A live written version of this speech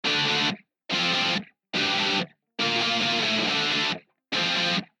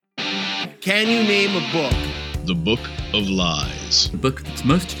Can you name a book? The Book of Lies. The book that's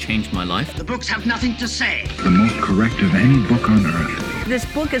most changed my life. The books have nothing to say. The most correct of any book on earth. This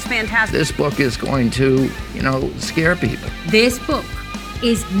book is fantastic. This book is going to, scare people. This book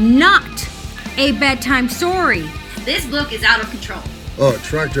is not a bedtime story. This book is out of control. Oh,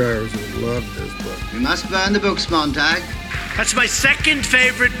 truck drivers would love this book. We must burn the books, Montag. That's my second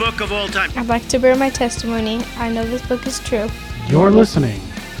favorite book of all time. I'd like to bear my testimony. I know this book is true. You're listening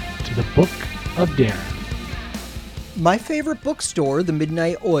to the Book of Darren. My favorite bookstore, the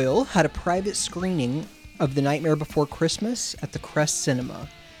Midnight Oil, had a private screening of The Nightmare Before Christmas at the Crest Cinema.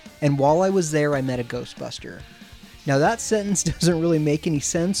 And while I was there, I met a Ghostbuster. Now that sentence doesn't really make any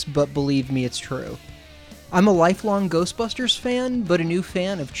sense, but believe me, it's true. I'm a lifelong Ghostbusters fan, but a new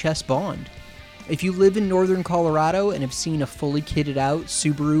fan of Chess Bond. If you live in northern Colorado and have seen a fully kitted out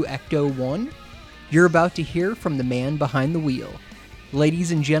Subaru Ecto 1, you're about to hear from the man behind the wheel.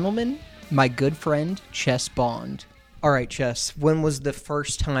 Ladies and gentlemen, my good friend, Chess Bond. Alright, Chess, when was the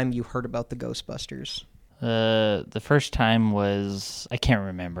first time you heard about the Ghostbusters? The first time was, I can't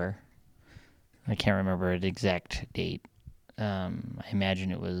remember. I can't remember an exact date. I imagine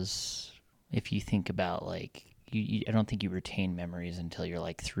it was, if you think about, I don't think you retain memories until you're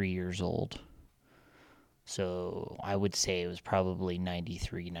 3 years old. So I would say it was probably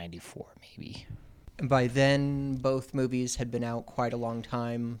 93, 94 maybe. And by then, both movies had been out quite a long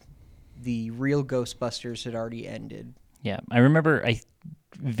time. The real Ghostbusters had already ended. Yeah, I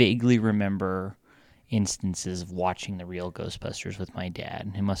vaguely remember instances of watching the real Ghostbusters with my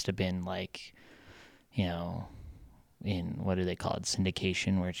dad. It must have been in, what do they call it,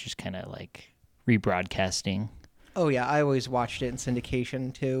 syndication, where it's just kind of rebroadcasting. Oh yeah, I always watched it in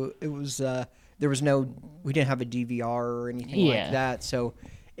syndication too. It was, we didn't have a DVR or anything like that, so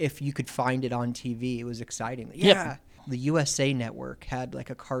if you could find it on TV, it was exciting. Yeah. Yep. The USA Network had a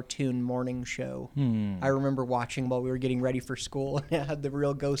cartoon morning show. I remember watching while we were getting ready for school, and it had the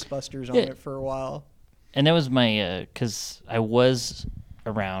real Ghostbusters on it for a while. And that was my, because I was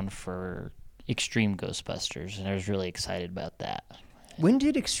around for Extreme Ghostbusters, and I was really excited about that. When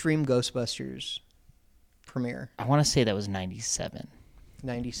did Extreme Ghostbusters premiere? I want to say that was 97.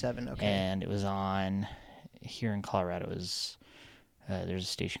 97, okay. And it was on, here in Colorado, there's a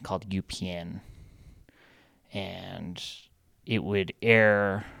station called UPN. And it would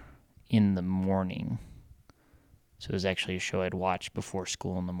air in the morning. So it was actually a show I'd watch before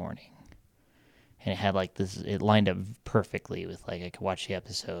school in the morning. And it had it lined up perfectly with I could watch the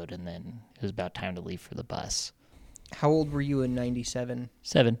episode and then it was about time to leave for the bus. How old were you in 97?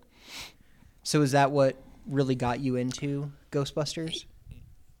 7. So is that what really got you into Ghostbusters?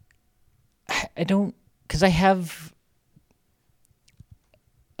 I don't, because I have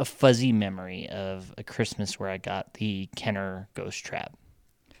a fuzzy memory of a Christmas where I got the Kenner Ghost Trap.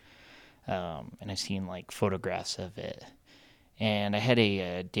 And I've seen photographs of it. And I had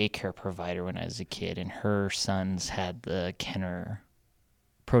a daycare provider when I was a kid, and her sons had the Kenner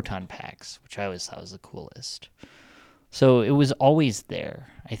proton packs, which I always thought was the coolest. So it was always there.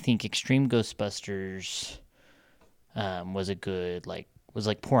 I think Extreme Ghostbusters was a good, was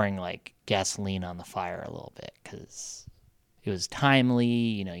pouring gasoline on the fire a little bit, because it was timely,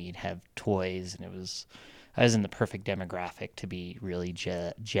 you'd have toys, and I was in the perfect demographic to be really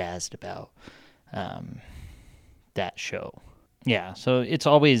jazzed about that show. Yeah, so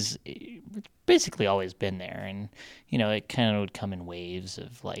it's basically always been there, and, it kind of would come in waves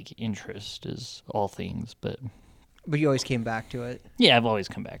of, interest as all things, but you always came back to it? Yeah, I've always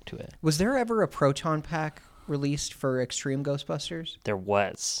come back to it. Was there ever a proton pack released for Extreme Ghostbusters? There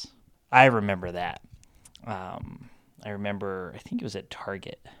was. I remember that. I remember, I think it was at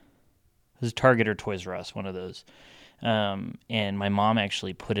Target. It was Target or Toys R Us, one of those. And my mom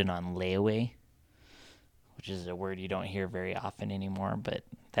actually put it on layaway, which is a word you don't hear very often anymore, but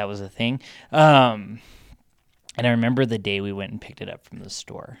that was a thing. And I remember the day we went and picked it up from the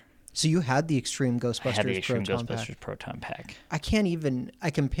store. So you had the Extreme Ghostbusters I had the Extreme Ghostbusters proton pack. I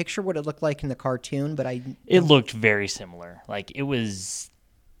can picture what it looked like in the cartoon, but It looked very similar. That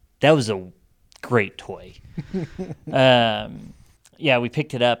was a great toy. Yeah, we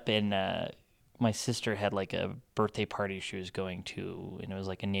picked it up, and my sister had a birthday party she was going to, and it was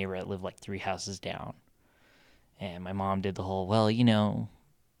a neighbor that lived 3 houses down. And my mom did the whole,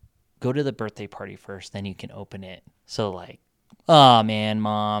 go to the birthday party first, then you can open it. So oh man,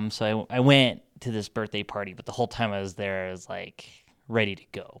 Mom. So I went to this birthday party, but the whole time I was there, I was ready to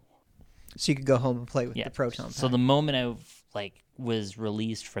go. So you could go home and play with the proton pack. So the moment I was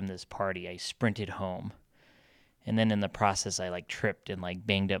released from this party, I sprinted home. And then in the process, I tripped and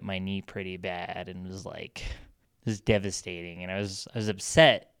banged up my knee pretty bad, and was was devastating. And I was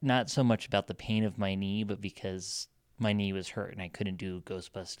upset, not so much about the pain of my knee, but because my knee was hurt and I couldn't do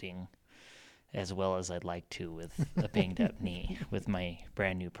ghostbusting as well as I'd like to with a banged up knee with my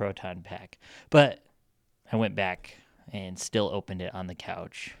brand new proton pack. But I went back and still opened it on the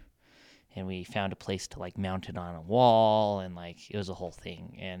couch, and we found a place to like mount it on a wall, and like it was a whole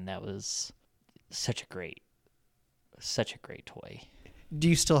thing. And that was such a great toy. Do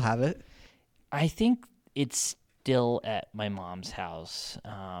you still have it? I think it's still at my mom's house,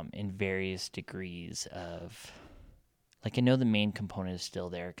 in various degrees of, like, I know the main component is still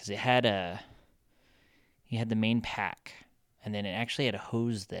there because you had the main pack, and then it actually had a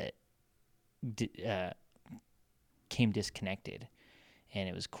hose that came disconnected, and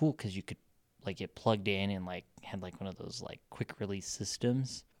it was cool because you could like get plugged in and like had like one of those like quick release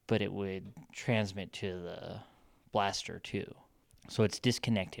systems, but it would transmit to the blaster too. So it's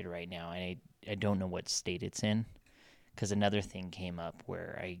disconnected right now, and I don't know what state it's in, because another thing came up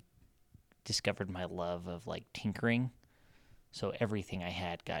where I discovered my love of like tinkering. So everything I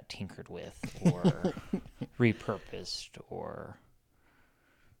had got tinkered with or repurposed, or,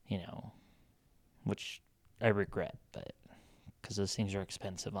 you know, which I regret, but because those things are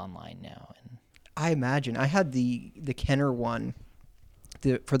expensive online now. And I imagine. I had the Kenner one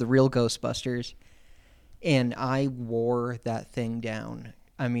for the real Ghostbusters, and I wore that thing down.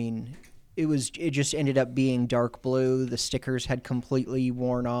 I mean, it just ended up being dark blue. The stickers had completely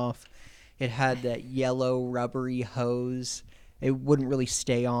worn off. It had that yellow rubbery hose. It wouldn't really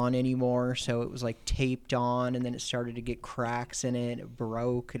stay on anymore, so it was like taped on, and then it started to get cracks in it. It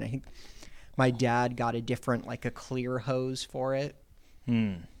broke, and I think my dad got a different, like a clear hose for it.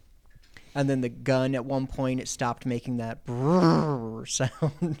 And then the gun, at one point, it stopped making that brrrr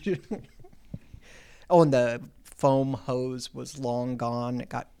sound. Oh, and the foam hose was long gone. It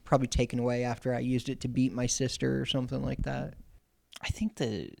got probably taken away after I used it to beat my sister or something like that. I think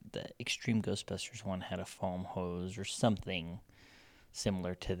the Extreme Ghostbusters one had a foam hose or something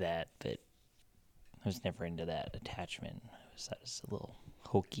similar to that, but I was never into that attachment. That was a little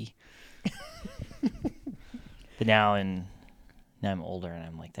hokey. But now I'm older, and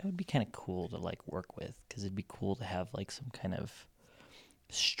I'm like, that would be kind of cool to like work with, because it'd be cool to have like some kind of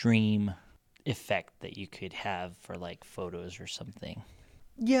stream effect that you could have for like photos or something.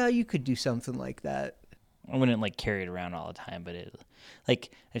 Yeah, you could do something like that. I wouldn't like carry it around all the time, but it,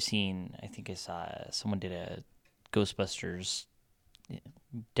 like I think I saw someone did a Ghostbusters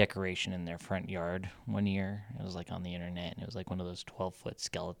decoration in their front yard one year. It was like on the internet, and it was like one of those 12-foot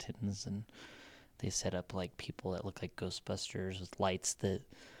skeletons, and they set up like people that look like Ghostbusters with lights that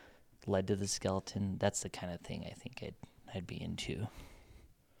led to the skeleton. That's the kind of thing I think I'd be into.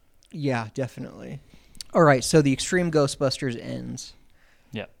 Yeah, definitely. All right, so the Extreme Ghostbusters ends.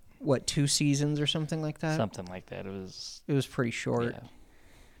 Yeah. What, 2 seasons or something like that? Something like that. It was pretty short. Yeah.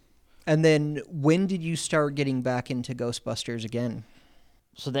 And then when did you start getting back into Ghostbusters again?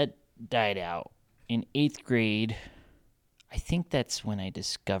 So that died out in 8th grade. I think that's when I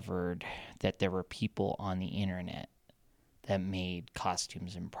discovered that there were people on the internet that made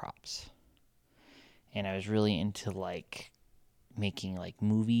costumes and props. And I was really into like making like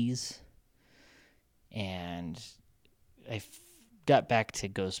movies. And I got back to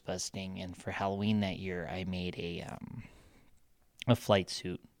Ghostbusting, and for Halloween that year I made a flight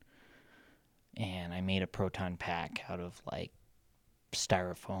suit. And I made a proton pack out of like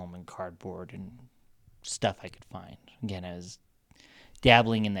styrofoam and cardboard and stuff I could find. Again, I was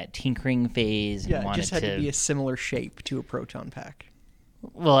dabbling in that tinkering phase. And it just had to be a similar shape to a proton pack.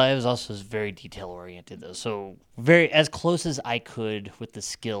 Well, I was also very detail oriented though, so very as close as I could with the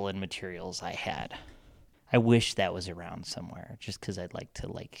skill and materials I had. I wish that was around somewhere, just because I'd like to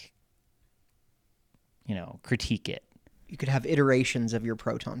critique it. You could have iterations of your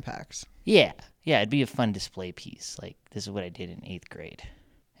proton packs. Yeah, it'd be a fun display piece. Like, this is what I did in 8th grade.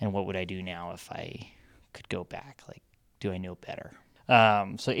 And what would I do now if I could go back? Like, do I know better?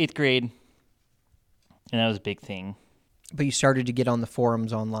 So 8th grade, and that was a big thing. But you started to get on the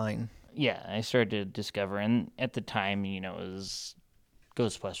forums online. Yeah, I started to discover, and at the time, it was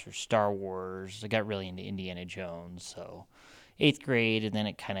Ghostbusters, Star Wars. I got really into Indiana Jones, so 8th grade, and then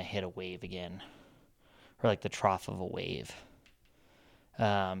it kind of hit a wave again. Or like the trough of a wave.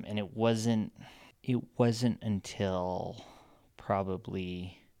 And it wasn't until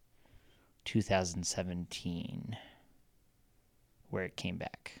probably 2017 where it came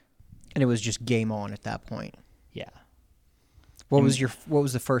back. And it was just game on at that point. Yeah. What was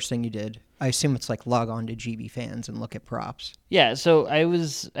the first thing you did? I assume it's like log on to GB Fans and look at props. Yeah, so I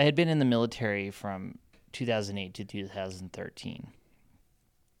had been in the military from 2008 to 2013.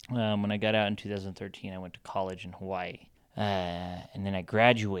 When I got out in 2013, I went to college in Hawaii. And then I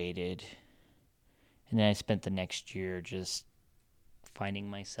graduated. And then I spent the next year just finding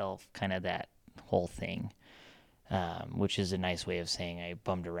myself, kind of that whole thing, which is a nice way of saying I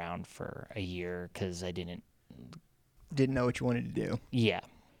bummed around for a year because I didn't know what you wanted to do. Yeah.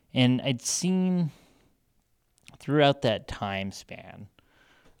 And I'd seen, throughout that time span,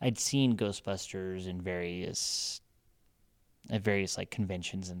 I'd seen Ghostbusters in various like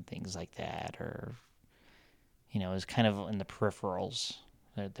conventions and things like that, or, you know, it was kind of in the peripherals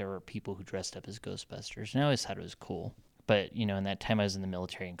that there were people who dressed up as Ghostbusters, and I always thought it was cool. But, you know, in that time I was in the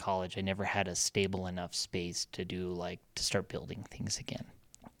military and college, I never had a stable enough space to start building things again.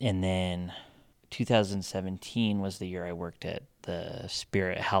 And then 2017 was the year I worked at the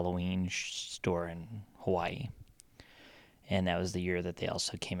Spirit Halloween store in Hawaii. And that was the year that they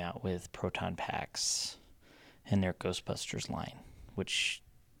also came out with proton packs and their Ghostbusters line, which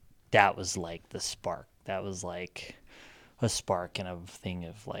that was like the spark. That was like a spark and a thing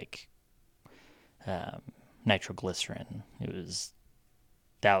of like nitroglycerin.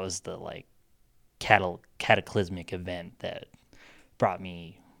 That was the like cataclysmic event that brought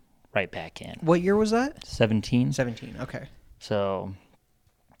me right back in. What year was that? 17. 17, okay. So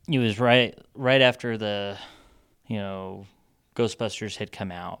it was right after the, you know, Ghostbusters had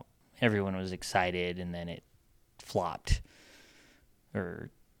come out. Everyone was excited, and then it flopped. Or,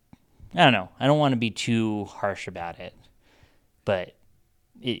 I don't know. I don't want to be too harsh about it, but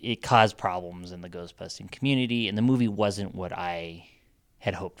it caused problems in the Ghostbusting community, and the movie wasn't what I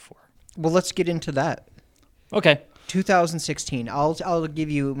had hoped for. Well, let's get into that. Okay. 2016. I'll give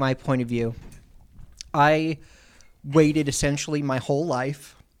you my point of view. I waited essentially my whole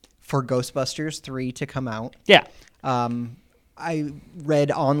life for Ghostbusters 3 to come out. Yeah. I read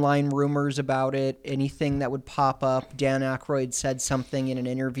online rumors about it, anything that would pop up. Dan Aykroyd said something in an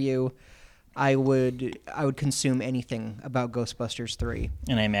interview. I would consume anything about Ghostbusters 3.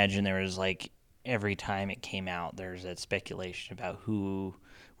 And I imagine there was like every time it came out, there's that speculation about who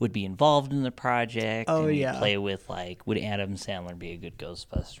would be involved in the project. Oh, and yeah. Play with like, would Adam Sandler be a good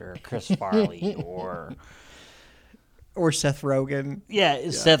Ghostbuster? Or Chris Farley or Seth Rogen.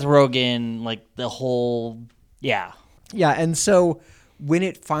 Yeah, Seth Rogen, like the whole, yeah. Yeah, and so when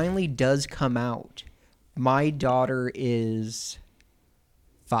it finally does come out, my daughter is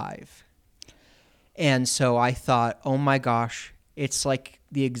 5. And so I thought, oh my gosh, it's like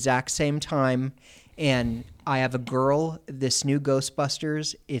the exact same time. And I have a girl, this new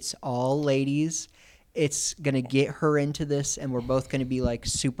Ghostbusters, it's all ladies. It's going to get her into this, and we're both going to be like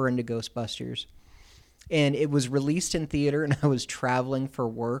super into Ghostbusters. And it was released in theater, and I was traveling for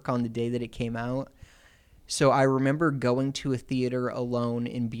work on the day that it came out. So I remember going to a theater alone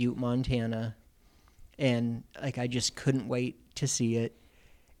in Butte, Montana, and like I just couldn't wait to see it.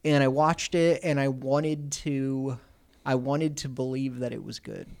 And I watched it, and I wanted to believe that it was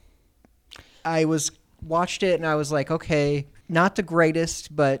good. Watched it, and I was like, okay, not the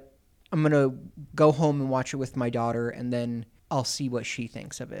greatest, but I'm going to go home and watch it with my daughter, and then I'll see what she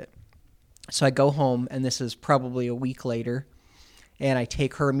thinks of it. So I go home, and this is probably a week later, and I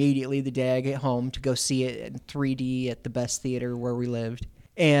take her immediately the day I get home to go see it in 3D at the best theater where we lived.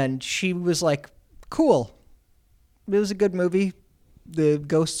 And she was like, cool. It was a good movie. The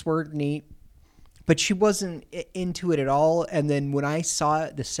ghosts were neat. But she wasn't into it at all. And then when I saw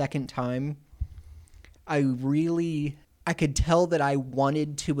it the second time, I could tell that I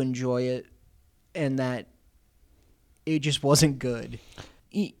wanted to enjoy it and that it just wasn't good.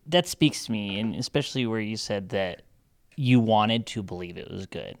 That speaks to me, and especially where you said that you wanted to believe it was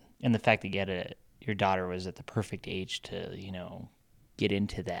good, and the fact that your daughter was at the perfect age to, you know, get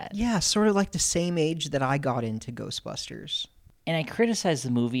into that. Yeah, sort of like the same age that I got into Ghostbusters. And I criticize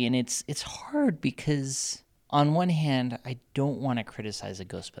the movie, and it's hard because on one hand, I don't want to criticize a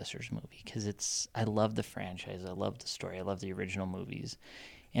Ghostbusters movie because I love the franchise, I love the story, I love the original movies,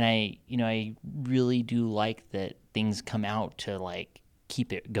 and I really do like that things come out to like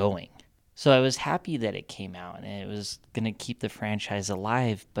keep it going. So I was happy that it came out and it was going to keep the franchise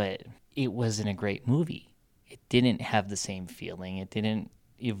alive, but it wasn't a great movie. It didn't have the same feeling. It didn't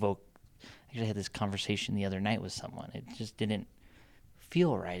evoke. I actually had this conversation the other night with someone. It just didn't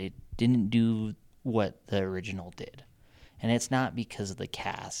feel right. It didn't do what the original did. And it's not because of the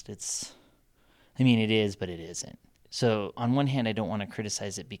cast. It is, but it isn't. So on one hand, I don't want to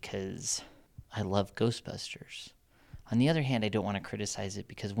criticize it because I love Ghostbusters. On the other hand, I don't want to criticize it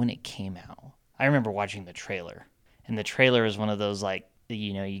because when it came out, I remember watching the trailer. And the trailer is one of those, like,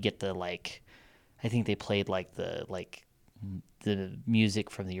 you know, you get the, like, I think they played, like, the music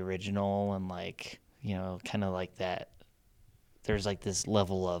from the original and, like, you know, kind of like that there's like this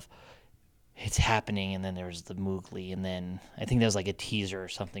level of it's happening, and then there's the Moogly, and then I think there was like a teaser or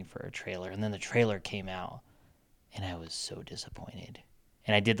something for a trailer, and then the trailer came out, and I was so disappointed.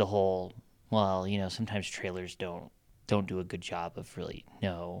 And I did the whole, well, sometimes trailers don't do a good job of really,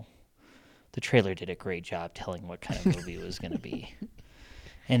 no, the trailer did a great job telling what kind of movie it was going to be.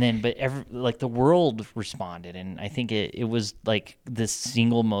 And then, but the world responded, and I think it was like the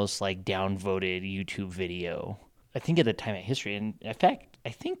single most like downvoted YouTube video, I think, at the time in history. And in fact, I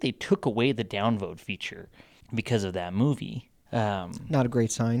think they took away the downvote feature because of that movie. Not a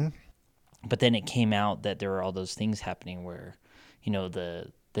great sign. But then it came out that there were all those things happening where,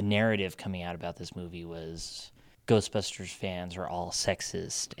 the narrative coming out about this movie was Ghostbusters fans are all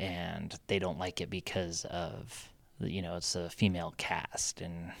sexist and they don't like it because of, it's a female cast,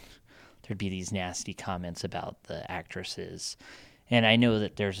 and there'd be these nasty comments about the actresses. And I know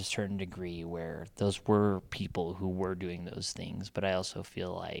that there's a certain degree where those were people who were doing those things, but I also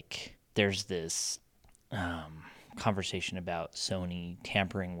feel like there's this conversation about Sony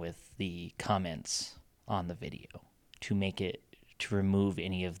tampering with the comments on the video to remove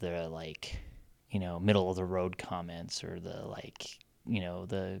any of the middle of the road comments or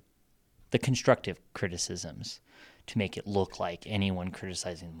the constructive criticisms, to make it look like anyone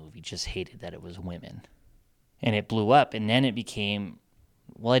criticizing the movie just hated that it was women. And it blew up, and then it became,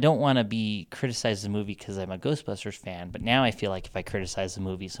 well, I don't want to be criticized the movie because I'm a Ghostbusters fan, but now I feel like if I criticize the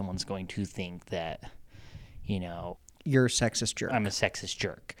movie, someone's going to think that, you're a sexist jerk. I'm a sexist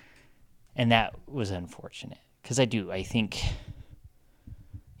jerk. And that was unfortunate, because I think,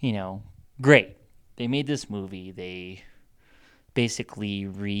 great. They made this movie. They basically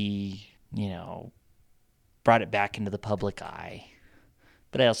brought it back into the public eye.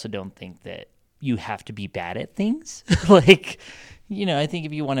 But I also don't think that you have to be bad at things. I think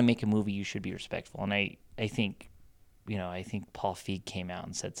if you want to make a movie, you should be respectful. And I think Paul Feig came out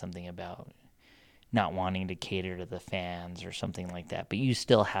and said something about not wanting to cater to the fans or something like that. But you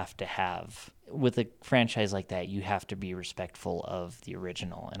still have to have, with a franchise like that, you have to be respectful of the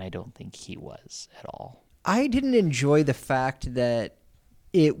original. And I don't think he was at all. I didn't enjoy the fact that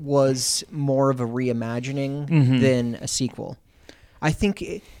it was more of a reimagining than a sequel. I think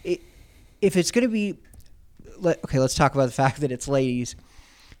if it's going to be, okay, let's talk about the fact that it's ladies.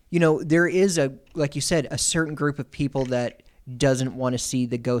 There is like you said, a certain group of people that doesn't want to see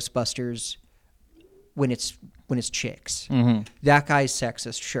the Ghostbusters when it's chicks. Mm-hmm. That guy's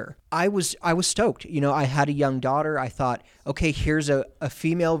sexist, sure. I was stoked. I had a young daughter. I thought, okay, here's a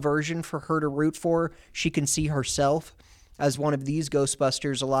female version for her to root for. She can see herself as one of these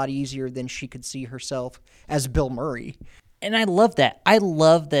Ghostbusters a lot easier than she could see herself as Bill Murray. And I love that. I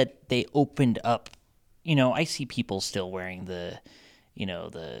love that they opened up. I see people still wearing the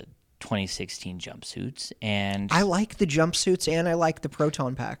 2016 jumpsuits, and I like the jumpsuits and I like the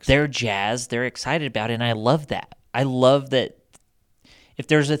proton packs. They're jazzed. They're excited about it, and I love that. I love that. If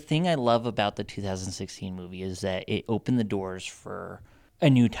there's a thing I love about the 2016 movie, is that it opened the doors for a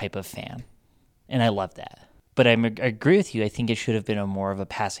new type of fan, and I love that. But I agree with you. I think it should have been more of a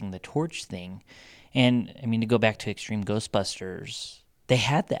passing the torch thing. And, to go back to Extreme Ghostbusters, they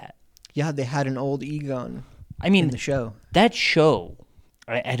had that. Yeah, they had an old Egon in the show. That show,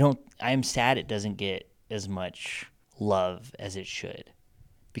 I'm sad it doesn't get as much love as it should,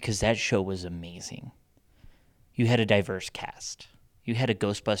 because that show was amazing. You had a diverse cast. You had a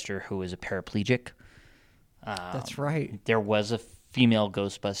Ghostbuster who was a paraplegic. That's right. There was a female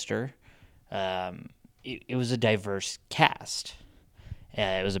Ghostbuster. It was a diverse cast.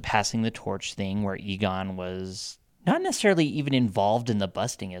 It was a passing the torch thing where Egon was not necessarily even involved in the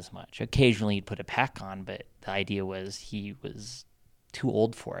busting as much. Occasionally he'd put a pack on, but the idea was he was too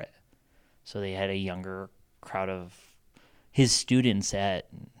old for it. So they had a younger crowd of his students at,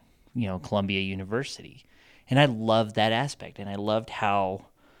 Columbia University. And I loved that aspect, and I loved how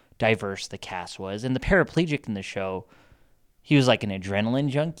diverse the cast was. And the paraplegic in the show, he was like an adrenaline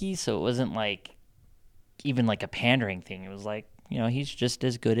junkie, so it wasn't like even like a pandering thing. It was like, he's just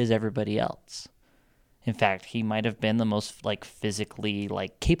as good as everybody else. In fact, he might have been the most physically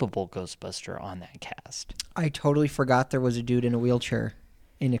capable Ghostbuster on that cast. I totally forgot there was a dude in a wheelchair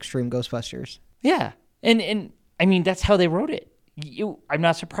in Extreme Ghostbusters. Yeah. And that's how they wrote it. I'm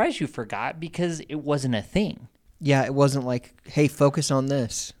not surprised you forgot, because it wasn't a thing. Yeah, it wasn't like, hey, focus on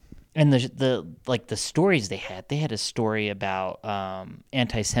this. And the stories they had a story about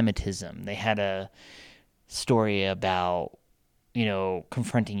anti-Semitism. They had a story about,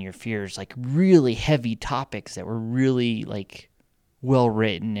 confronting your fears, really heavy topics that were really well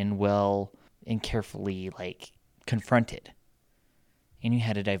written and carefully confronted. And you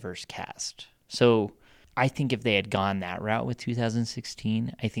had a diverse cast. So I think if they had gone that route with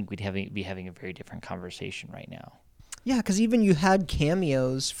 2016, I think we'd be having a very different conversation right now. Yeah, because even you had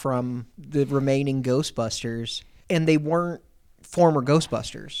cameos from the remaining Ghostbusters, and they weren't former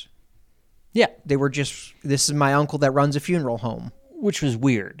Ghostbusters. Yeah. They were just, this is my uncle that runs a funeral home. Which was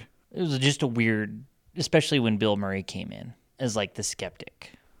weird. It was just a weird, especially when Bill Murray came in as like the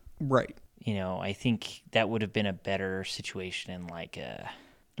skeptic. Right. You know, I think that would have been a better situation in like a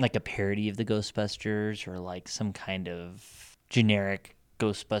parody of the Ghostbusters or like some kind of generic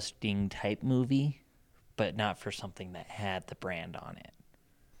Ghostbusting type movie, but not for something that had the brand on it.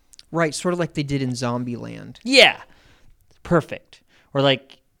 Right, sort of like they did in Zombieland. Yeah. Perfect. Or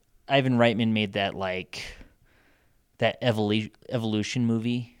like Ivan Reitman made that evolution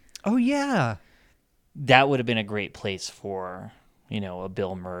movie. Oh yeah. That would have been a great place for, a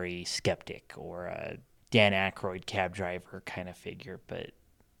Bill Murray skeptic or a Dan Aykroyd cab driver kind of figure, but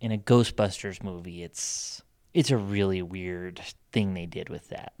in a Ghostbusters movie, it's a really weird thing they did with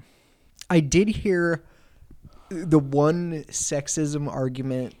that. I did hear the one sexism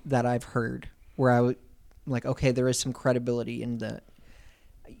argument that I've heard where I would like, okay, there is some credibility in that.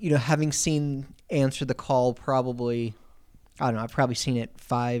 Having seen Answer the Call probably, I don't know, I've probably seen it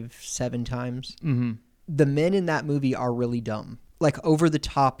 5-7 times. Mm-hmm. The men in that movie are really dumb. Like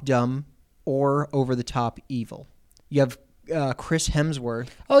over-the-top dumb or over-the-top evil. You have Chris Hemsworth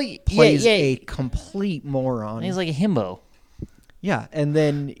plays a complete moron. He's like a himbo. Yeah, and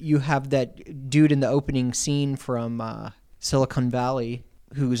then you have that dude in the opening scene from Silicon Valley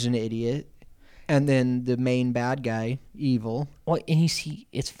who's an idiot. And then the main bad guy, evil. Well, and you see,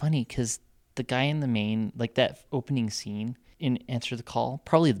 it's funny because the guy in the main, like that opening scene in Answer the Call,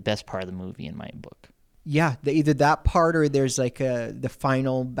 probably the best part of the movie in my book. Yeah, either that part or there's like the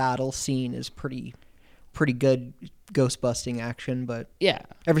final battle scene is pretty good ghost-busting action, but yeah,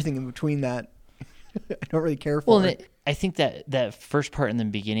 everything in between that, I don't really care for. Well, I think that first part in the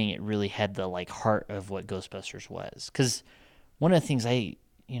beginning, it really had the like heart of what Ghostbusters was. Because one of the things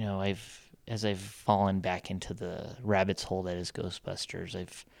as I've fallen back into the rabbit's hole that is Ghostbusters,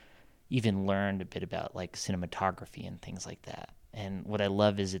 I've even learned a bit about like cinematography and things like that. And what I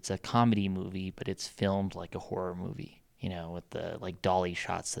love is it's a comedy movie, but it's filmed like a horror movie, with the like dolly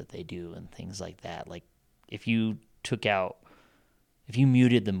shots that they do and things like that. Like if you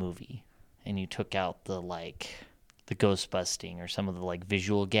muted the movie and you took out the ghost busting or some of the like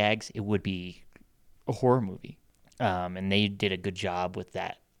visual gags, it would be a horror movie. And they did a good job with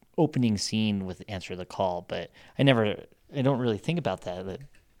that opening scene with Answer the Call, but I don't really think about that.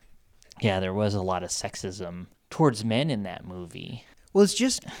 Yeah, there was a lot of sexism towards men in that movie. Well, it's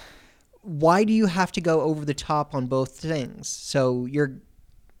just, why do you have to go over the top on both things? So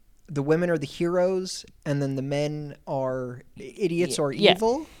the women are the heroes, and then the men are idiots or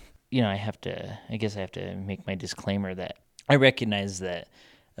evil? I guess I have to make my disclaimer that I recognize that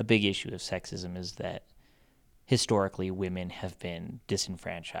a big issue of sexism is that historically women have been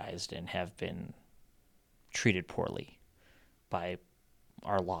disenfranchised and have been treated poorly by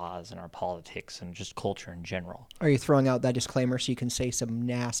our laws and our politics and just culture in general. Are you throwing out that disclaimer so you can say some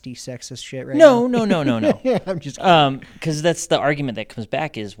nasty sexist shit right now? No. Yeah, I'm just kidding. Because that's the argument that comes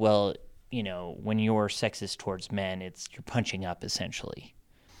back is, well, when you're sexist towards men, you're punching up essentially.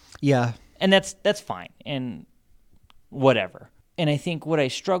 Yeah. And that's fine and whatever. And I think what I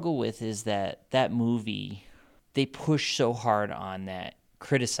struggle with is that movie, they push so hard on that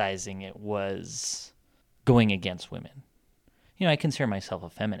criticizing it was going against women. I consider myself a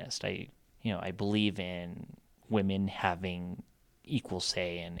feminist. I believe in women having equal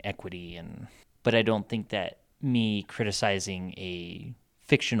say and equity, but I don't think that me criticizing a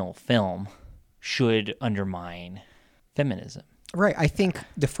fictional film should undermine feminism. Right. I think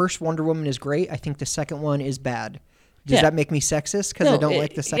the first Wonder Woman is great. I think the second one is bad. Does that make me sexist because I don't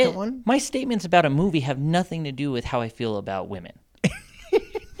like the second one? My statements about a movie have nothing to do with how I feel about women.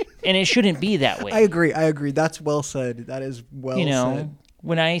 And it shouldn't be that way. I agree. That's well said. That is well said.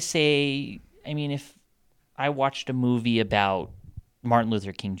 When I say, if I watched a movie about Martin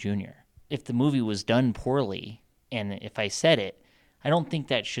Luther King Jr., if the movie was done poorly, and if I said it, I don't think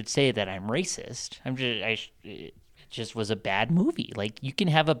that should say that I'm racist. It just was a bad movie. Like, you can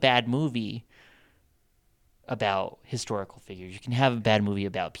have a bad movie about historical figures. You can have a bad movie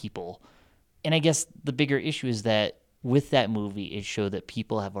about people. And I guess the bigger issue is that with that movie, it showed that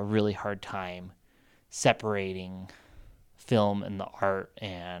people have a really hard time separating film and the art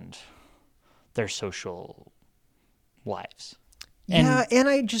and their social lives. And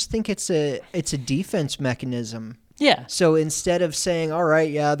I just think it's a defense mechanism. Yeah. So instead of saying, all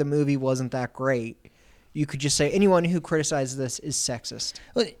right, yeah, the movie wasn't that great, you could just say anyone who criticizes this is sexist.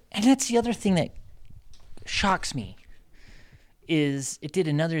 And that's the other thing that shocks me is it did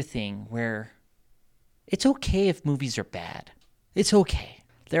another thing where it's okay if movies are bad. It's okay.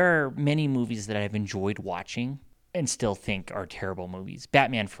 There are many movies that I've enjoyed watching and still think are terrible movies.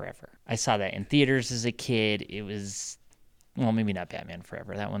 Batman Forever. I saw that in theaters as a kid. It was, well, maybe not Batman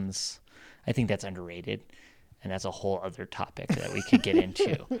Forever. That one's, I think that's underrated. And that's a whole other topic that we could get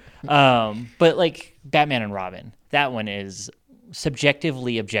into. But like Batman and Robin, that one is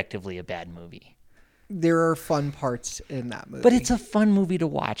subjectively, objectively a bad movie. There are fun parts in that movie. But it's a fun movie to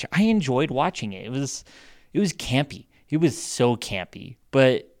watch. I enjoyed watching it. It was campy. It was so campy.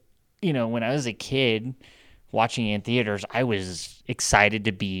 But, you know, when I was a kid watching it in theaters, I was excited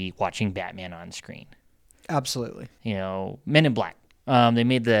to be watching Batman on screen. Absolutely. You know, Men in Black. They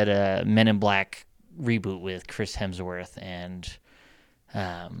made that Men in Black reboot with Chris Hemsworth and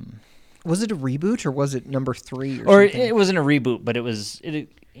was it a reboot or was it number 3 or something? It wasn't a reboot, but it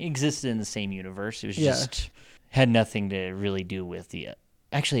existed in the same universe. It was just had nothing to really do with the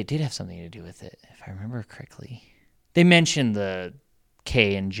actually it did have something to do with it, if I remember correctly. They mentioned the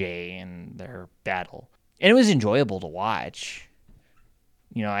K and J and their battle, and it was enjoyable to watch.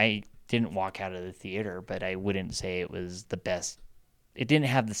 You know, I didn't walk out of the theater, but I wouldn't say it was the best. It didn't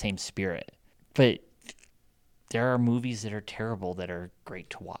have the same spirit. But there are movies that are terrible that are great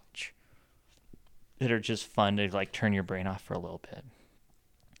to watch, that are just fun to like turn your brain off for a little bit.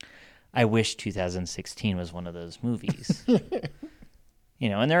 I wish 2016 was one of those movies. You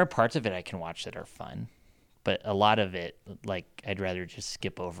know, and there are parts of it I can watch that are fun, but a lot of it, like, I'd rather just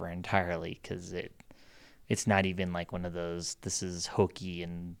skip over entirely because it's not even like one of those, this is hokey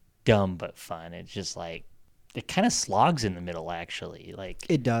and dumb but fun. It's just like, it kind of slogs in the middle, actually. Like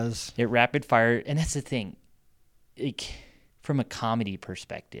it does. It rapid fire, and that's the thing. Like, from a comedy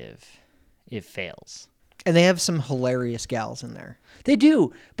perspective, it fails. And they have some hilarious gals in there. They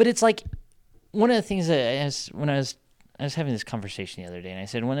do, but it's like one of the things that when I was having this conversation the other day, and I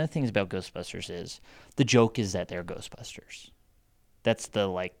said one of the things about Ghostbusters is the joke is that they're Ghostbusters. That's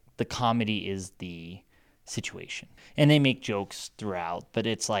the comedy is the situation, and they make jokes throughout, but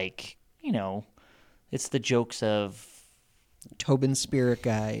it's like, you know. It's the jokes of Tobin's Spirit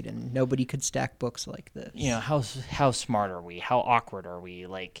Guide and nobody could stack books like this. You know, how smart are we? How awkward are we?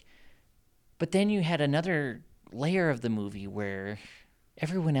 Like, but then you had another layer of the movie where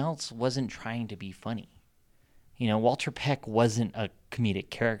everyone else wasn't trying to be funny. You know, Walter Peck wasn't a comedic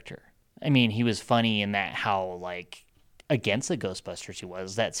character. I mean, he was funny in that how, like, against the Ghostbusters he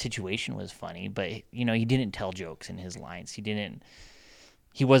was. That situation was funny, but, you know, he didn't tell jokes in his lines.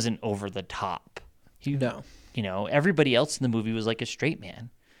 He wasn't over the top. No. You know, everybody else in the movie was like a straight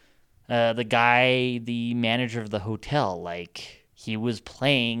man. The manager of the hotel, like, he was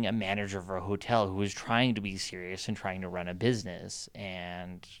playing a manager of a hotel who was trying to be serious and trying to run a business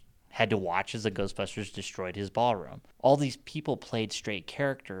and had to watch as the Ghostbusters destroyed his ballroom. All these people played straight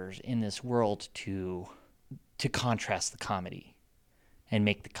characters in this world to contrast the comedy and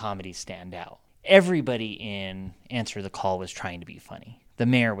make the comedy stand out. Everybody in Answer the Call was trying to be funny. The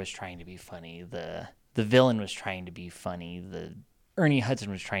mayor was trying to be funny. The villain was trying to be funny. The Ernie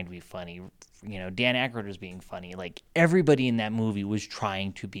Hudson was trying to be funny. You know, Dan Aykroyd was being funny. Like, everybody in that movie was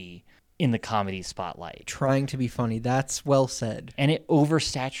trying to be in the comedy spotlight. Trying to be funny. That's well said. And it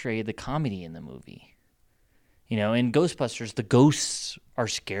oversaturated the comedy in the movie. You know, in Ghostbusters, the ghosts are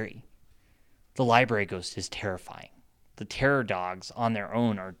scary. The library ghost is terrifying. The terror dogs on their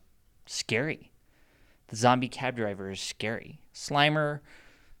own are scary. The zombie cab driver is scary. Slimer,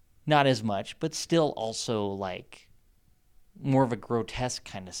 not as much, but still also, like, more of a grotesque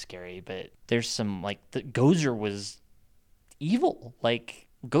kind of scary. But there's some, like, the Gozer was evil. Like,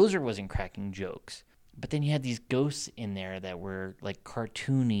 Gozer wasn't cracking jokes. But then you had these ghosts in there that were, like,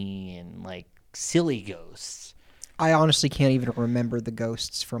 cartoony and, like, silly ghosts. I honestly can't even remember the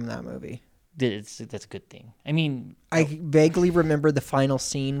ghosts from that movie. That's a good thing. I mean, I vaguely remember the final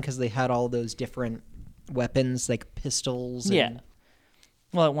scene because they had all those different weapons, like pistols. Yeah.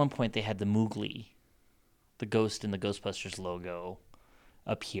 Well, at one point they had the Moogly, the ghost in the Ghostbusters logo,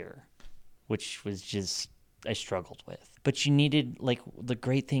 appear, which was just, I struggled with. But you needed, like, the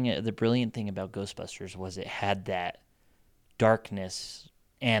brilliant thing about Ghostbusters was it had that darkness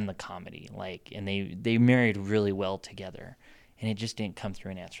and the comedy, like, and they married really well together, and it just didn't come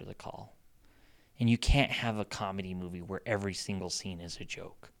through and Answer the Call. And you can't have a comedy movie where every single scene is a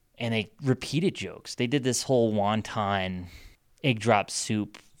joke. And they repeated jokes. They did this whole wonton egg drop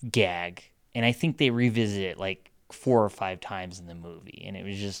soup gag, and I think they revisit it like 4 or 5 times in the movie, and it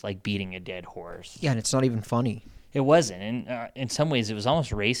was just like beating a dead horse. Yeah, and it's not even funny. It wasn't, and in some ways it was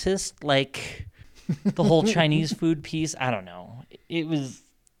almost racist, like the whole Chinese food piece. I don't know.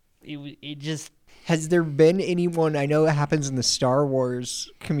 It just Has there been anyone, I know it happens in the Star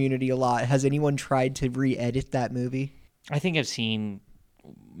Wars community a lot, has anyone tried to re-edit that movie? I think I've seen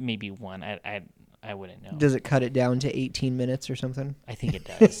maybe one. I wouldn't know. Does it cut it down to 18 minutes or something? I think it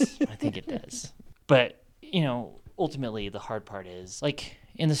does. I think it does. But, ultimately the hard part is, like,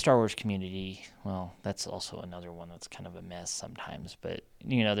 in the Star Wars community, well, that's also another one that's kind of a mess sometimes. But,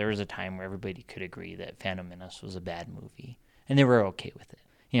 there was a time where everybody could agree that Phantom Menace was a bad movie. And they were okay with it.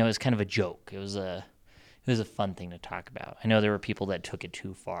 It was kind of a joke. It was a fun thing to talk about. I know there were people that took it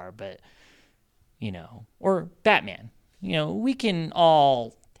too far, but, or Batman. We can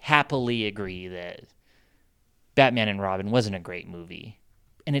all happily agree that Batman and Robin wasn't a great movie.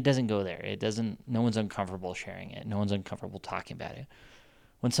 And it doesn't go there. No one's uncomfortable sharing it. No one's uncomfortable talking about it.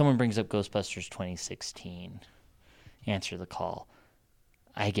 When someone brings up Ghostbusters 2016, Answer the Call,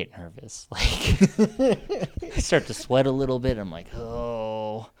 I get nervous. Like, I start to sweat a little bit. I'm like,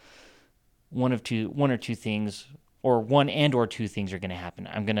 oh, one or two things, or one and or two things are going to happen.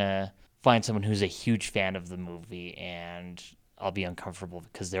 I'm going to find someone who's a huge fan of the movie, and I'll be uncomfortable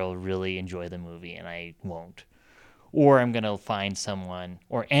because they'll really enjoy the movie, and I won't. Or I'm going to find someone,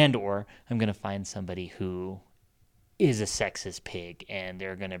 or I'm going to find somebody who is a sexist pig, and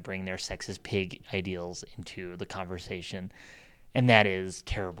they're going to bring their sexist pig ideals into the conversation. And that is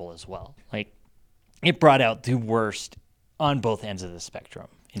terrible as well. Like, it brought out the worst on both ends of the spectrum.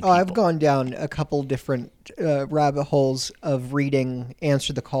 I've gone down a couple different rabbit holes of reading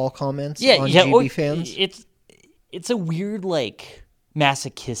Answer the Call comments on GB fans. It's a weird, like,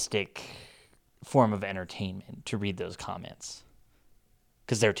 masochistic form of entertainment to read those comments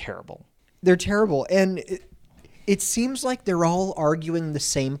because they're terrible. They're terrible. And it seems like they're all arguing the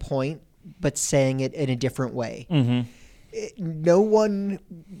same point, but saying it in a different way. Mm-hmm. No one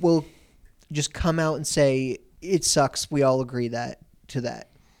will just come out and say, it sucks, we all agree to that.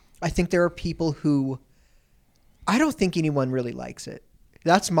 I think there are people who, I don't think anyone really likes it.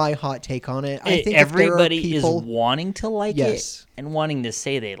 That's my hot take on it. I think everybody is wanting to like it and wanting to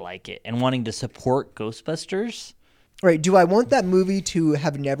say they like it and wanting to support Ghostbusters. Right. Do I want that movie to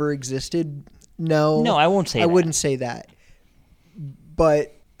have never existed? No. No, I won't say that. I wouldn't say that.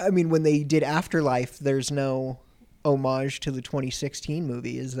 But, I mean, when they did Afterlife, there's no homage to the 2016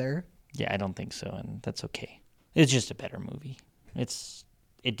 movie, is there? Yeah, I don't think so, and that's okay. It's just a better movie.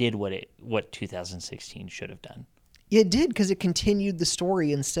 It did what 2016 should have done. It did, because it continued the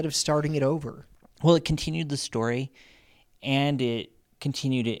story instead of starting it over. Well, it continued the story, and it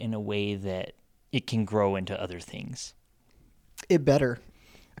continued it in a way that it can grow into other things. It better,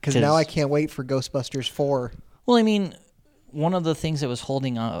 because now I can't wait for Ghostbusters 4. Well, I mean, one of the things that was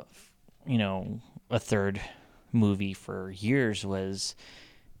holding up, a third movie for years was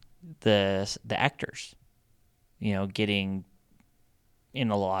the actors, getting, in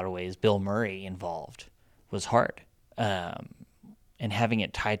a lot of ways, Bill Murray involved was hard. And having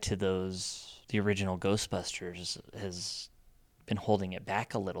it tied to the original Ghostbusters has been holding it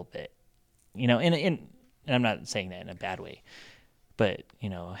back a little bit, and I'm not saying that in a bad way, but,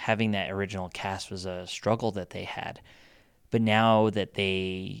 having that original cast was a struggle that they had. But now that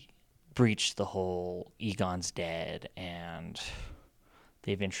they breached the whole Egon's dead and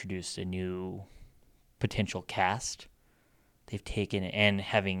they've introduced a new potential cast, they've taken it, and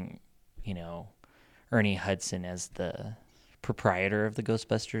having, Ernie Hudson as the proprietor of the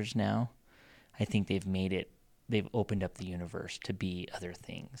Ghostbusters now, I think they've opened up the universe to be other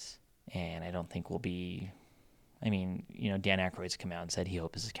things. And I don't think we'll be, Dan Aykroyd's come out and said he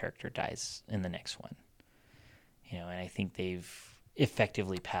hopes his character dies in the next one. And I think they've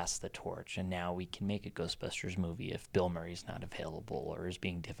effectively passed the torch, and now we can make a Ghostbusters movie if Bill Murray's not available or is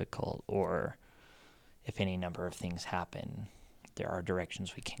being difficult, or if any number of things happen, there are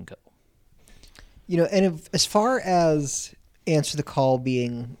directions we can go. And as far as Answer the Call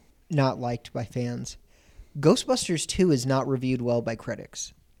being not liked by fans, Ghostbusters 2 is not reviewed well by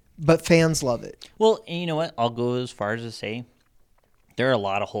critics, but fans love it. Well, and you know what? I'll go as far as to say there are a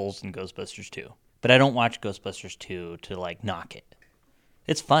lot of holes in Ghostbusters 2, but I don't watch Ghostbusters 2 to, knock it.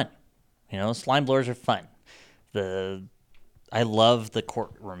 It's fun. Slime blowers are fun. I love the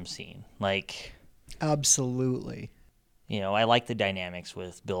courtroom scene. Absolutely. I like the dynamics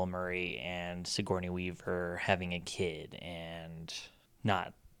with Bill Murray and Sigourney Weaver having a kid, and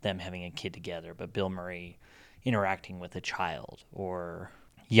not them having a kid together, but Bill Murray interacting with a child, or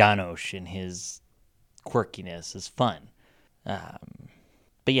Janosch and his quirkiness is fun.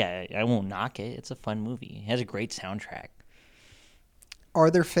 But yeah, I won't knock it. It's a fun movie. It has a great soundtrack. Are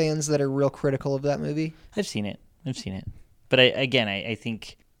there fans that are real critical of that movie? I've seen it. But I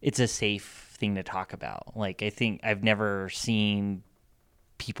think it's a safe thing to talk about. I think I've never seen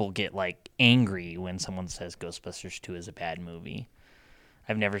people get like angry when someone says Ghostbusters 2 is a bad movie.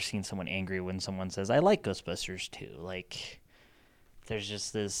 I've never seen someone angry when someone says I like Ghostbusters 2. Like, there's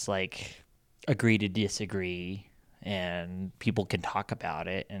just this like agree to disagree, and people can talk about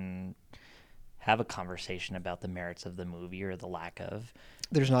it and have a conversation about the merits of the movie or the lack of.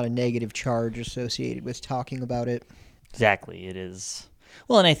 There's not a negative charge associated with talking about it. Exactly, it is.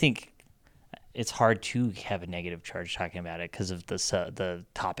 Well, and I think it's hard to have a negative charge talking about it because of the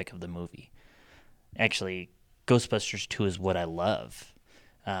topic of the movie. Actually, Ghostbusters 2 is what I love.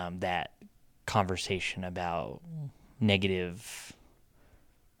 That conversation about negative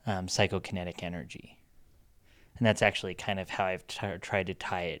psychokinetic energy. And that's actually kind of how I've tried to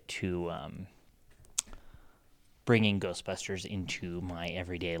tie it to bringing Ghostbusters into my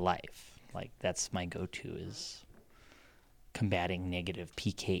everyday life. Like, that's my go-to, is combating negative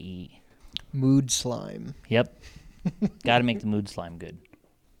PKE. Mood slime. Yep. Got to make the mood slime good.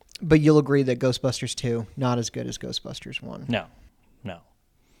 But you'll agree that Ghostbusters 2, not as good as Ghostbusters 1. No.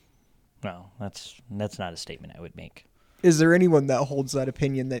 That's not a statement I would make. Is there anyone that holds that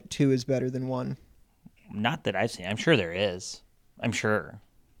opinion that 2 is better than 1? Not that I've seen. I'm sure there is. I'm sure.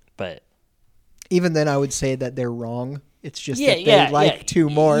 But even then, I would say that they're wrong. It's just that they like 2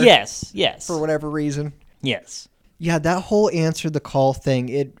 more. Yes. For whatever reason. Yes. Yeah, that whole answer the call thing,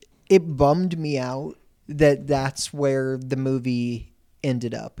 it bummed me out that that's where the movie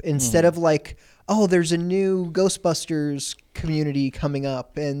ended up. Instead of like, oh, there's a new Ghostbusters community coming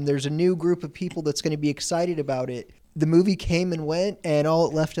up and there's a new group of people that's going to be excited about it. The movie came and went, and all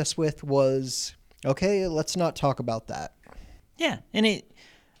it left us with was, okay, let's not talk about that. Yeah, and it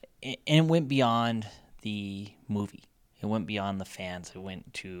went beyond the movie. It went beyond the fans.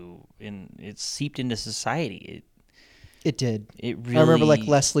 It seeped into society. It did. It really. I remember like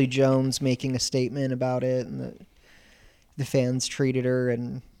Leslie Jones making a statement about it, and the fans treated her,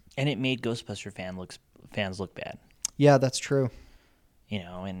 and it made Ghostbuster fans look bad. Yeah, that's true.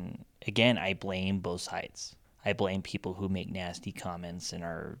 And again, I blame both sides. I blame people who make nasty comments and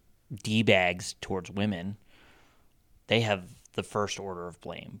are D-bags towards women. They have the first order of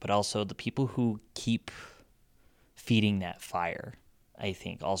blame, but also the people who keep feeding that fire, I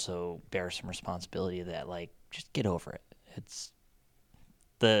think, also bear some responsibility that, like, just get over it. It's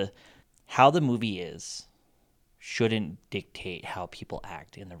how the movie is shouldn't dictate how people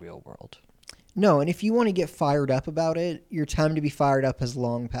act in the real world. No, and if you want to get fired up about it, your time to be fired up has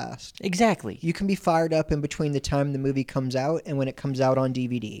long passed. Exactly. You can be fired up in between the time the movie comes out and when it comes out on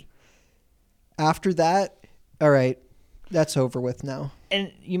DVD. After that, all right, that's over with now.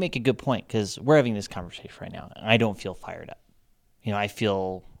 And you make a good point, because we're having this conversation right now, and I don't feel fired up. I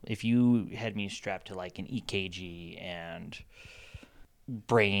feel if you had me strapped to like an EKG and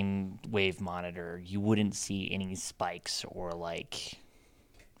brain wave monitor, you wouldn't see any spikes or like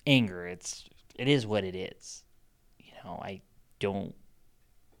anger. It is what it is.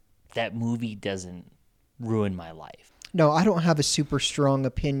 That movie doesn't ruin my life. No, I don't have a super strong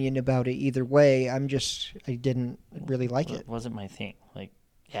opinion about it either way. I didn't really like it. It wasn't my thing. Like,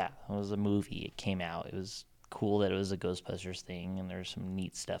 yeah, it was a movie. It came out. It was cool that it was a Ghostbusters thing, and there's some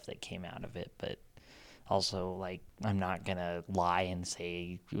neat stuff that came out of it. But also, like, I'm not going to lie and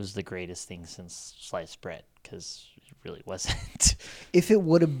say it was the greatest thing since sliced bread, because it really wasn't. If it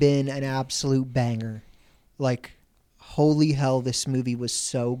would have been an absolute banger, like, holy hell, this movie was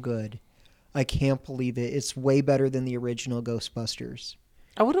so good. I can't believe it. It's way better than the original Ghostbusters.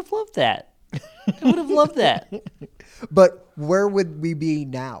 I would have loved that. But where would we be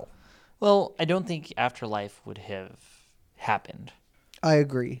now? Well, I don't think Afterlife would have happened. I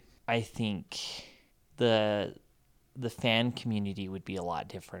agree. I think the fan community would be a lot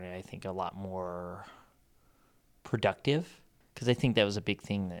different, and I think a lot more productive, because I think that was a big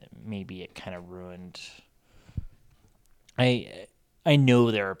thing that maybe it kind of ruined. I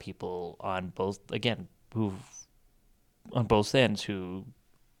know there are people on both ends who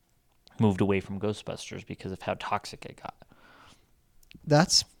moved away from Ghostbusters because of how toxic it got.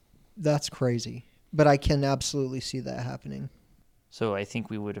 That's crazy, but I can absolutely see that happening. So I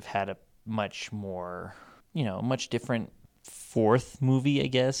think we would have had a much more, much different fourth movie, I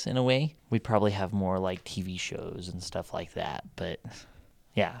guess, in a way. We'd probably have more like TV shows and stuff like that, but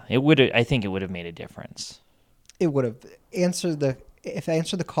yeah, I think it would have made a difference. It would have. If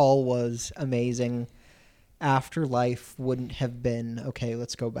Answer the Call was amazing, Afterlife wouldn't have been, okay,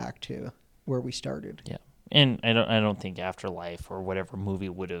 let's go back to where we started. Yeah. And I don't think Afterlife or whatever movie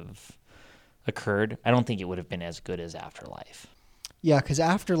would have occurred, I don't think it would have been as good as Afterlife. Yeah, because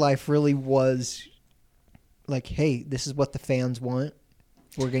Afterlife really was like, hey, this is what the fans want.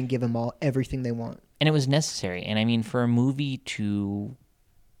 We're going to give them everything they want. And it was necessary. And I mean, for a movie to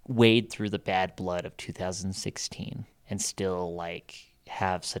wade through the bad blood of 2016 and still like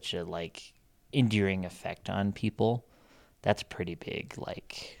have such a like enduring effect on people, that's pretty big.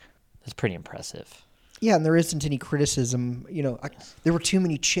 Like, that's pretty impressive. Yeah, and there isn't any criticism. There were too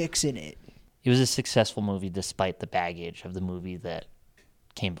many chicks in it. It was a successful movie despite the baggage of the movie that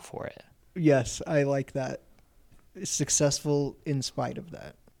came before it. Yes, I like that. Successful in spite of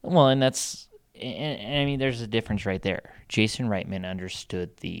that. Well, and that's, and I mean, there's a difference right there. Jason Reitman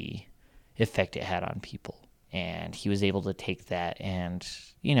understood the effect it had on people, and he was able to take that. And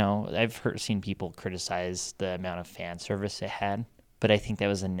I've seen people criticize the amount of fan service it had, but I think that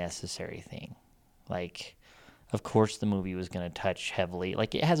was a necessary thing. Like, of course, the movie was going to touch heavily.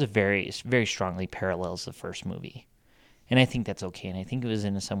 Like, it has a very, very strongly parallels the first movie, and I think that's okay. And I think it was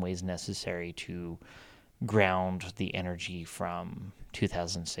in some ways necessary to ground the energy from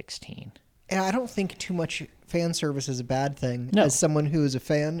 2016. And I don't think too much fan service is a bad thing. No. As someone who is a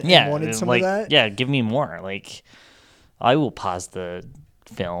fan and wanted some of that. Yeah, give me more. Like, I will pause the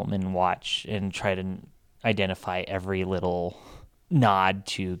film and watch and try to identify every little nod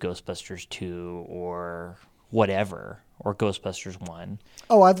to Ghostbusters 2 or whatever, or Ghostbusters 1.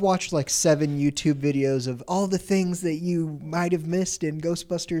 Oh, I've watched like 7 YouTube videos of all the things that you might have missed in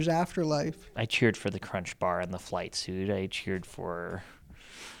Ghostbusters Afterlife. I cheered for the Crunch Bar and the flight suit. I cheered for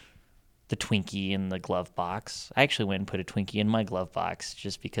the Twinkie in the glove box. I actually went and put a Twinkie in my glove box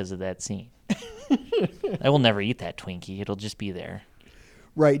just because of that scene. I will never eat that Twinkie. It'll just be there.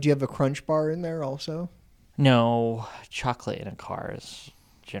 Right. Do you have a Crunch Bar in there also? No, chocolate in a car is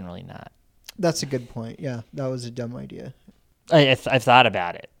generally not. That's a good point. Yeah, that was a dumb idea. I've thought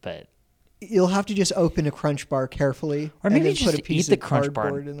about it, but you'll have to just open a Crunch Bar carefully, or maybe and then just put a piece eat the of Crunch Bar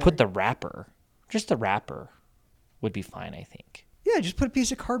cardboard in and there. put the wrapper. Just the wrapper would be fine, I think. Yeah, just put a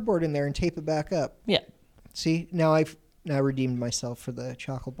piece of cardboard in there and tape it back up. Yeah. See, now I've redeemed myself for the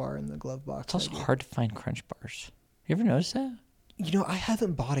chocolate bar in the glove box. It's also hard to find Crunch Bars. You ever notice that? I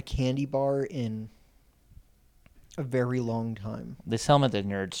haven't bought a candy bar in a very long time. They sell them at the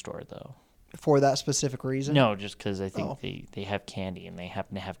nerd store, though. For that specific reason? No, just because I think they have candy and they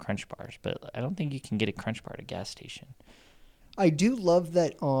happen to have Crunch Bars. But I don't think you can get a Crunch Bar at a gas station. I do love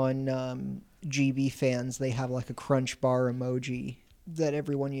that on GB Fans they have like a Crunch Bar emoji that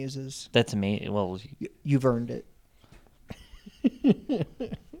everyone uses. That's amazing. Well, you've earned it.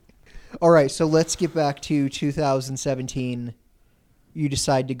 All right, so let's get back to 2017. You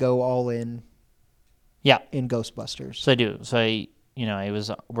decide to go all in. Yeah. In Ghostbusters. So I do. So I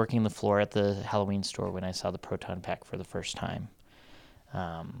was working the floor at the Halloween store when I saw the Proton Pack for the first time.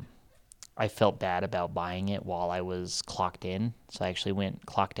 I felt bad about buying it while I was clocked in, so I actually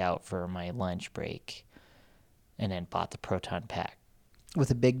clocked out for my lunch break and then bought the Proton Pack. With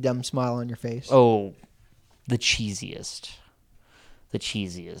a big dumb smile on your face. Oh, the cheesiest.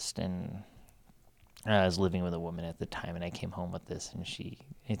 And I was living with a woman at the time, and I came home with this, and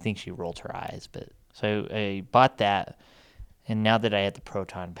I think she rolled her eyes. But so I bought that, and now that I had the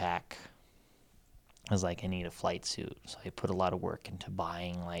Proton Pack, I was like, I need a flight suit. So I put a lot of work into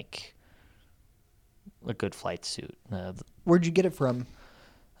buying like a good flight suit. Where'd you get it from?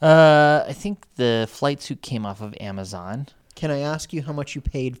 I think the flight suit came off of Amazon. Can I ask you how much you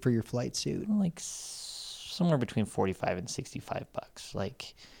paid for your flight suit? Like somewhere between $45 and $65.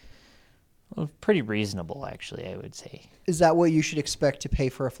 Like, well, pretty reasonable, actually, I would say. Is that what you should expect to pay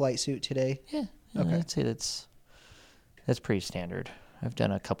for a flight suit today? Yeah. Okay. I'd say that's pretty standard. I've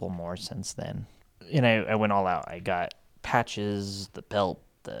done a couple more since then. And I went all out. I got patches, the belt,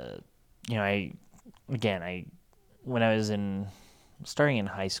 when I was starting in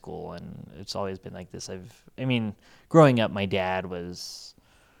high school, and it's always been like this. Growing up, my dad was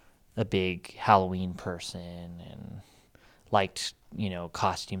a big Halloween person and liked,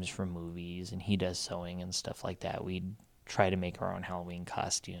 costumes for movies, and he does sewing and stuff like that. We'd try to make our own Halloween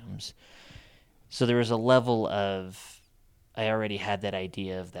costumes. So there was a level of, I already had that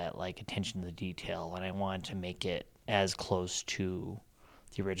idea of that, like, attention to detail, and I wanted to make it as close to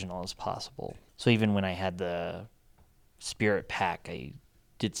the original as possible. So even when I had the Spirit Pack, I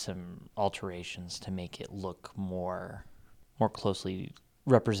did some alterations to make it look more closely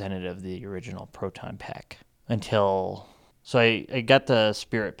representative of the original Proton Pack. So I got the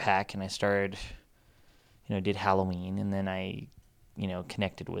Spirit Pack, and I started, did Halloween, and then I,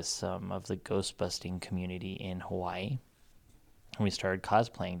 connected with some of the ghostbusting community in Hawaii. And we started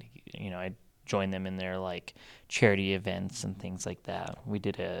cosplaying. I joined them in their like charity events and things like that. We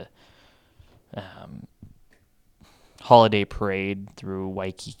did a holiday parade through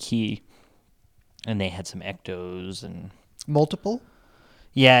Waikiki, and they had some ectos and multiple.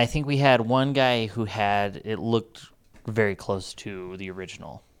 Yeah, I think we had one guy who it looked very close to the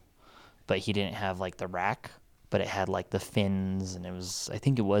original. but he didn't have like the rack, but it had like the fins, and I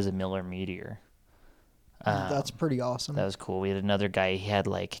think it was a Miller Meteor. That's pretty awesome. That was cool. We had another guy, he had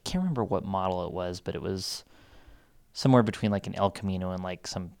like, I can't remember what model it was, but it was somewhere between like an El Camino and like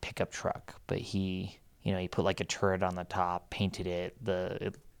some pickup truck. But he put like a turret on the top, painted it.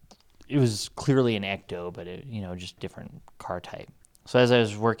 It was clearly an Ecto, but just different car type. So as I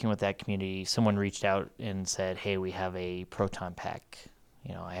was working with that community, someone reached out and said, hey, we have a proton pack.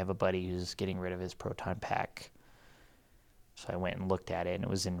 I have a buddy who's getting rid of his proton pack. So I went and looked at it, and it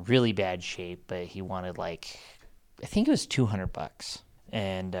was in really bad shape, but he wanted I think it was $200.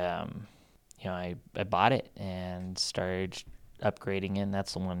 And, I bought it and started upgrading it, and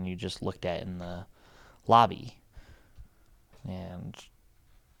that's the one you just looked at in the lobby. And,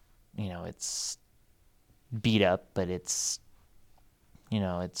 it's beat up, but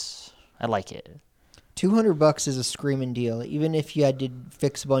I like it. $200 is a screaming deal, even if you had to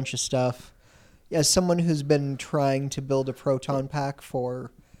fix a bunch of stuff. As someone who's been trying to build a proton pack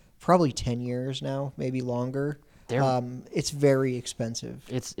for probably 10 years now, maybe longer, it's very expensive.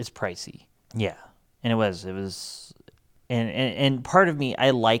 It's pricey. Yeah. And it was, and part of me,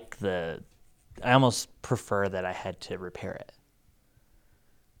 I almost prefer that I had to repair it.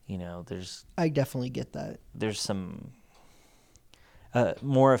 I definitely get that. There's some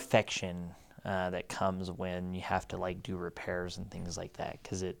more affection that comes when you have to do repairs and things like that,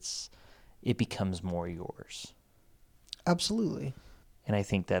 because it becomes more yours. Absolutely. And I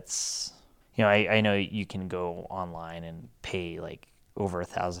think that's, I know you can go online and pay over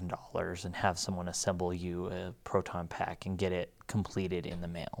 $1,000 and have someone assemble you a proton pack and get it completed in the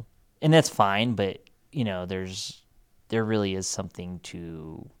mail. And that's fine, but, there really is something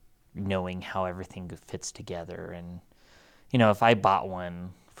to knowing how everything fits together. And, if I bought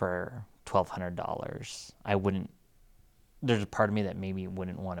one for $1,200, there's a part of me that maybe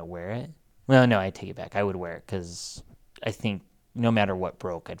wouldn't want to wear it. Well, no, I take it back. I would wear it because I think no matter what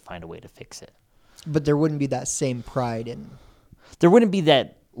broke, I'd find a way to fix it. But there wouldn't be that same pride in... There wouldn't be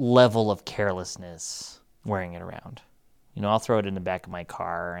that level of carelessness wearing it around. I'll throw it in the back of my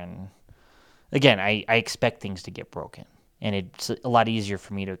car, and again, I expect things to get broken. And it's a lot easier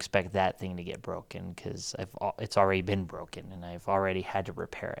for me to expect that thing to get broken because it's already been broken, and I've already had to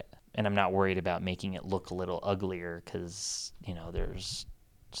repair it. And I'm not worried about making it look a little uglier because, there's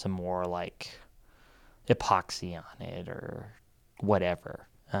some more epoxy on it or whatever.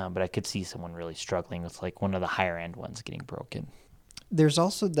 But I could see someone really struggling with one of the higher end ones getting broken. There's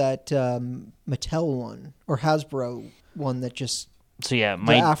also that Mattel one or Hasbro one that just... So yeah,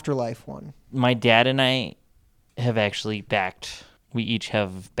 the Afterlife one. My dad and I have actually we each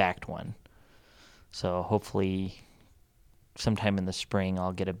have backed one. So hopefully sometime in the spring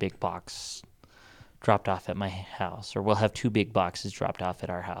I'll get a big box dropped off at my house, or we'll have 2 big boxes dropped off at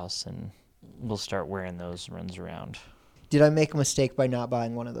our house, and we'll start wearing those runs around. Did I make a mistake by not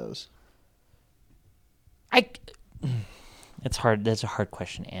buying one of those? It's hard. That's a hard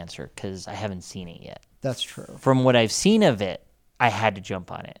question to answer because I haven't seen it yet. That's true. From what I've seen of it, I had to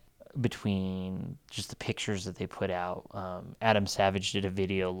jump on it. Between just the pictures that they put out, Adam Savage did a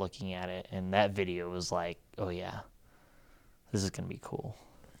video looking at it, and that video was like, oh yeah, this is going to be cool.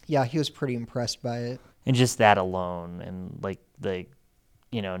 Yeah, he was pretty impressed by it. And just that alone, and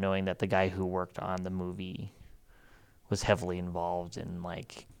knowing that the guy who worked on the movie was heavily involved in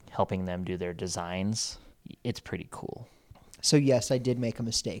helping them do their designs, it's pretty cool. So yes, I did make a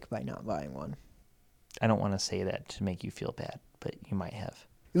mistake by not buying one. I don't want to say that to make you feel bad, but you might have.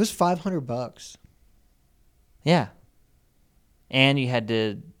 It was $500. Yeah. And you had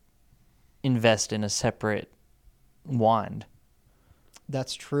to invest in a separate wand.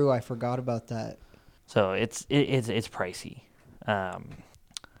 That's true. I forgot about that. So it's pricey.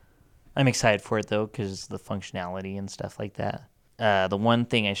 I'm excited for it though because the functionality and stuff like that. The one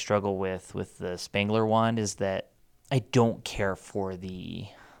thing I struggle with the Spangler wand is that I don't care for the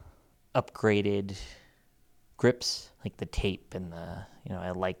upgraded grips, like the tape and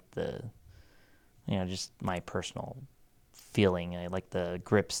I like the, just my personal feeling. I like the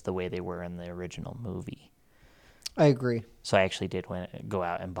grips the way they were in the original movie. I agree. So I actually did go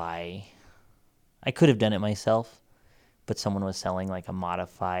out and buy, I could have done it myself, but someone was selling a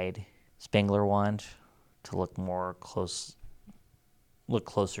modified Spangler wand to look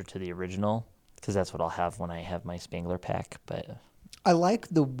closer to the original, because that's what I'll have when I have my Spangler pack. But I like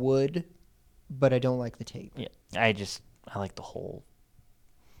the wood, but I don't like the tape. Yeah, I like the whole.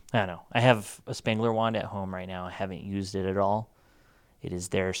 I don't know. I have a Spangler wand at home right now. I haven't used it at all. It is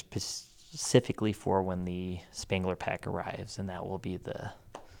there specifically for when the Spangler pack arrives, and that will be the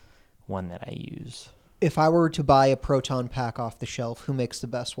one that I use. If I were to buy a proton pack off the shelf, who makes the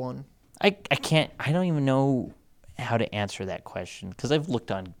best one? I don't even know how to answer that question because I've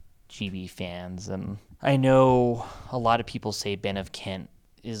looked on GB Fans, and I know a lot of people say Ben of Kent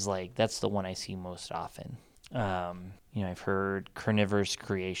is like, that's the one I see most often. I've heard Carnivorous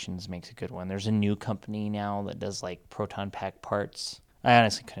Creations makes a good one. There's a new company now that does like proton pack parts. I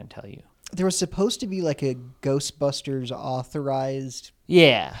honestly couldn't tell you. There was supposed to be like a Ghostbusters authorized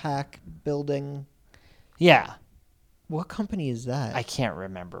pack building. Yeah. What company is that? I can't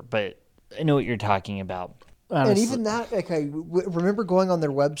remember, but I know what you're talking about. Honestly. And even that, like, I remember going on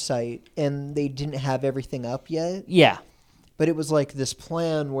their website and they didn't have everything up yet. Yeah. But it was like this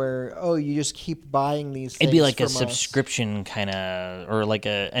plan where, you just keep buying these things. It'd be like a from subscription kind of, or like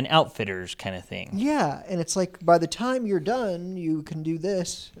an outfitters kind of thing. Yeah, and it's like by the time you're done, you can do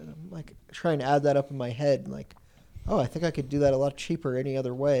this. And I'm like trying to add that up in my head. I'm like, I think I could do that a lot cheaper any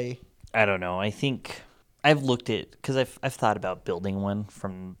other way. I don't know. I think I've looked at, because I've thought about building one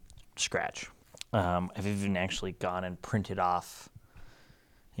from scratch. I've even actually gone and printed off,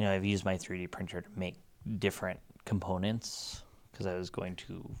 I've used my 3D printer to make different components because I was going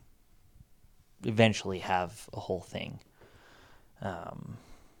to eventually have a whole thing.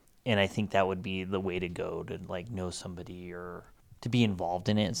 And I think that would be the way to go, to like know somebody or to be involved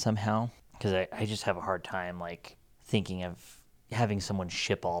in it somehow, because I just have a hard time like thinking of having someone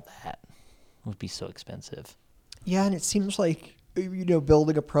ship all that. It would be so expensive. Yeah, and it seems like,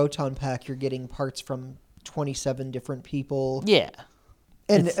 building a proton pack, you're getting parts from 27 different people. Yeah.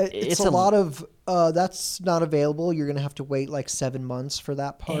 And it's a lot of that's not available. You're gonna have to wait like 7 months for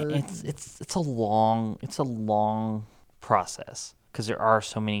that part. It's a long process because there are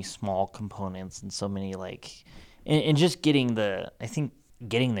so many small components and so many like, and just getting the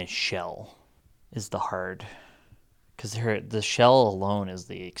shell is the hard, because the shell alone is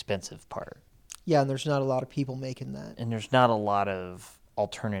the expensive part. Yeah, and there's not a lot of people making that, and there's not a lot of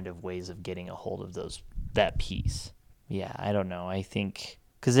alternative ways of getting a hold of that piece. Yeah, I don't know. I think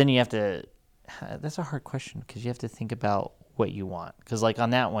because then you have to. That's a hard question because you have to think about what you want. Because like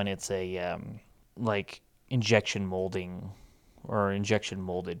on that one, it's a like injection molding or injection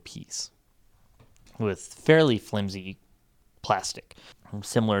molded piece with fairly flimsy plastic,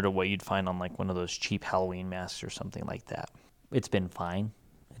 similar to what you'd find on like one of those cheap Halloween masks or something like that. It's been fine.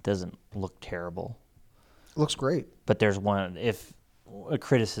 It doesn't look terrible. It looks great. But there's a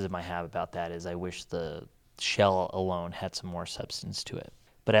criticism I have about that is I wish the shell alone had some more substance to it.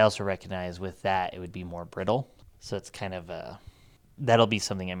 But I also recognize with that it would be more brittle. So it's kind of that'll be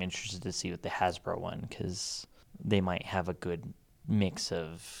something I'm interested to see with the Hasbro one, because they might have a good mix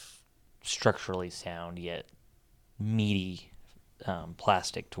of structurally sound yet meaty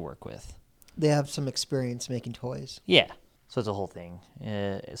plastic to work with. They have some experience making toys. Yeah. So it's a whole thing.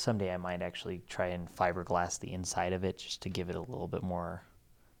 Someday I might actually try and fiberglass the inside of it just to give it a little bit more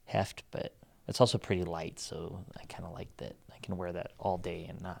heft, but it's also pretty light, so I kind of like that. I can wear that all day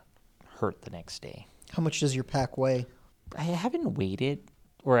and not hurt the next day. How much does your pack weigh? I haven't weighed it,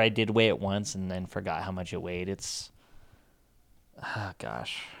 or I did weigh it once and then forgot how much it weighed. It's,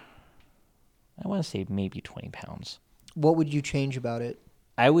 gosh, I want to say maybe 20 pounds. What would you change about it?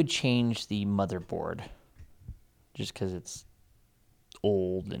 I would change the motherboard, just because it's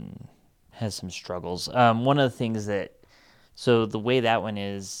old and has some struggles. One of the things so the way that one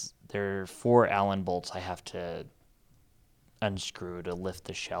is, there are 4 Allen bolts I have to unscrew to lift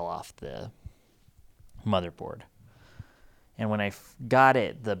the shell off the motherboard. And when I got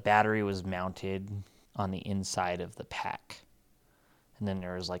it, the battery was mounted on the inside of the pack. And then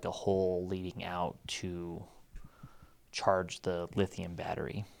there was like a hole leading out to charge the lithium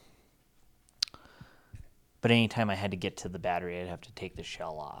battery. But anytime I had to get to the battery, I'd have to take the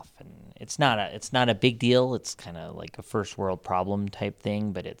shell off, and it's not a big deal. It's kind of like a first world problem type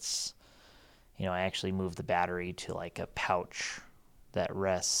thing, but it's, I actually moved the battery to like a pouch that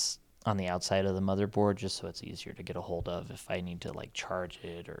rests on the outside of the motherboard, just so it's easier to get a hold of if I need to like charge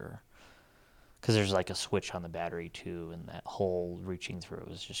it, or because there's like a switch on the battery too, and that hole reaching through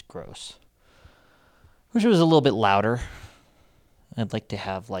was just gross. Wish it was a little bit louder. I'd like to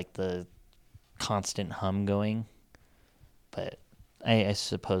have like the constant hum going, but I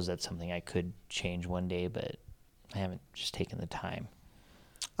suppose that's something I could change one day, but I haven't just taken the time.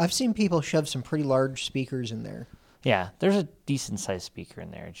 I've seen people shove some pretty large speakers in there. Yeah, there's a decent sized speaker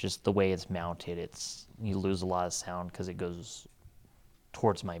in there. It's just the way it's mounted, you lose a lot of sound because it goes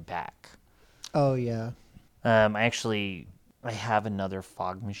towards my back. Oh yeah. I have another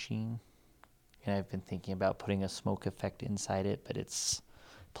fog machine, and I've been thinking about putting a smoke effect inside it, but it's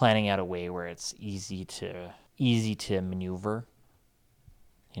planning out a way where it's easy to maneuver.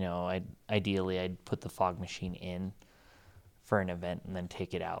 Ideally I'd put the fog machine in for an event and then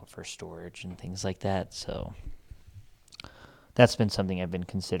take it out for storage and things like that. So that's been something I've been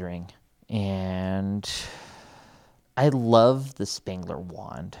considering. And I love the Spangler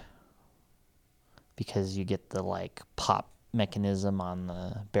wand because you get the like pop mechanism on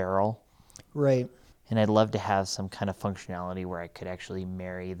the barrel. Right. And I'd love to have some kind of functionality where I could actually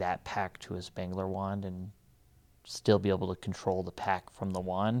marry that pack to a Spangler wand and still be able to control the pack from the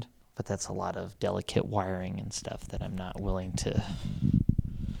wand. But that's a lot of delicate wiring and stuff that I'm not willing to.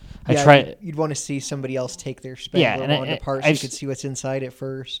 You'd want to see somebody else take their Spangler wand apart so you could see what's inside it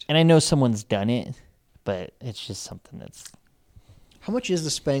first. And I know someone's done it, but it's just something that's. How much is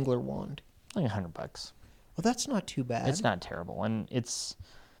the Spangler wand? Like $100. Well, that's not too bad. It's not terrible, and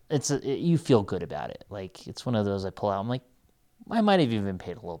you feel good about it. Like, it's one of those I pull out. I'm like, I might have even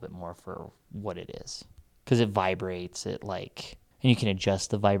paid a little bit more for what it is because it vibrates. And you can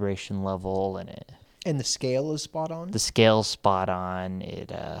adjust the vibration level, and the scale is spot on. The scale's spot on.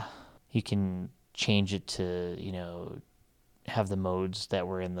 You can change it to have the modes that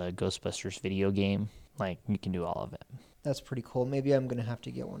were in the Ghostbusters video game. Like, you can do all of it. That's pretty cool. Maybe I'm gonna have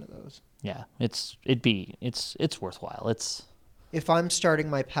to get one of those. Yeah, it's worthwhile. If I'm starting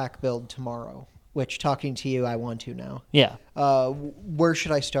my pack build tomorrow, which talking to you I want to now. Yeah. Where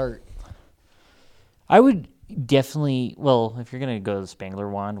should I start? I would definitely, well, if you're gonna go the Spangler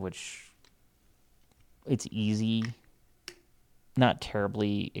wand, which it's easy, not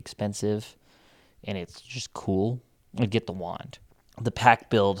terribly expensive, and it's just cool, I'd get the wand. The pack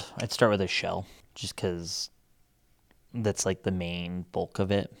build, I'd start with a shell, just because that's like the main bulk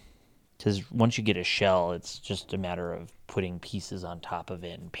of it. Because once you get a shell, it's just a matter of putting pieces on top of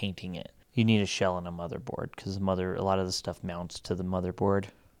it and painting it. You need a shell and a motherboard because a lot of the stuff mounts to the motherboard,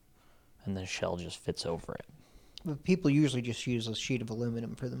 and the shell just fits over it. But people usually just use a sheet of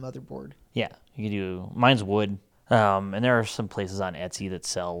aluminum for the motherboard. Yeah, you can do. Mine's wood, and there are some places on Etsy that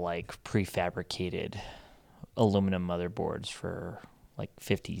sell like prefabricated aluminum motherboards for like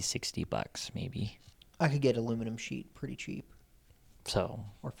 $50-$60 maybe. I could get aluminum sheet pretty cheap. So,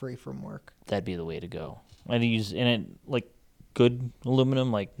 or free from work. That'd be the way to go. I'd use like good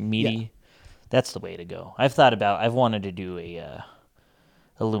aluminum, like meaty. Yeah. That's the way to go. I've wanted to do a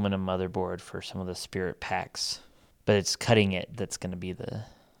aluminum motherboard for some of the Spirit packs, but it's cutting it that's going to be the.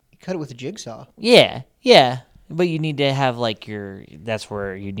 You cut it with a jigsaw. Yeah, but you need to have like that's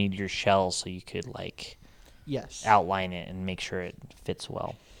where you need your shell so you could like. Yes. Outline it and make sure it fits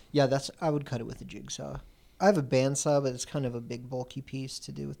well. Yeah, I would cut it with a jigsaw. I have a bandsaw, but it's kind of a big, bulky piece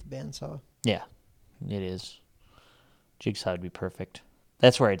to do with the bandsaw. Yeah, it is. Jigsaw would be perfect.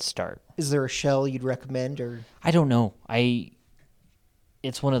 That's where I'd start. Is there a shell you'd recommend, or? I don't know.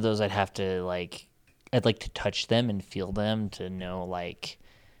 It's one of those I'd like to touch them and feel them to know, like,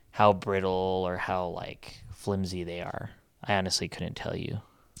 how brittle or how, like, flimsy they are. I honestly couldn't tell you.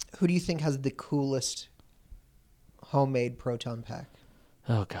 Who do you think has the coolest homemade proton pack?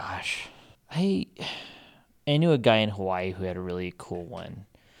 Oh, gosh. I knew a guy in Hawaii who had a really cool one.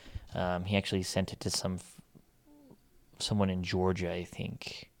 He actually sent it to someone in Georgia, I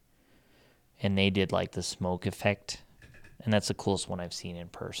think. And they did like the smoke effect. And that's the coolest one I've seen in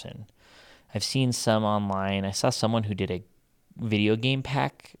person. I've seen some online. I saw someone who did a video game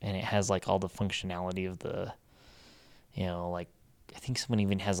pack, and it has like all the functionality of the, like I think someone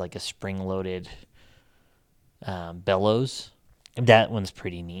even has like a spring-loaded bellows. That one's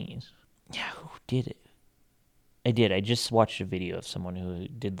pretty neat. Yeah, who did it? I did. I just watched a video of someone who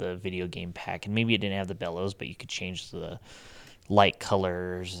did the video game pack, and maybe it didn't have the bellows, but you could change the light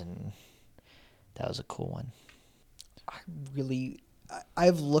colors, and that was a cool one.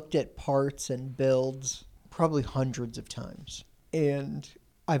 I've looked at parts and builds probably hundreds of times, and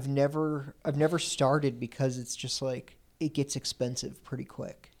I've never started because it's just like it gets expensive pretty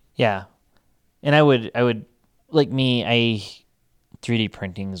quick. Yeah, and I would like me. 3D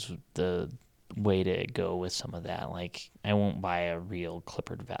printing's the way to go with some of that. Like, I won't buy a real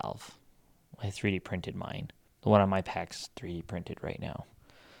clippered valve. I 3D printed mine. The one on my pack's 3D printed right now.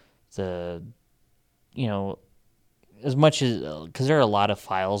 As much as, because there are a lot of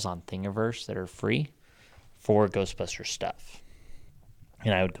files on Thingiverse that are free for Ghostbusters stuff.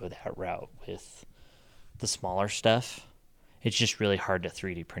 And I would go that route with the smaller stuff. It's just really hard to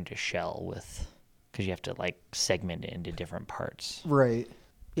 3D print a shell with, because you have to like segment it into different parts. Right.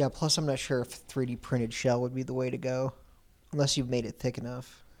 Yeah, plus I'm not sure if 3D printed shell would be the way to go, unless you've made it thick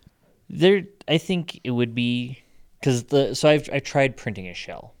enough. I think it would be, because I've tried printing a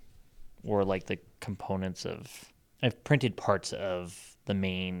shell, or like the components of, I've printed parts of the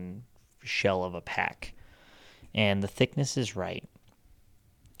main shell of a pack, and the thickness is right.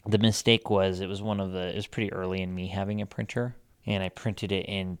 The mistake was, it was pretty early in me having a printer, and I printed it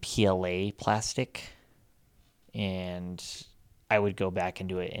in PLA plastic, and I would go back and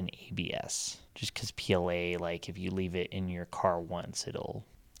do it in ABS, just because PLA, like if you leave it in your car once, it'll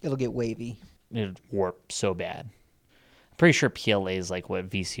get wavy. It'll warp so bad. I'm pretty sure PLA is like what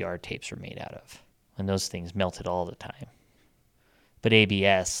VCR tapes are made out of, and those things melted all the time. But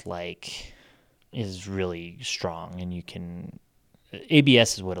ABS is really strong, and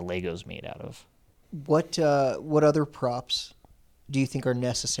ABS is what a Lego's made out of. What other props do you think are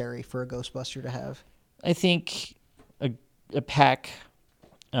necessary for a Ghostbuster to have? I think a pack,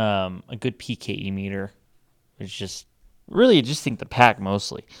 a good PKE meter. It's just think the pack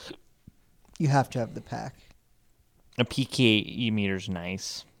mostly. You have to have the pack. A PKE meter's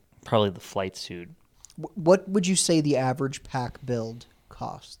nice. Probably the flight suit. What would you say the average pack build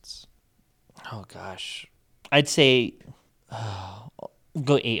costs? Oh gosh, I'd say go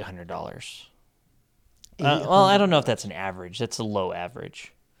 $800. Well, I don't know if that's an average. That's a low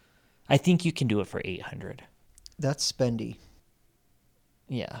average. I think you can do it for $800. That's spendy.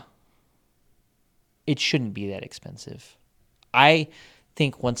 Yeah. It shouldn't be that expensive. I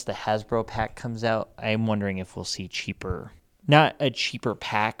think once the Hasbro pack comes out, I'm wondering if we'll see cheaper, not a cheaper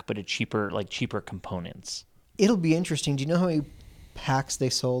pack, but cheaper components. It'll be interesting. Do you know how many packs they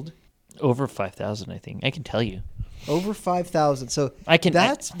sold? Over 5,000, I think. I can tell you. Over 5,000. So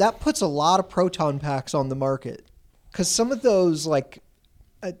that puts a lot of proton packs on the market. Because some of those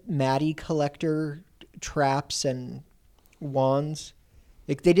Maddie collector traps and wands,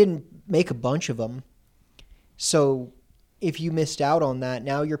 they didn't make a bunch of them. So if you missed out on that,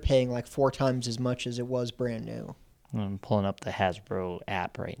 now you're paying 4 times as much as it was brand new. I'm pulling up the Hasbro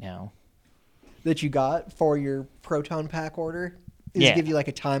app right now. That you got for your proton pack order? Does it give you a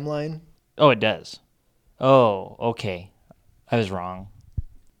timeline? Oh, it does. Oh, okay. I was wrong.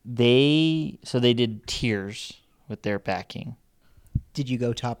 They did tiers with their backing. Did you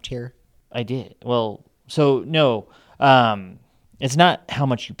go top tier? I did. Well, so no. It's not how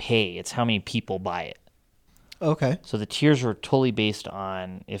much you pay, it's how many people buy it. Okay. So the tiers were totally based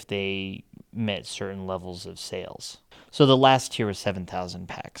on if they met certain levels of sales. So the last tier was 7,000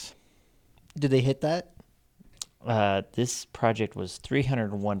 packs. Did they hit that? This project was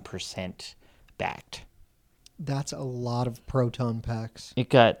 301% backed. That's a lot of proton packs. It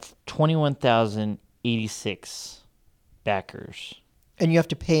got 21,086 backers. And you have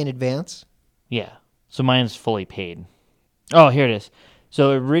to pay in advance? Yeah. So mine's fully paid. Oh, here it is.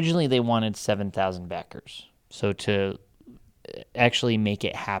 So originally they wanted 7,000 backers. So to actually make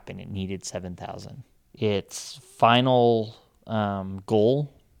it happen, it needed 7,000. Its final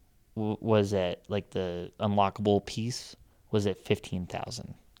goal was at the unlockable piece was at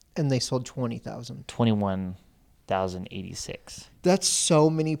 15,000. And they sold 20,000. 21,086. That's so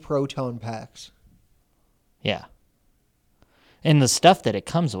many proton packs. Yeah. And the stuff that it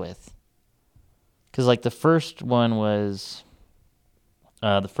comes with. Because the first one was,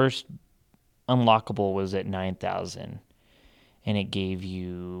 the first unlockable was at 9,000. And it gave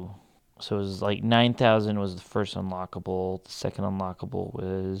you, so it was 9,000 was the first unlockable. The second unlockable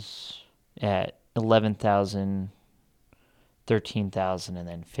was at 11,000, 13,000, and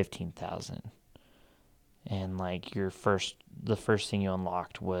then 15,000. And the first thing you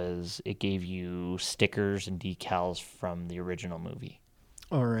unlocked was it gave you stickers and decals from the original movie.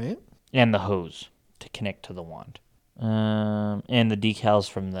 All right. And the hose to connect to the wand. And the decals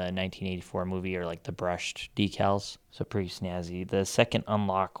from the 1984 movie are the brushed decals. So pretty snazzy. The second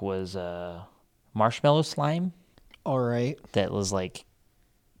unlock was marshmallow slime. All right. That was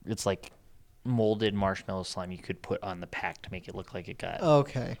it's molded marshmallow slime you could put on the pack to make it look like it got.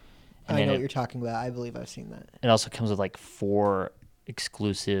 Okay. I know what you're talking about. I believe I've seen that. It also comes with 4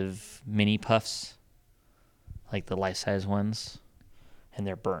 exclusive mini puffs, the life-size ones, and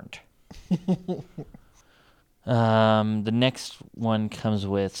they're burnt. The next one comes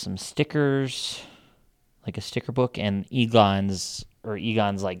with some stickers, a sticker book, and Egon's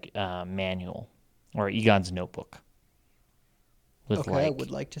manual, or Egon's notebook. With I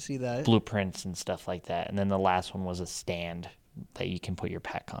would like to see that. Blueprints and stuff like that. And then the last one was a stand that you can put your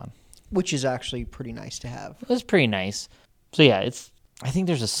pack on. Which is actually pretty nice to have. It was pretty nice. So yeah, I think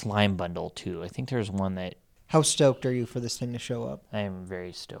there's a slime bundle too. I think there's one that... How stoked are you for this thing to show up? I am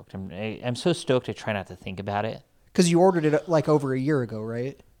very stoked. I'm so stoked I try not to think about it. Because you ordered it over a year ago,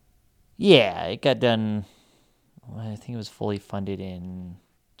 right? Yeah, it got done... I think it was fully funded in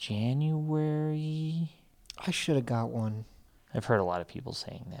January. I should have got one. I've heard a lot of people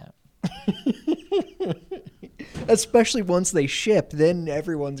saying that. Especially once they ship, then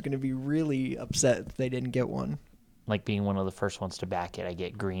everyone's going to be really upset if they didn't get one. Being one of the first ones to back it, I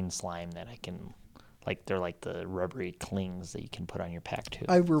get green slime that I can Like they're like the rubbery clings that you can put on your pack too.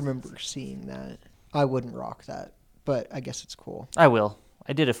 I remember seeing that. I wouldn't rock that, but I guess it's cool. I will.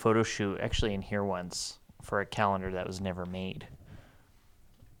 I did a photo shoot actually in here once for a calendar that was never made.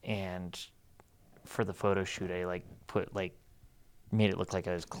 And for the photo shoot, I made it look like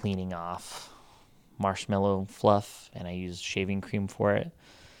I was cleaning off marshmallow fluff, and I used shaving cream for it.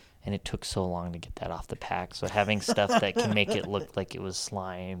 And it took so long to get that off the pack. So having stuff that can make it look like it was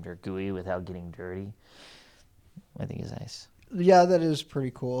slimed or gooey without getting dirty, I think is nice. Yeah, that is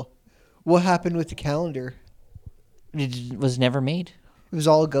pretty cool. What happened with the calendar? It was never made. It was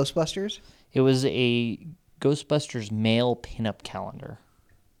all Ghostbusters? It was a Ghostbusters male pinup calendar.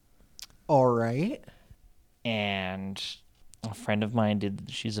 All right. And a friend of mine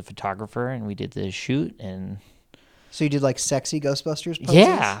she's a photographer, and we did the shoot. And so you did like sexy Ghostbusters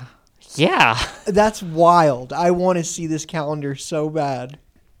poses? Yeah. That's wild. I want to see this calendar so bad.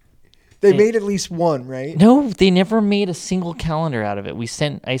 They made at least one, right? No, they never made a single calendar out of it.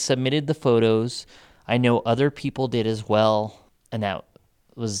 I submitted the photos. I know other people did as well, and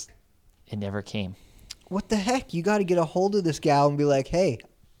it never came. What the heck? You got to get a hold of this gal and be like, hey,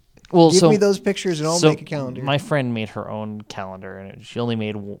 give me those pictures and I'll make a calendar. My friend made her own calendar, and she only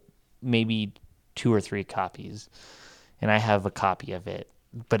made maybe 2 or 3 copies, and I have a copy of it,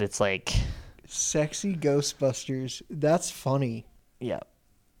 but it's like sexy Ghostbusters. That's funny. Yeah.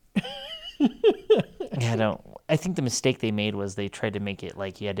 I think the mistake they made was they tried to make it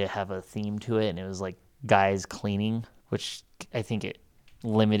like you had to have a theme to it, and it was like guys cleaning, which I think it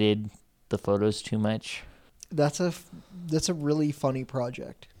limited the photos too much. That's a really funny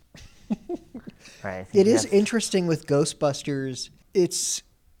project. Right. It is interesting with Ghostbusters. It's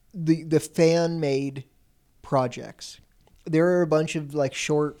the fan-made projects. There are a bunch of like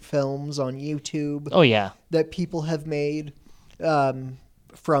short films on YouTube. Oh yeah. That people have made,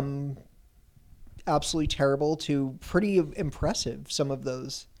 from absolutely terrible to pretty impressive. Some of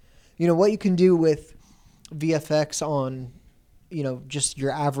those, what you can do with VFX on, just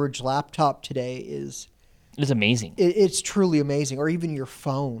your average laptop today is amazing. It's truly amazing. Or even your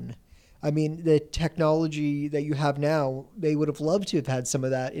phone. I mean, the technology that you have now, they would have loved to have had some of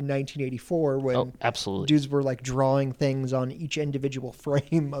that in 1984 when absolutely. Dudes were like drawing things on each individual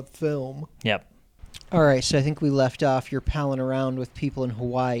frame of film. Yep. All right, so I think we left off. You're palling around with people in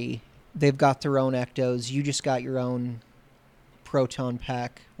Hawaii. They've got their own ectos. You just got your own proton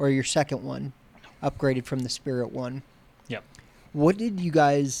pack, or your second one, upgraded from the Spirit one. Yep. What did you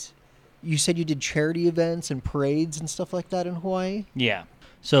guys... You said you did charity events and parades and stuff like that in Hawaii? Yeah.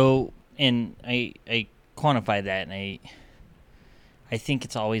 So... And I quantify that, and I think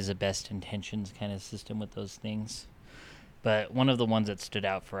it's always the best intentions kind of system with those things. But one of the ones that stood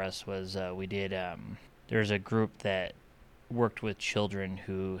out for us was we did, there's a group that worked with children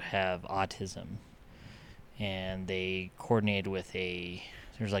who have autism. And they coordinated with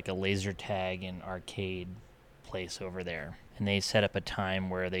there's like a laser tag and arcade place over there. And they set up a time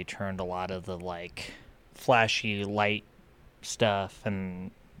where they turned a lot of the like flashy light stuff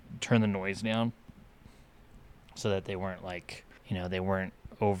and turn the noise down so that they weren't they weren't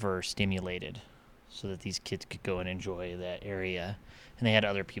overstimulated, so that these kids could go and enjoy that area. And they had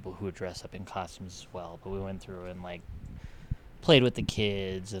other people who would dress up in costumes as well, but we went through and like played with the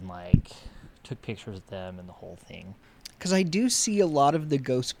kids and like took pictures of them and the whole thing. Because I do see a lot of the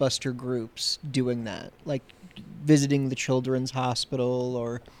Ghostbuster groups doing that, like visiting the children's hospital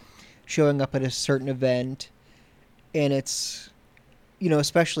or showing up at a certain event, and it's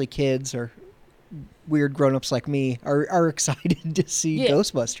especially kids or weird grown-ups like me are excited to see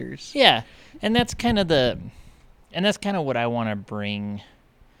Ghostbusters. Yeah, and that's kind of what I wanted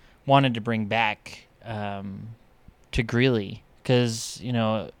to bring back to Greeley, because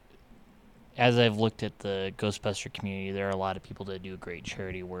as I've looked at the Ghostbuster community, there are a lot of people that do great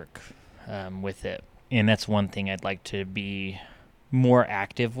charity work with it, and that's one thing I'd like to be more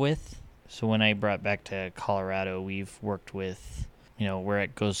active with. So when I brought back to Colorado, we've worked with. We're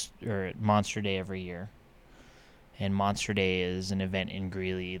at Monster Day every year. And Monster Day is an event in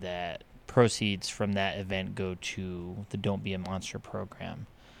Greeley that proceeds from that event go to the Don't Be a Monster program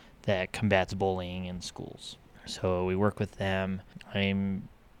that combats bullying in schools. So we work with them. I'm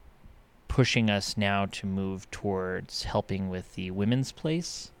pushing us now to move towards helping with the Women's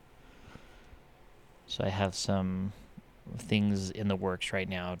Place. So I have some things in the works right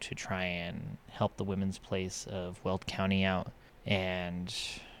now to try and help the Women's Place of Weld County out. And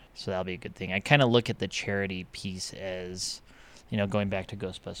so that'll be a good thing. I kind of look at the charity piece as, going back to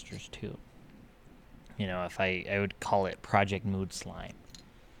Ghostbusters too. If I would call it Project Mood Slime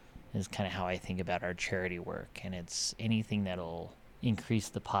is kind of how I think about our charity work. And it's anything that'll increase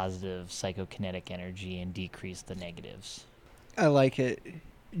the positive psychokinetic energy and decrease the negatives. I like it.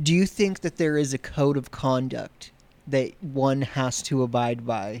 Do you think that there is a code of conduct that one has to abide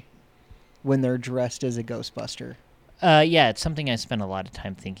by when they're dressed as a Ghostbuster? Yeah, it's something I spend a lot of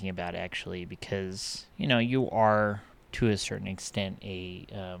time thinking about, actually, because, you are, to a certain extent, a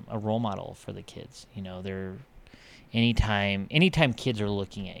role model for the kids. They're anytime kids are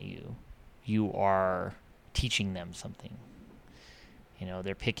looking at you, you are teaching them something.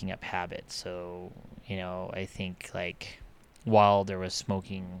 They're picking up habits. So, I think, like, while there was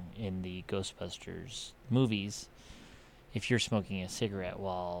smoking in the Ghostbusters movies, if you're smoking a cigarette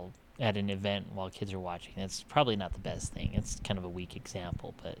while at an event while kids are watching, that's probably not the best thing. It's kind of a weak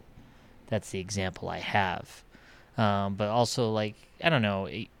example, but that's the example I have. But also, like, I don't know.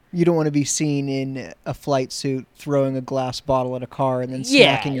 You don't want to be seen in a flight suit throwing a glass bottle at a car and then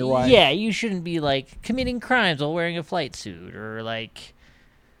smacking your wife. Yeah, you shouldn't be, like, committing crimes while wearing a flight suit or, like,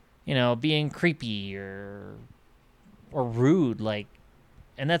 being creepy or rude. Like,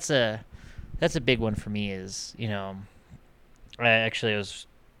 and that's a big one for me is,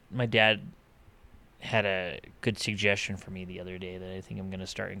 my dad had a good suggestion for me the other day that I think I'm going to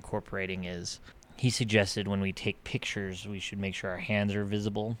start incorporating is he suggested when we take pictures, we should make sure our hands are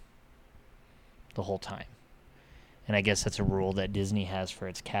visible the whole time. And I guess that's a rule that Disney has for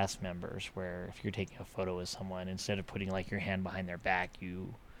its cast members, where if you're taking a photo with someone, instead of putting like your hand behind their back,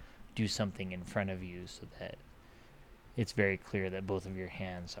 you do something in front of you so that it's very clear that both of your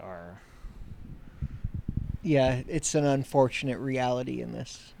hands are... Yeah, it's an unfortunate reality in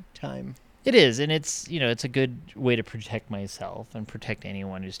this time. It is, and it's, it's a good way to protect myself and protect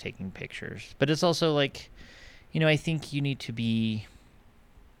anyone who's taking pictures. But it's also like, I think you need to be,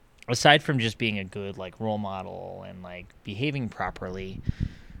 aside from just being a good, like, role model and, like, behaving properly,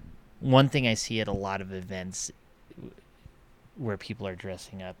 one thing I see at a lot of events where people are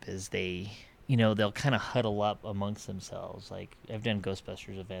dressing up is they'll kind of huddle up amongst themselves. Like, I've done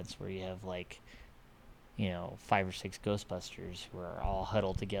Ghostbusters events where you have, like, 5 or 6 Ghostbusters who are all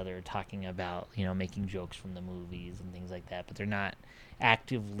huddled together talking about, making jokes from the movies and things like that, but they're not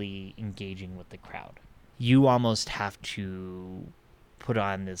actively engaging with the crowd. You almost have to put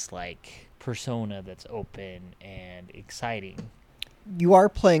on this, like, persona that's open and exciting. You are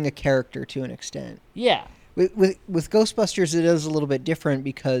playing a character to an extent. Yeah. With Ghostbusters, it is a little bit different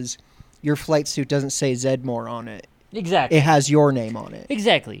because your flight suit doesn't say Zedmore on it. Exactly. It has your name on it.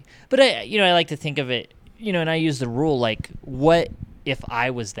 Exactly. But I like to think of it, and I use the rule, like, what if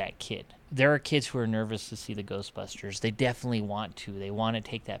I was that kid? There are kids who are nervous to see the Ghostbusters. They definitely want to. They want to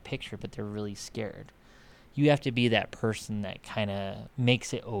take that picture, but they're really scared. You have to be that person that kind of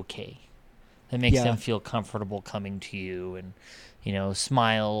makes it okay. That makes them feel comfortable coming to you and,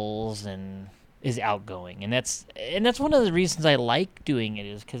 smiles and is outgoing. And that's one of the reasons I like doing it,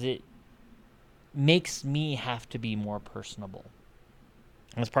 is because it makes me have to be more personable.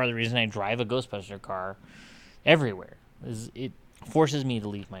 And that's part of the reason I drive a Ghostbuster car everywhere, is it forces me to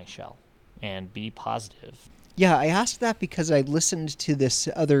leave my shell and be positive. Yeah, I asked that because I listened to this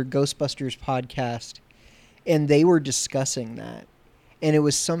other Ghostbusters podcast, and they were discussing that. And it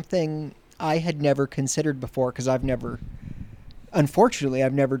was something I had never considered before, because unfortunately,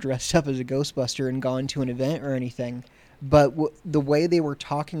 I've never dressed up as a Ghostbuster and gone to an event or anything. But the way they were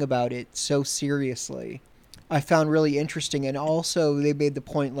talking about it so seriously, I found really interesting. And also they made the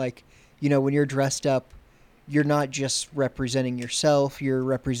point, like, when you're dressed up, you're not just representing yourself, you're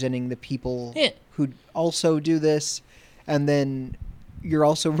representing the people who also do this. And then you're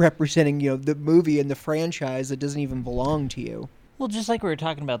also representing, the movie and the franchise that doesn't even belong to you. Well, just like we were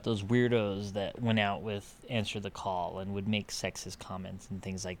talking about those weirdos that went out with Answer the Call and would make sexist comments and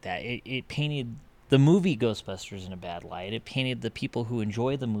things like that, it painted the movie Ghostbusters in a bad light. It painted the people who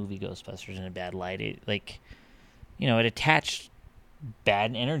enjoy the movie Ghostbusters in a bad light. It attached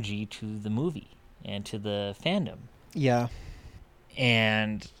bad energy to the movie and to the fandom. Yeah.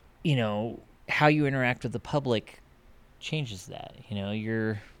 And, how you interact with the public changes that.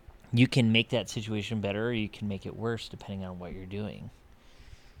 You can make that situation better, or you can make it worse depending on what you're doing.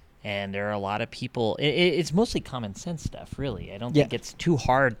 And there are a lot of people... It's mostly common sense stuff, really. I don't think it's too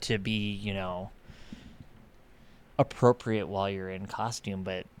hard to be, appropriate while you're in costume.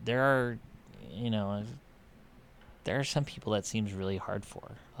 But there are some people that seems really hard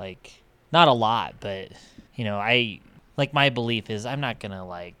for. Like, not a lot, but, my belief is I'm not going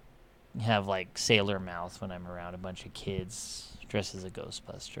to, have, sailor mouth when I'm around a bunch of kids dressed as a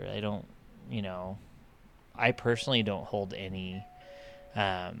Ghostbuster. I personally don't hold any,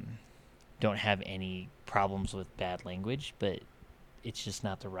 don't have any problems with bad language, but it's just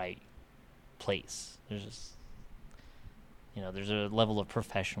not the right place. there's a level of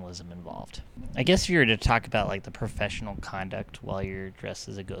professionalism involved. I guess if you were to talk about like the professional conduct while you're dressed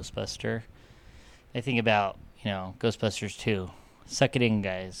as a Ghostbuster, I think about, Ghostbusters 2. Suck it in,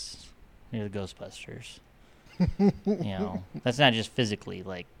 guys. You're the Ghostbusters. That's not just physically,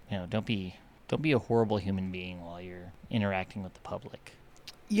 like, don't be a horrible human being while you're interacting with the public.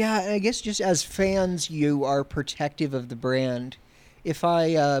 Yeah, I guess just as fans, you are protective of the brand. If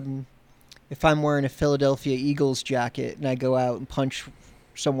I'm wearing a Philadelphia Eagles jacket and I go out and punch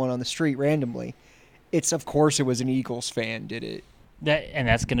someone on the street randomly, of course it was an Eagles fan did it.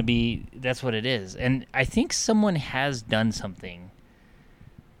 That's what it is. And I think someone has done something.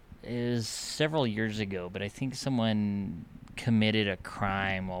 It was several years ago, but I think someone committed a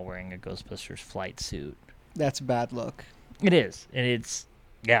crime while wearing a Ghostbusters flight suit. That's a bad look. It is. And it's,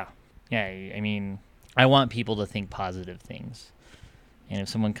 yeah. I mean, I want people to think positive things. And if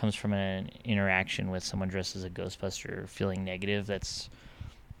someone comes from an interaction with someone dressed as a Ghostbuster feeling negative, that's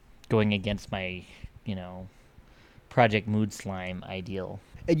going against my, Project Mood Slime ideal.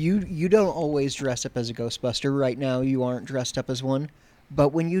 And you don't always dress up as a Ghostbuster. Right now you aren't dressed up as one. But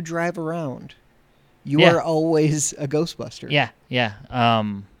when you drive around, you are always a Ghostbuster. Yeah.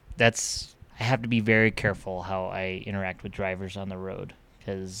 I have to be very careful how I interact with drivers on the road,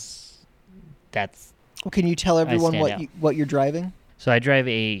 because that's... Well, can you tell everyone what you're driving? So I drive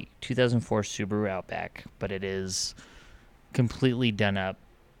a 2004 Subaru Outback, but it is completely done up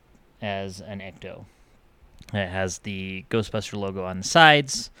as an Ecto. It has the Ghostbuster logo on the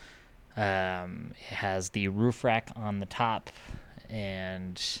sides. It has the roof rack on the top,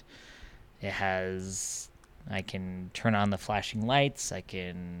 and it has... I can turn on the flashing lights. I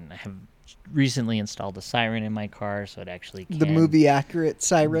have recently installed a siren in my car, so it actually can... The movie-accurate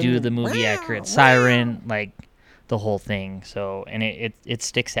siren? Do the movie-accurate siren, like the whole thing. So, and it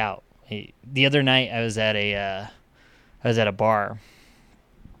sticks out. The other night, I was at a bar,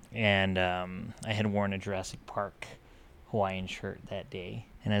 and I had worn a Jurassic Park Hawaiian shirt that day.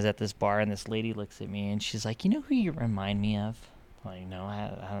 And I was at this bar, and this lady looks at me, and she's like, "You know who you remind me of?" I'm like, "No, I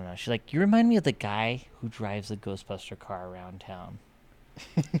don't know." She's like, "You remind me of the guy who drives a Ghostbuster car around town."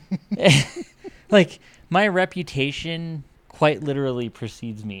 Like, my reputation quite literally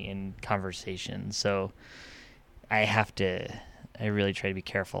precedes me in conversation, so I really try to be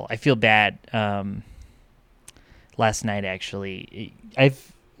careful. I feel bad. Last night, actually,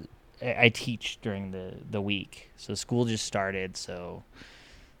 I teach during the week, so school just started, so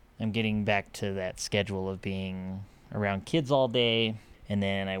I'm getting back to that schedule of being around kids all day, and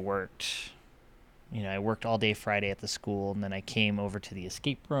then I worked all day Friday at the school, and then I came over to the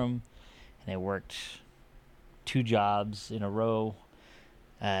escape room, and I worked 2 jobs in a row.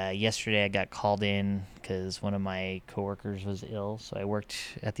 Yesterday I got called in because one of my coworkers was ill, so I worked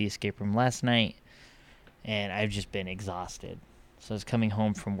at the escape room last night, and I've just been exhausted. So I was coming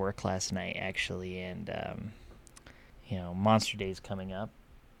home from work last night, actually, and Monster Day is coming up.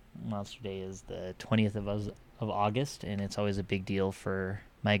 Monster Day is the 20th of August, and it's always a big deal for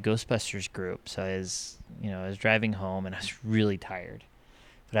my Ghostbusters group. So I was driving home, and I was really tired,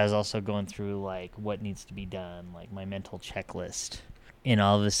 but I was also going through like what needs to be done, like my mental checklist. And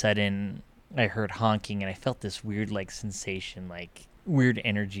all of a sudden I heard honking, and I felt this weird like sensation, like weird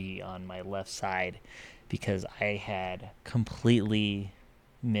energy on my left side, because I had completely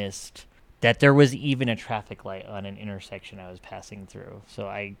missed that there was even a traffic light on an intersection I was passing through. So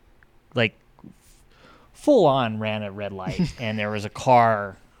I like full on ran a red light, and there was a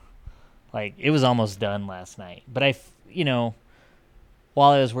car, like it was almost done last night. But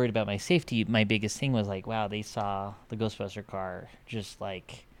while I was worried about my safety, my biggest thing was like, wow, they saw the Ghostbuster car just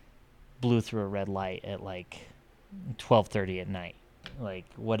like blew through a red light at like 12:30 at night. Like,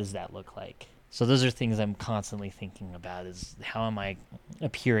 what does that look like? So those are things I'm constantly thinking about, is how am I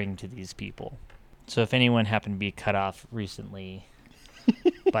appearing to these people? So if anyone happened to be cut off recently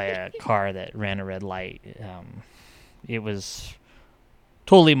by a car that ran a red light, it was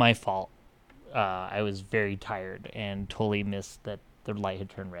totally my fault. I was very tired and totally missed that the light had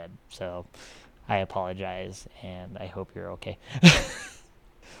turned red. So I apologize, and I hope you're okay.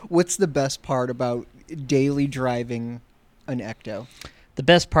 What's the best part about daily driving an Ecto? The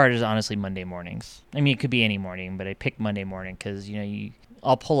best part is honestly Monday mornings. I mean, it could be any morning, but I picked Monday morning because,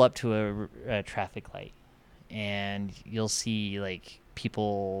 I'll pull up to a traffic light, and you'll see, like,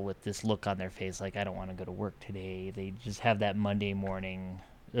 people with this look on their face, like, I don't want to go to work today. They just have that Monday morning,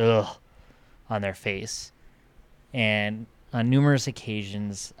 on their face. And on numerous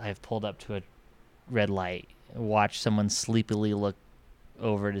occasions, I've pulled up to a red light, watched someone sleepily look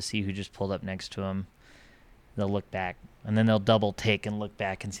over to see who just pulled up next to them, They'll look back, and then they'll double take and look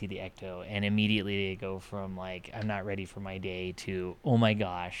back and see the Ecto, and immediately they go from like, I'm not ready for my day to, oh my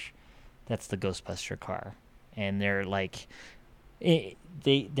gosh, that's the Ghostbuster car. And they're like,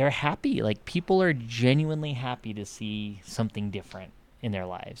 they're happy. Like, people are genuinely happy to see something different in their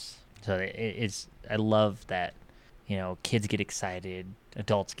lives. So I love that, kids get excited,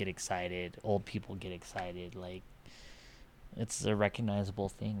 adults get excited, old people get excited. Like, it's a recognizable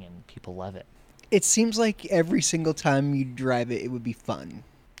thing, and people love it. It seems like every single time you drive it, it would be fun.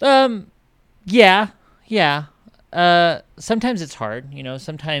 Yeah. Sometimes it's hard,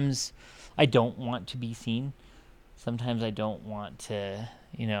 sometimes I don't want to be seen. Sometimes I don't want to,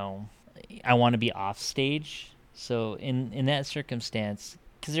 I want to be off stage. So in that circumstance,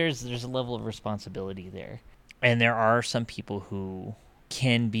 because there's a level of responsibility there. And there are some people who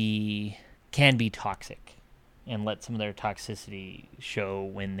can be toxic and let some of their toxicity show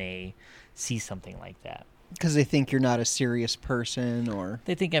when they see something like that. Because they think you're not a serious person, or...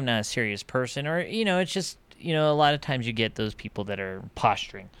 They think I'm not a serious person, or, it's just, a lot of times you get those people that are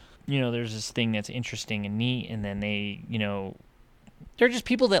posturing. There's this thing that's interesting and neat, and then they, they're just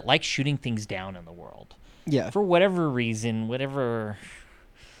people that like shooting things down in the world. Yeah. For whatever reason, the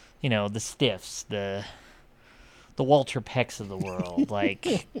stiffs, the Walter Pecks of the world,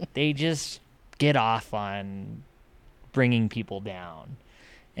 like, they just get off on bringing people down.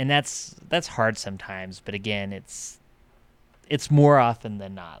 And that's hard sometimes, but again, it's more often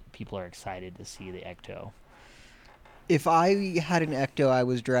than not people are excited to see the Ecto. If I had an Ecto I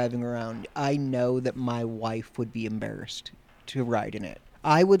was driving around, I know that my wife would be embarrassed to ride in it.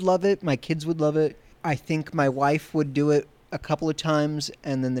 I would love it. My kids would love it. I think my wife would do it a couple of times,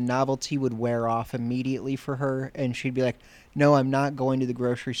 and then the novelty would wear off immediately for her, and she'd be like, no, I'm not going to the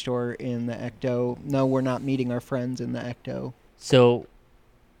grocery store in the Ecto. No, we're not meeting our friends in the Ecto. So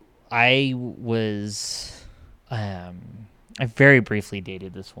I very briefly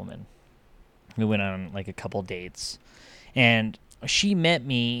dated this woman. We went on like a couple dates, and she met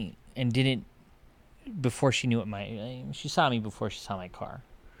me and didn't, before she knew she saw me before she saw my car.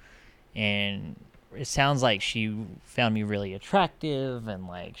 And it sounds like she found me really attractive, and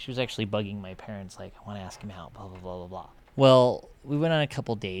like she was actually bugging my parents, like, I want to ask him out, blah, blah, blah, blah, blah. Well, we went on a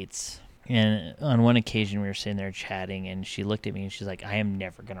couple dates, and on one occasion we were sitting there chatting, and she looked at me and she's like, I am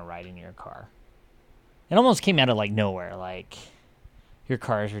never going to ride in your car. It almost came out of like nowhere, like, your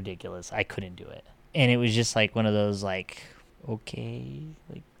car is ridiculous. I couldn't do it. And it was just like one of those like, okay,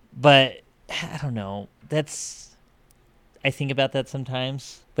 like, but I don't know. I think about that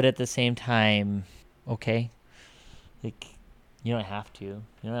sometimes, but at the same time, okay, like, you don't have to. You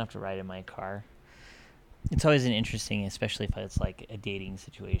don't have to ride in my car. It's always an interesting, especially if it's like a dating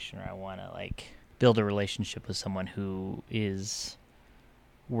situation, or I want to like build a relationship with someone who is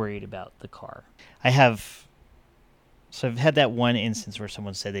worried about the car. I've had that one instance where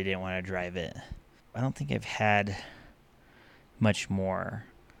someone said they didn't want to drive it. I don't think I've had much more.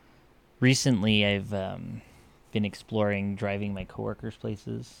 Recently, I've been exploring driving my coworkers'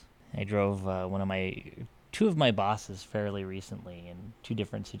 places. I drove two of my bosses fairly recently in two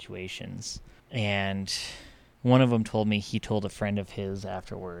different situations. And one of them told me he told a friend of his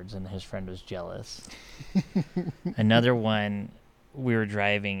afterwards, and his friend was jealous. Another one, we were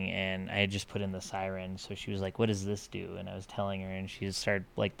driving, and I had just put in the siren, so she was like, what does this do? And I was telling her, and she just started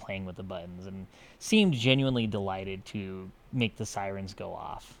like playing with the buttons and seemed genuinely delighted to make the sirens go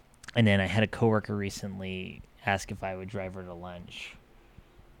off. And then I had a coworker recently ask if I would drive her to lunch,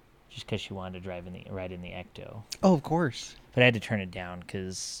 just because she wanted to ride in the Ecto. Oh, of course. But I had to turn it down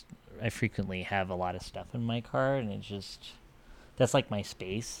because I frequently have a lot of stuff in my car, and that's like my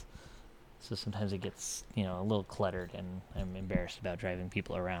space. So sometimes it gets, a little cluttered, and I'm embarrassed about driving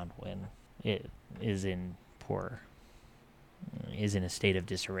people around when it is in a state of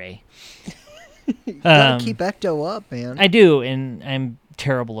disarray. You gotta keep Ecto up, man. I do, and I'm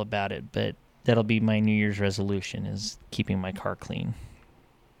terrible about it, but that'll be my New Year's resolution, is keeping my car clean.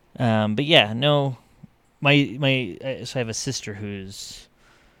 But yeah, no, so I have a sister who's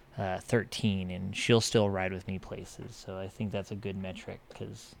 13, and she'll still ride with me places. So I think that's a good metric,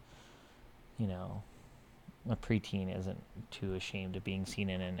 because, a preteen isn't too ashamed of being seen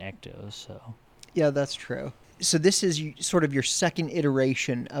in an Ecto. So yeah, that's true. So this is sort of your second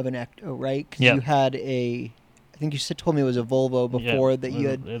iteration of an Ecto, right? Because you had I think you told me it was a Volvo before, that you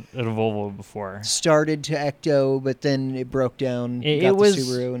had a Volvo before. Started to Ecto, but then it broke down. It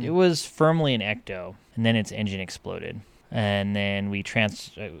was firmly an Ecto, and then its engine exploded, and then we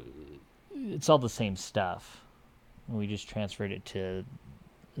it's all the same stuff. We just transferred it to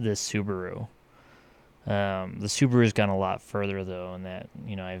this Subaru, The Subaru's gone a lot further, though, in that,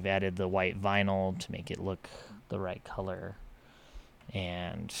 I've added the white vinyl to make it look the right color.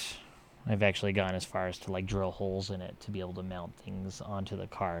 And I've actually gone as far as to, like, drill holes in it to be able to mount things onto the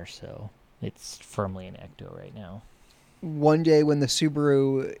car. So it's firmly an Ecto right now. One day when the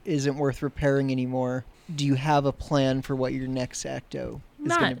Subaru isn't worth repairing anymore, do you have a plan for what your next Ecto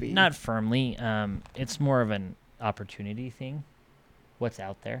is going to be? Not firmly. It's more of an opportunity thing. What's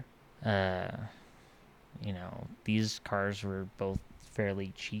out there? These cars were both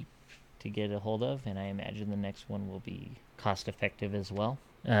fairly cheap to get a hold of, and I imagine the next one will be cost effective as well.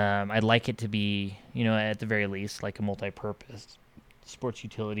 I'd like it to be, at the very least, like a multi-purpose sports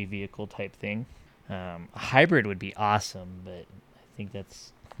utility vehicle type thing. A hybrid would be awesome, but I think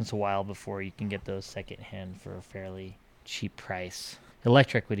it's a while before you can get those secondhand for a fairly cheap price.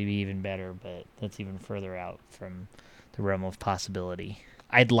 Electric would be even better, but that's even further out from the realm of possibility.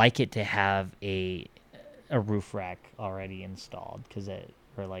 I'd like it to have a roof rack already installed,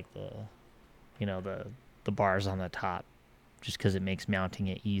 or like the bars on the top, just because it makes mounting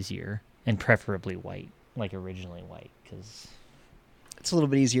it easier, and preferably white, like originally white, because it's a little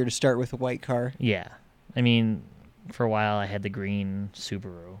bit easier to start with a white car. Yeah. I mean, for a while I had the green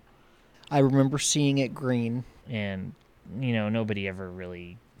Subaru. I remember seeing it green. And, nobody ever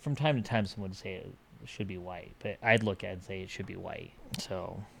really... From time to time someone would say it should be white, but I'd look at it and say it should be white.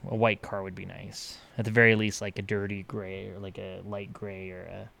 So a white car would be nice. At the very least, like a dirty gray or like a light gray or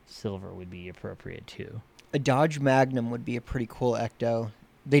a silver would be appropriate too. A Dodge Magnum would be a pretty cool Ecto.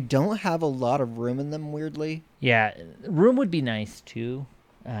 They don't have a lot of room in them, weirdly. Yeah, room would be nice, too.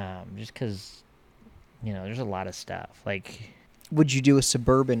 Just because, there's a lot of stuff. Like, would you do a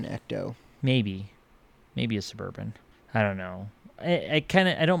Suburban Ecto? Maybe a Suburban. I don't know. I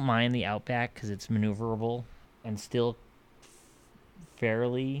don't mind the Outback because it's maneuverable and still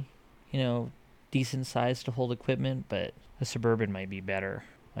fairly, decent size to hold equipment, but a Suburban might be better.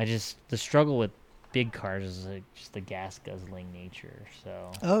 The struggle with big cars is just the gas guzzling nature.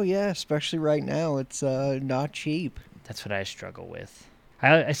 So. Oh yeah, especially right now, it's not cheap. That's what I struggle with.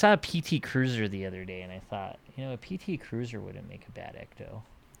 I saw a PT Cruiser the other day, and I thought, a PT Cruiser wouldn't make a bad Ecto.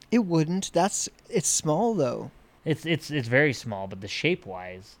 It wouldn't. It's small though. It's very small, but the shape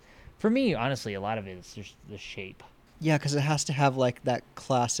wise, for me, honestly, a lot of it is just the shape. Yeah, because it has to have like that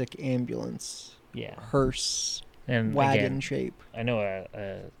classic ambulance. Yeah. Hearse. And wagon again, shape. I know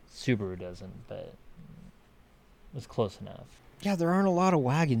a Subaru doesn't, but it's close enough. Yeah, there aren't a lot of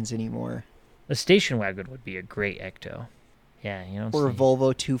wagons anymore. A station wagon would be a great Ecto. Yeah, or a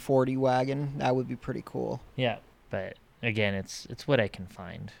Volvo 240 wagon. That would be pretty cool. Yeah, but again, it's what I can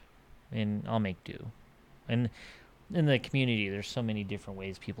find, and I'll make do. And in the community, there's so many different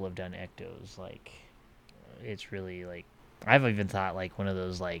ways people have done Ectos. Like, it's really like I've even thought like one of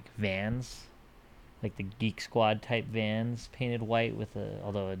those like vans, like the Geek Squad type vans, painted white with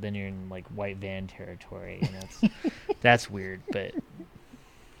although then you're in like white van territory, and that's weird. But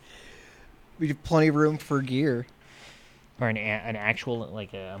we have plenty of room for gear. Or an actual,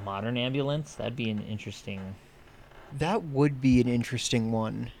 like a modern ambulance. That'd be an interesting... That would be an interesting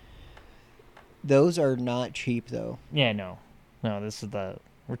one. Those are not cheap, though. Yeah, no. This is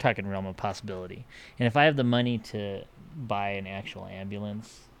we're talking realm of possibility. And if I have the money to buy an actual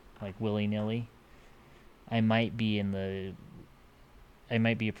ambulance, like willy-nilly, I might be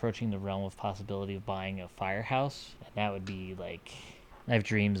approaching the realm of possibility of buying a firehouse. And that would be like... I have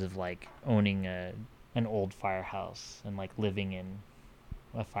dreams of like owning an old firehouse and like living in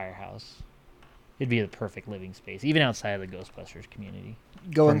a firehouse. It'd be the perfect living space, even outside of the Ghostbusters community.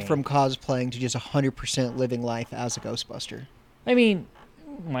 Going from cosplaying to just 100% living life as a Ghostbuster. I mean,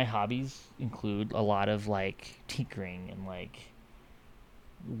 my hobbies include a lot of like tinkering and like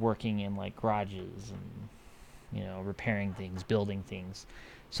working in like garages and repairing things, building things.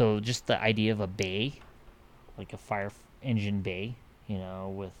 So just the idea of a bay, like a fire engine bay,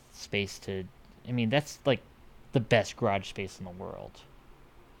 with space to... I mean, that's like the best garage space in the world,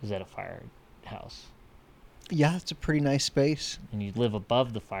 is at a firehouse. Yeah, it's a pretty nice space. And you live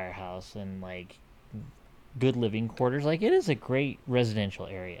above the firehouse and like good living quarters. Like, it is a great residential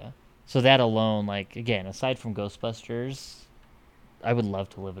area. So that alone, like, again, aside from Ghostbusters, I would love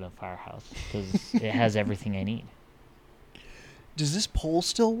to live in a firehouse because it has everything I need. Does this pole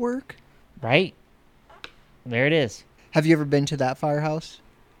still work? Right? There it is. Have you ever been to that firehouse?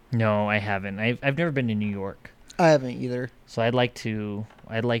 No, I haven't. I've never been to New York. I haven't either. So I'd like to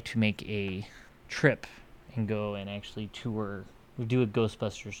make a trip and go and actually tour. We do a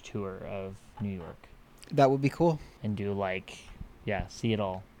Ghostbusters tour of New York. That would be cool. And do see it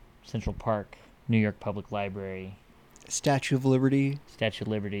all. Central Park, New York Public Library, Statue of Liberty,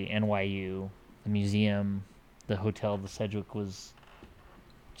 NYU, the museum, the hotel the Sedgwick was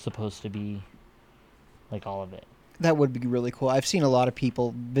supposed to be, like all of it. That would be really cool. I've seen a lot of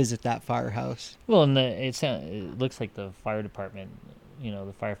people visit that firehouse. Well, and it looks like the fire department,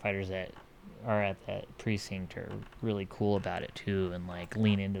 the firefighters that are at that precinct are really cool about it too, and like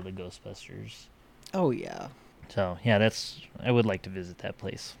lean into the Ghostbusters. Oh yeah. So yeah, I would like to visit that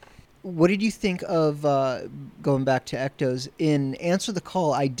place. What did you think of going back to Ectos? In Answer the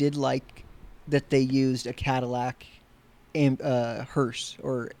Call, I did like that they used a Cadillac hearse,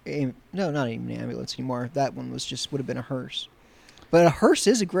 or no, not even an ambulance anymore. That one would have been a hearse. But a hearse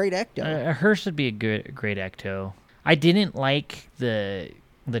is a great Ecto. A hearse would be a great Ecto. I didn't like the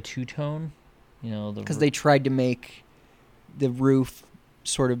two-tone, because they tried to make the roof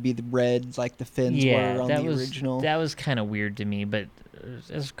sort of be the red like the fins were on the original. That was kind of weird to me, but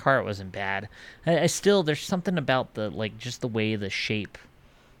as a car it wasn't bad. I still, there's something about just the way the shape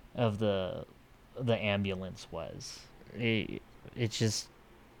of the ambulance was. It just,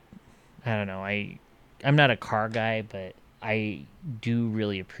 I don't know. I'm not a car guy, but I do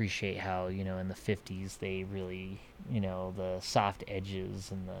really appreciate how, in the 50s they really, the soft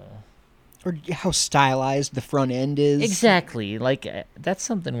edges and or how stylized the front end is. Exactly. Like, that's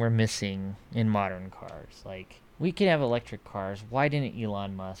something we're missing in modern cars. Like, we could have electric cars. Why didn't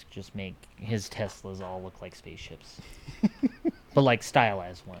Elon Musk just make his Teslas all look like spaceships? But like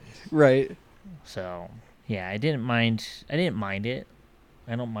stylized ones. Right. So, yeah, I didn't mind it.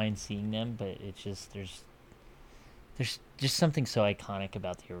 I don't mind seeing them, but it's just there's just something so iconic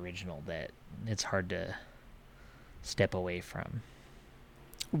about the original that it's hard to step away from.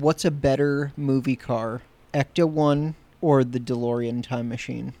 What's a better movie car, Ecto 1 or the DeLorean time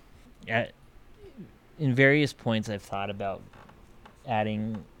machine? In various points, I've thought about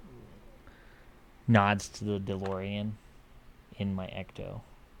adding nods to the DeLorean in my Ecto.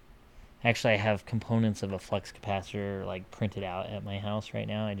 Actually, I have components of a flux capacitor printed out at my house right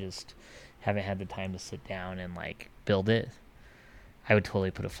now. I just haven't had the time to sit down and build it. I would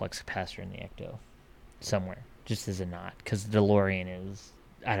totally put a flux capacitor in the Ecto somewhere, just as a nod, because the DeLorean is,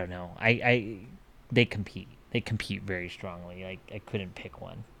 I don't know. They compete. They compete very strongly. I couldn't pick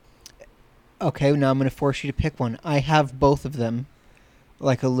one. Okay, now I'm going to force you to pick one. I have both of them,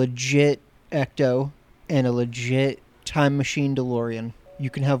 like a legit Ecto and a legit time machine DeLorean. You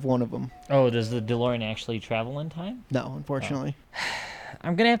can have one of them. Oh, does the DeLorean actually travel in time? No, unfortunately. Oh.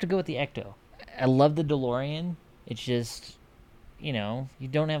 I'm going to have to go with the Ecto. I love the DeLorean. It's just, you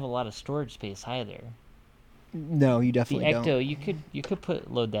don't have a lot of storage space either. No, you definitely don't. The Ecto, you could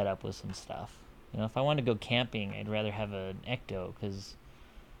load that up with some stuff. If I want to go camping, I'd rather have an Ecto because,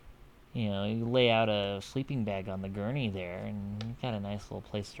 you lay out a sleeping bag on the gurney there and you've got a nice little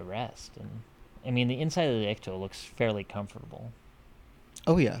place to rest. And I mean, the inside of the Ecto looks fairly comfortable.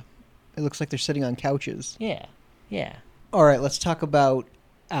 Oh, yeah. It looks like they're sitting on couches. Yeah, yeah. All right, let's talk about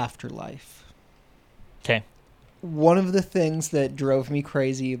Afterlife. Okay. One of the things that drove me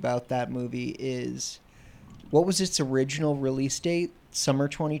crazy about that movie is, what was its original release date? Summer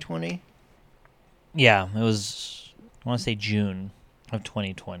 2020? Yeah, it was, I want to say June of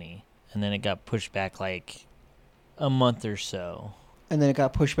 2020. And then it got pushed back a month or so. And then it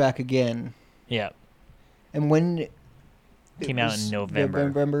got pushed back again. Yeah. And when... Came out in November.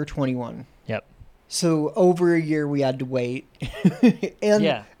 November 21. Yep. So over a year we had to wait. And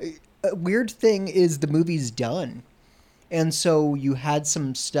yeah. A weird thing is the movie's done. And so you had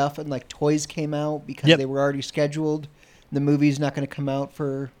some stuff and toys came out because they were already scheduled. The movie's not going to come out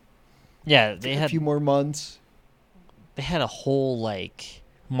for a few more months. They had a whole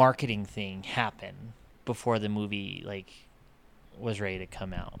marketing thing happen before the movie was ready to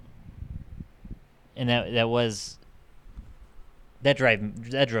come out. And that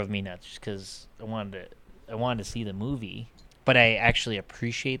drove me nuts just because I wanted to see the movie, but I actually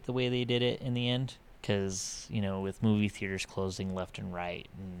appreciate the way they did it in the end because with movie theaters closing left and right,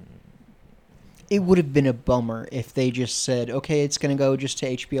 it would have been a bummer if they just said, okay, it's gonna go just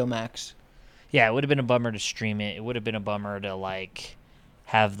to HBO Max. Yeah, it would have been a bummer to stream it. It would have been a bummer to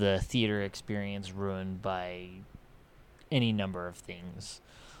have the theater experience ruined by any number of things.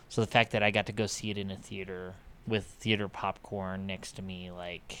 So the fact that I got to go see it in a theater with theater popcorn next to me,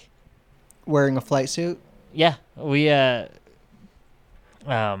 wearing a flight suit? Yeah. I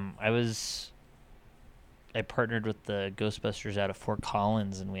partnered with the Ghostbusters out of Fort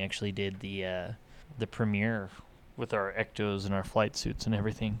Collins, and we actually did the premiere with our Ectos and our flight suits and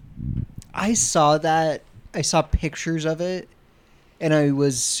everything. I saw that. I saw pictures of it, and I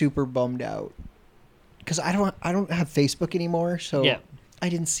was super bummed out. Because I don't have Facebook anymore, so yeah. I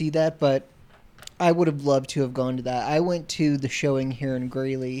didn't see that, but I would have loved to have gone to that. I went to the showing here in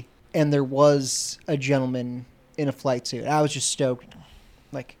Greeley and there was a gentleman in a flight suit. I was just stoked.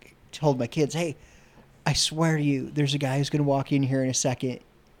 Like, told my kids, hey, I swear to you, there's a guy who's going to walk in here in a second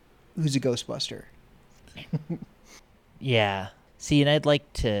who's a Ghostbuster. Yeah. See, and I'd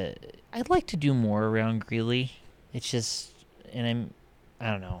like to do more around Greeley. It's just, and I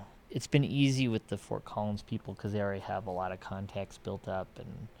don't know. It's been easy with the Fort Collins people because they already have a lot of contacts built up,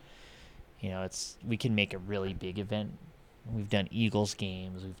 and we can make a really big event. We've done Eagles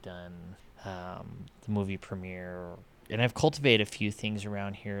games, we've done the movie premiere, and I've cultivated a few things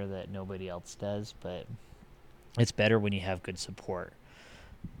around here that nobody else does, but it's better when you have good support.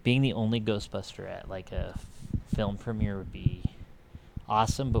 Being the only Ghostbuster at like a film premiere would be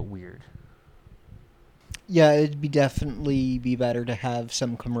awesome, but weird. Yeah, it'd definitely be better to have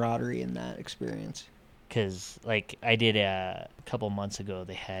some camaraderie in that experience. Because, like, I did a couple months ago,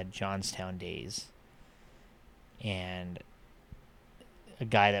 they had Johnstown Days, and a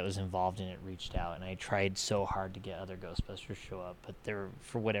guy that was involved in it reached out, and I tried so hard to get other Ghostbusters show up, but there,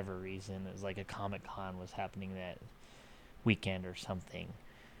 for whatever reason, it was like a Comic-Con was happening that weekend or something.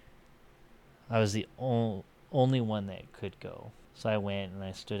 I was the only one that could go. So I went and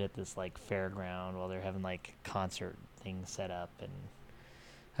I stood at this like fairground while they're having like concert things set up, and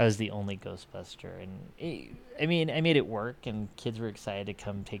I was the only Ghostbuster. And I made it work, and kids were excited to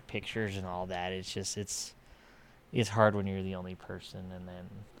come take pictures and all that. It's just it's hard when you're the only person. And then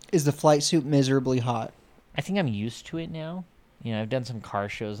is the flight suit miserably hot? I think I'm used to it now. I've done some car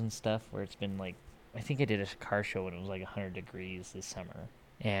shows and stuff where it's been like, I think I did a car show when it was like 100 degrees this summer.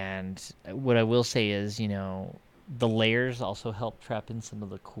 And what I will say is, the layers also help trap in some of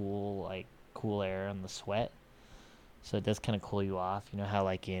the cool air and the sweat. So it does kind of cool you off. You know how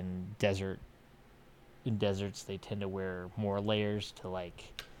like in deserts they tend to wear more layers to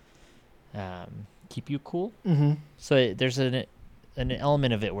like keep you cool. Mm-hmm. So there's an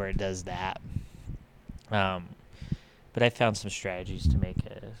element of it where it does that. But I found some strategies to make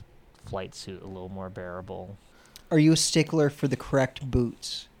a flight suit a little more bearable. Are you a stickler for the correct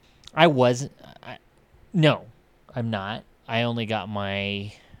boots? No, I'm not. I only got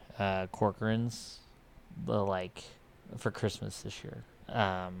my Corcorans for Christmas this year.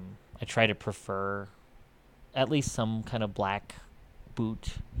 I try to prefer at least some kind of black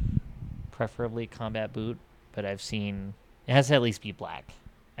boot, preferably combat boot, but I've seen it has to at least be black.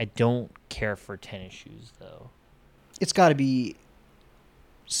 I don't care for tennis shoes, though. It's got to be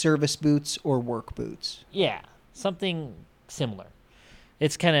service boots or work boots. Yeah, something similar.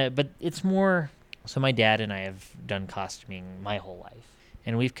 It's kind of, but it's more. So my dad and I have done costuming my whole life,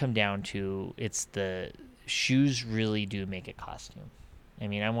 and we've come down to it's the shoes really do make a costume. I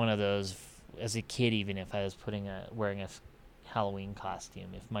mean, I'm one of those as a kid. Even if I was wearing a Halloween costume,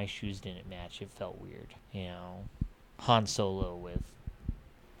 if my shoes didn't match, it felt weird. Han Solo with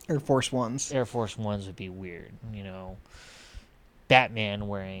Air Force Ones. Air Force Ones would be weird. Batman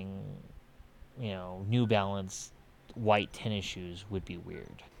wearing New Balance white tennis shoes would be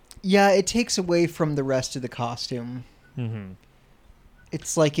weird. Yeah, it takes away from the rest of the costume. Mm-hmm.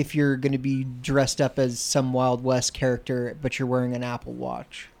 It's like if you're going to be dressed up as some Wild West character, but you're wearing an Apple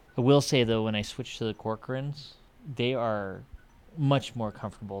Watch. I will say, though, when I switched to the Corcorans, they are much more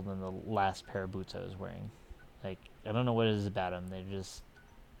comfortable than the last pair of boots I was wearing. Like, I don't know what it is about them.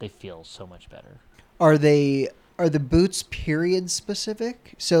 They feel so much better. Are the boots period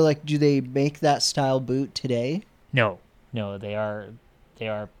specific? So, like, do they make that style boot today? No, they are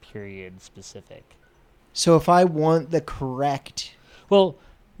period specific. So if I want the correct... Well,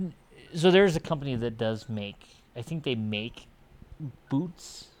 so there's a company that does make... I think they make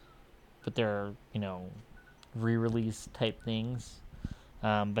boots, but they're, re-release type things.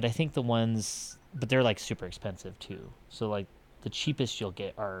 But I think the ones... But they're, like, super expensive, too. So, like, the cheapest you'll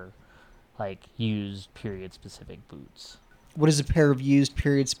get are, like, used period specific boots. What does a pair of used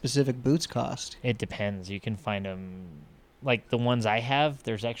period specific boots cost? It depends. You can find them... Like the ones I have,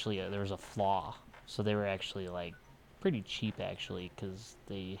 there was a flaw, so they were actually like pretty cheap actually because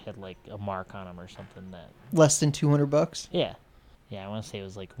they had like a mark on them or something that less than $200. Yeah, I want to say it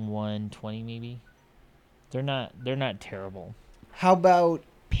was like $120 maybe. They're not terrible. How about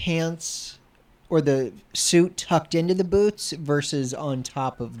pants or the suit tucked into the boots versus on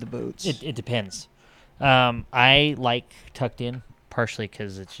top of the boots? It depends. I like tucked in partially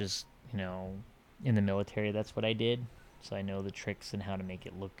because it's just in the military that's what I did. So I know the tricks and how to make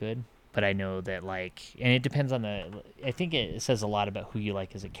it look good. But I know that, and it depends on I think it says a lot about who you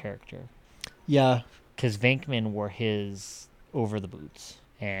like as a character. Yeah. Because Venkman wore his over the boots.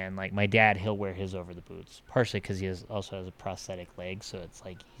 And, my dad, he'll wear his over the boots. Partially because also has a prosthetic leg, so it's,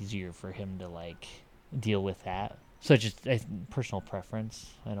 easier for him to, deal with that. So just personal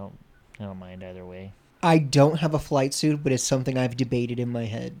preference. I don't mind either way. I don't have a flight suit, but it's something I've debated in my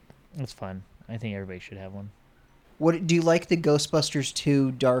head. It's fun. I think everybody should have one. What do you like the Ghostbusters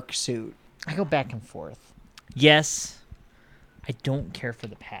 2 dark suit? I go back and forth. Yes, I don't care for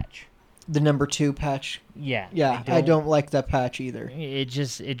the patch. The number 2 patch? Yeah. I don't like that patch either.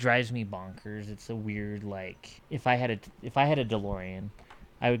 It drives me bonkers. It's a weird, like, if I had a DeLorean,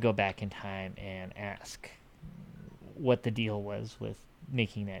 I would go back in time and ask what the deal was with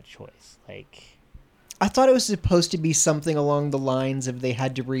making that choice. Like, I thought it was supposed to be something along the lines of they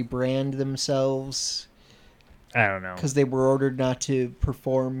had to rebrand themselves. I don't know. Because they were ordered not to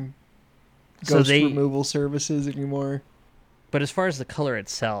perform ghost removal services anymore. But as far as the color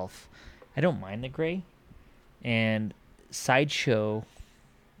itself, I don't mind the gray. And Sideshow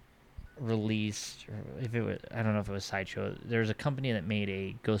released, or if it was, I don't know if it was Sideshow. There's a company that made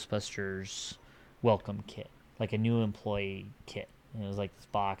a Ghostbusters welcome kit, like a new employee kit. And it was like this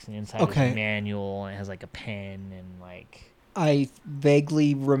box, and inside is a manual, and it has like a pen, and like. I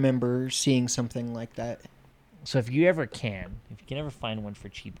vaguely remember seeing something like that. So if you can ever find one for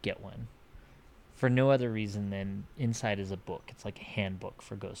cheap, get one. For no other reason than inside is a book. It's like a handbook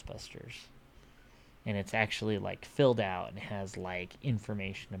for Ghostbusters. And it's actually like filled out and has like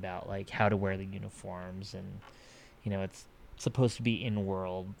information about like how to wear the uniforms, and it's supposed to be in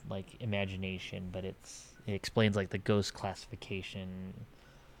world like imagination, but it explains like the ghost classification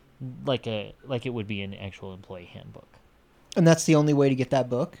like it would be an actual employee handbook. And that's the only way to get that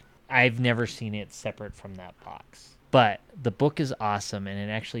book? I've never seen it separate from that box. But the book is awesome, and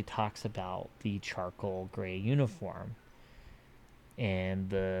it actually talks about the charcoal gray uniform and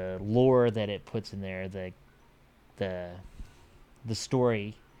the lore that it puts in there. The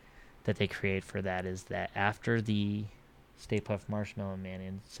story that they create for that is that after the Stay Puft Marshmallow Man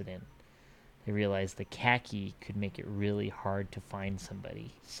incident, they realized the khaki could make it really hard to find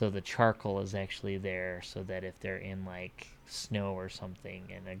somebody. So the charcoal is actually there so that if they're in like snow or something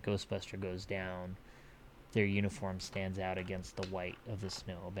and a Ghostbuster goes down, their uniform stands out against the white of the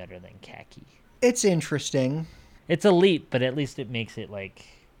snow better than khaki. It's interesting. It's a leap, but at least it makes it like,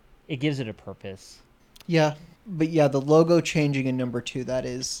 it gives it a purpose. Yeah, but yeah, the logo changing in number 2, that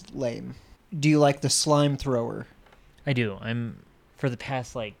is lame. Do you like the slime thrower? I do. For the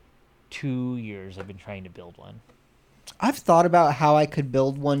past like 2 years, I've been trying to build one. I've thought about how I could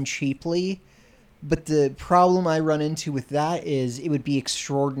build one cheaply, but the problem I run into with that is it would be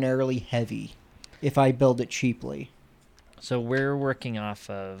extraordinarily heavy if I build it cheaply. So we're working off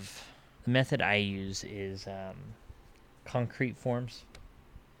of, the method I use is concrete forms.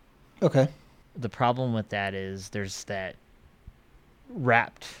 Okay. The problem with that is there's that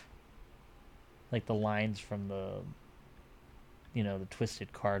wrapped, like the lines from the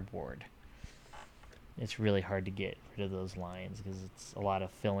twisted cardboard. It's really hard to get rid of those lines because it's a lot of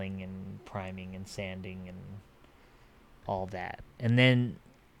filling and priming and sanding and all that. And then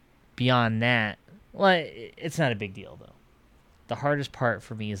beyond that, well, it's not a big deal though. The hardest part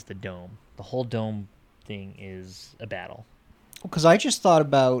for me is the dome. The whole dome thing is a battle. Because I just thought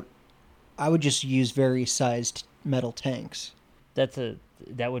about, I would just use very sized metal tanks. That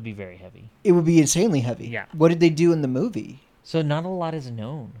would be very heavy. It would be insanely heavy. Yeah. What did they do in the movie? So not a lot is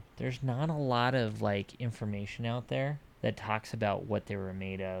known. There's not a lot of like information out there that talks about what they were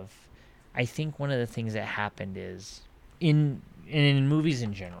made of. I think one of the things that happened is in movies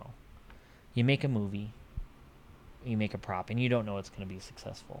in general, you make a movie, you make a prop, and you don't know it's going to be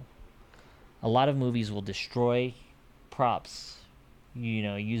successful. A lot of movies will destroy props,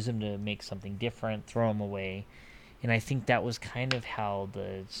 use them to make something different, throw them away. And I think that was kind of how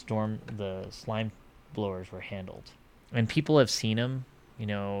the slime blowers were handled. And people have seen them.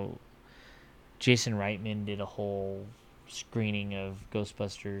 Jason Reitman did a whole screening of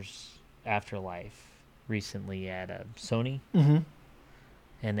Ghostbusters Afterlife recently at Sony. Mm-hmm.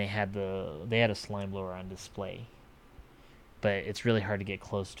 And they had a slime blower on display. But it's really hard to get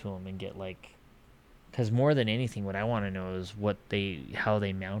close to them and get because more than anything, what I want to know is how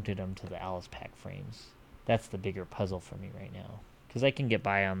they mounted them to the Alice Pack frames. That's the bigger puzzle for me right now. Because I can get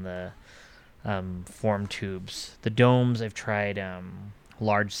by on the form tubes. The domes, I've tried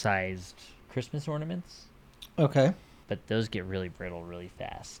large-sized Christmas ornaments. Okay. But those get really brittle really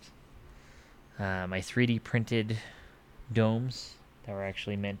fast. I 3D printed domes that were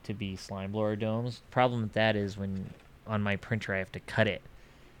actually meant to be slime blower domes. The problem with that is when on my printer I have to cut it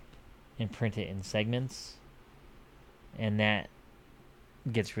and print it in segments. And that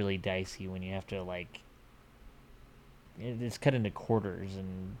gets really dicey when you have to it's cut into quarters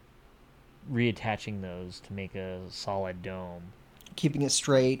and reattaching those to make a solid dome. Keeping it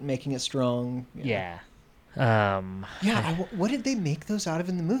straight, making it strong. Yeah. What did they make those out of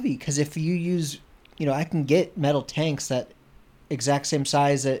in the movie? Because if you use, I can get metal tanks that exact same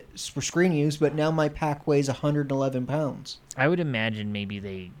size that for screen use, but now my pack weighs 111 pounds. I would imagine maybe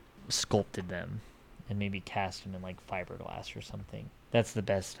they sculpted them and maybe cast them in like fiberglass or something. That's the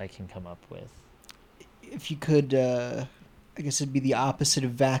best I can come up with. If you could, I guess it'd be the opposite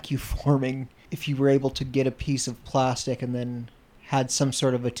of vacuum forming. If you were able to get a piece of plastic and then had some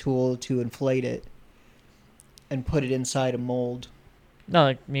sort of a tool to inflate it and put it inside a mold.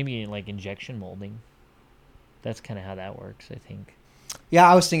 No, maybe like injection molding. That's kind of how that works, I think. Yeah,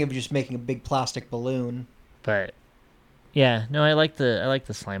 I was thinking of just making a big plastic balloon. But yeah, no, I like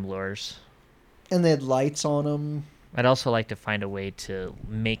the slime blowers. And they had lights on them. I'd also like to find a way to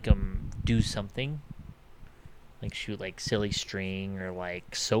make them do something. Like shoot like silly string or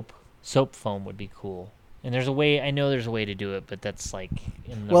like soap. Soap foam would be cool. And there's a way to do it, but that's like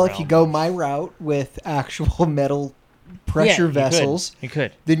in the if you go my route with actual metal pressure vessels, you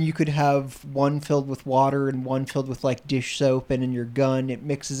could. Then you could have one filled with water and one filled with like dish soap, and in your gun it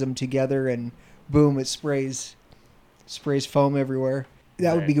mixes them together and boom, it sprays foam everywhere.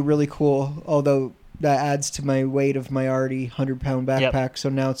 That would be really cool, although that adds to my weight of my already 100-pound backpack, so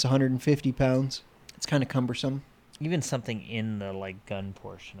now it's 150 pounds. It's kind of cumbersome. Even something in the like gun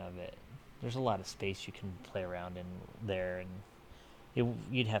portion of it. There's a lot of space you can play around in there, and it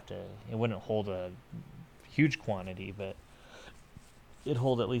wouldn't hold a huge quantity, but it'd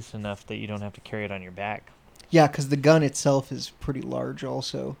hold at least enough that you don't have to carry it on your back. Yeah, because the gun itself is pretty large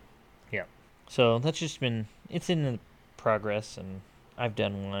also. Yeah. So that's just it's in progress, and I've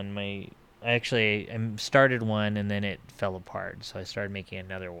done one. I started one, and then it fell apart, so I started making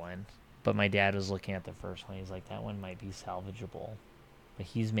another one. But my dad was looking at the first one. He's like, that one might be salvageable. But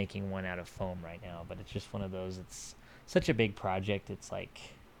he's making one out of foam right now. But it's just one of those, it's such a big project. It's like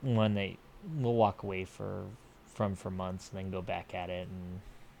one that we'll walk away from for months and then go back at it and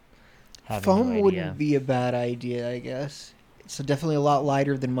have foam no idea. Wouldn't be a bad idea, I guess. It's definitely a lot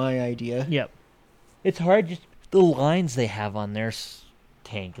lighter than my idea. Yep. It's hard. Just the lines they have on their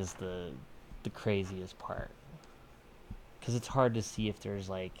tank is the craziest part. Because it's hard to see if there's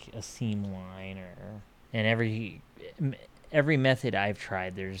like a seam line and every method I've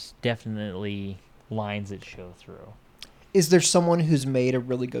tried, there's definitely lines that show through. Is there someone who's made a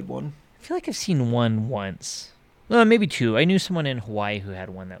really good one? I feel like I've seen one once. Well, maybe two. I knew someone in Hawaii who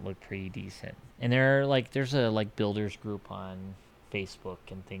had one that looked pretty decent. And there's a like builders group on Facebook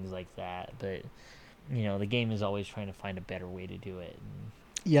and things like that. But the game is always trying to find a better way to do it.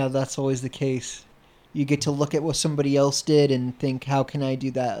 Yeah, that's always the case. You get to look at what somebody else did and think, how can I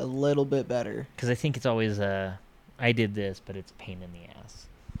do that a little bit better? Because I think it's always I did this, but it's a pain in the ass.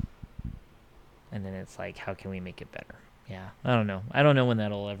 And then it's like, how can we make it better? Yeah, I don't know. I don't know when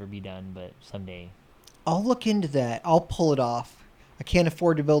that'll ever be done, but someday. I'll look into that. I'll pull it off. I can't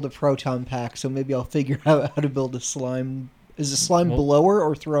afford to build a proton pack, so maybe I'll figure out how to build a slime. Is a slime blower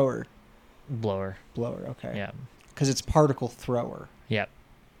or thrower? Blower. Blower, okay. Yeah. Because it's particle thrower. Yep.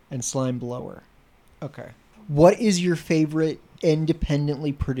 And slime blower. Okay. What is your favorite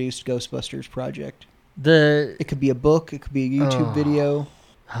independently produced Ghostbusters project? It could be a book. It could be a YouTube video.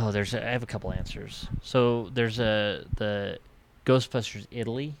 Oh, I have a couple answers. So there's the Ghostbusters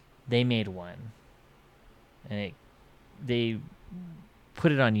Italy. They made one, and they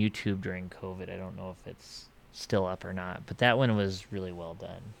put it on YouTube during COVID. I don't know if it's still up or not, but that one was really well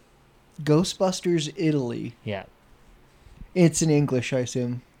done. Ghostbusters Italy. Yeah. It's in English, I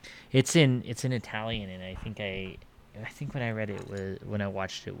assume. It's in Italian, and I think when I read it when I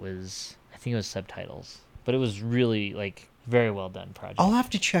watched it was subtitles, but it was really like very well done project. I'll have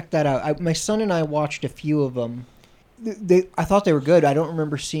to check that out. My son and I watched a few of them. I thought they were good. I don't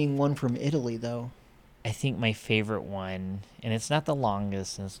remember seeing one from Italy though. I think my favorite one, and it's not the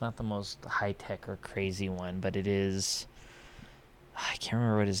longest, and it's not the most high tech or crazy one, but it is. I can't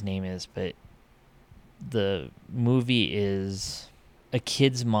remember what his name is, but the movie is a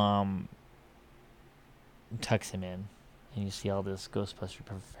kid's mom tucks him in, and you see all this Ghostbuster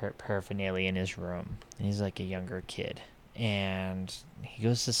paraphernalia in his room, and he's like a younger kid, and he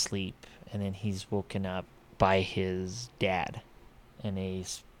goes to sleep, and then he's woken up by his dad, and they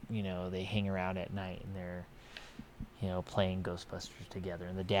hang around at night, and they're playing Ghostbusters together,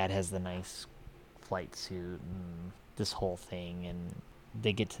 and the dad has the nice flight suit and this whole thing, and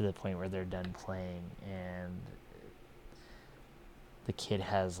they get to the point where they're done playing, and the kid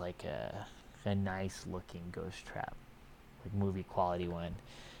has like a nice looking ghost trap, like movie quality one,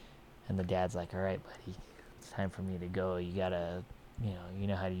 and the dad's like, all right, buddy, it's time for me to go. You gotta, you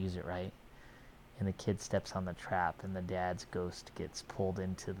know how to use it, right? And the kid steps on the trap, and the dad's ghost gets pulled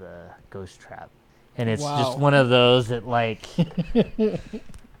into the ghost trap, And it's Wow. just one of those that, like,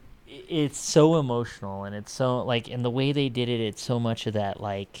 it's so emotional, and it's so, like, and the way they did it, it's so much of that,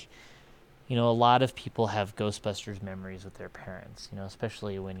 like, you know, a lot of people have Ghostbusters memories with their parents, you know,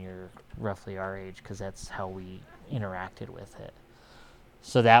 especially when you're roughly our age, because that's how we interacted with it.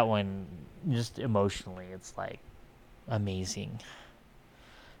 So that one, just emotionally, it's, like, amazing.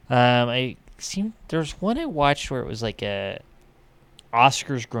 There's one I watched where it was like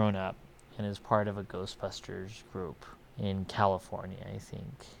Oscar's grown up and is part of a Ghostbusters group in California, I think.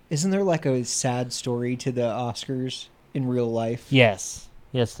 Isn't there like a sad story to the Oscars in real life? Yes,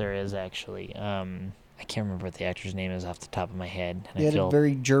 there is actually. I can't remember what the actor's name is off the top of my head. He had a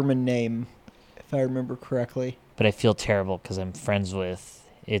very German name, if I remember correctly. But I feel terrible because I'm friends with,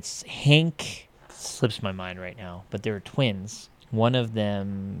 it's Hank, slips my mind right now, but they were twins. One of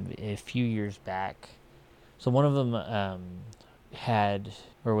them, a few years back, so one of them had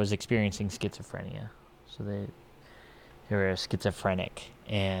or was experiencing schizophrenia. So they were schizophrenic,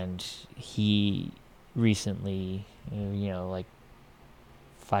 and he recently, you know, like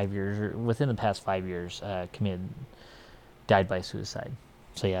 5 years or within the past 5 years, died by suicide.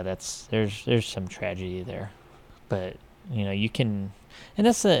 So yeah, there's some tragedy there, but you know, you can, and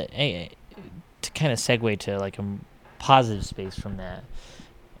that's to kind of segue to like a positive space from that.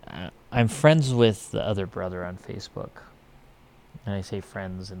 I'm friends with the other brother on Facebook, and I say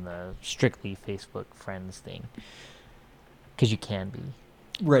friends in the strictly Facebook friends thing, because you can be.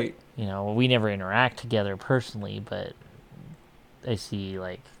 Right. You know, we never interact together personally, but I see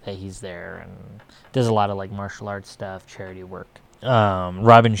like that he's there and does a lot of like martial arts stuff, charity work.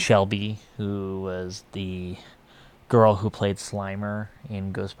 Robin Shelby, who was the girl who played Slimer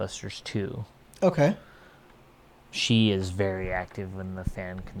in Ghostbusters 2. Okay. She is very active in the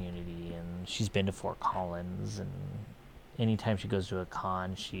fan community, and she's been to Fort Collins, and anytime she goes to a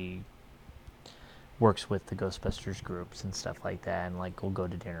con, she works with the Ghostbusters groups and stuff like that, and like we'll go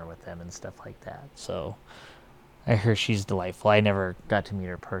to dinner with them and stuff like that. So I hear she's delightful. I never got to meet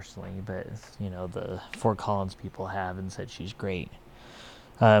her personally, but you know, the Fort Collins people have and said she's great.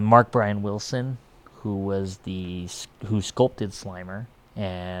 Mark Brian Wilson, who sculpted Slimer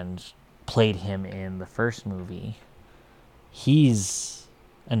and played him in the first movie, he's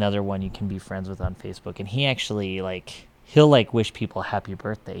another one you can be friends with on Facebook, and he actually he'll wish people happy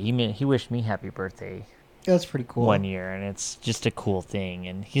birthday. He wished me happy birthday. That's pretty cool. One year, and it's just a cool thing.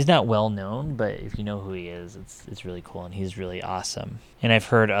 And he's not well known, but if you know who he is, it's really cool, and he's really awesome. And I've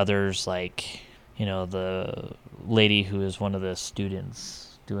heard others you know, the lady who is one of the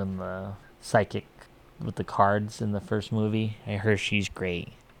students doing the psychic with the cards in the first movie. I heard she's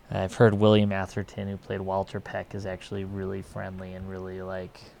great. I've heard William Atherton, who played Walter Peck, is actually really friendly and really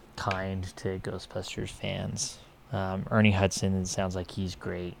kind to Ghostbusters fans. Ernie Hudson, it sounds like he's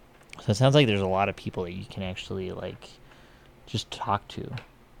great. So it sounds like there's a lot of people that you can actually just talk to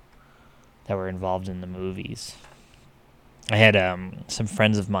that were involved in the movies. I had some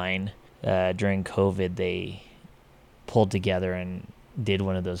friends of mine during COVID. They pulled together and did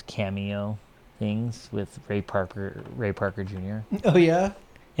one of those cameo things with Ray Parker Jr. Oh yeah.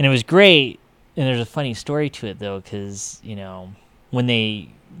 And it was great, and there's a funny story to it, though, because, you know, when they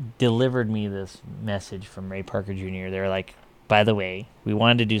delivered me this message from Ray Parker Jr., they were like, by the way, we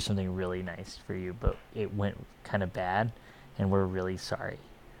wanted to do something really nice for you, but it went kind of bad, and we're really sorry.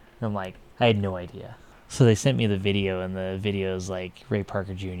 And I'm like, I had no idea. So they sent me the video, and the video is Ray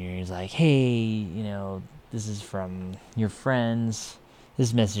Parker Jr. He's like, hey, you know, this is from your friends.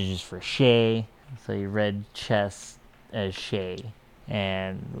 This message is for Shay. So he read Chess as Shay,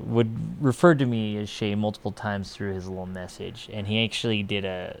 and would refer to me as Shay multiple times through his little message. And he actually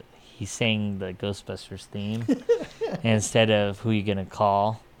he sang the Ghostbusters theme. And instead of who you gonna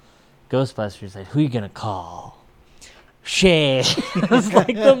call, Ghostbusters said, who you gonna call? Shay. It was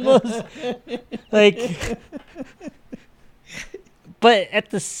the most, but at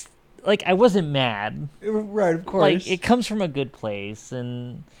the, I wasn't mad. Right, of course. It comes from a good place,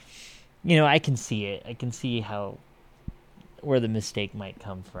 and, you know, I can see it. I can see where the mistake might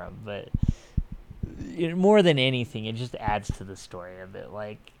come from, but more than anything, it just adds to the story of it.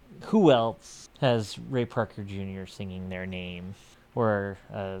 Who else has Ray Parker Jr. singing their name? Or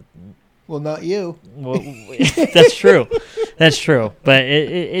well, not you. Well, that's true. That's true. But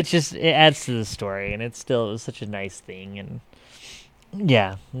it adds to the story, and it was such a nice thing, and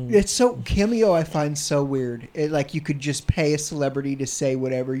yeah. It's so cameo. I find so weird. You could just pay a celebrity to say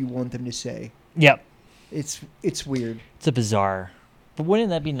whatever you want them to say. Yep. It's weird. It's a bizarre. But wouldn't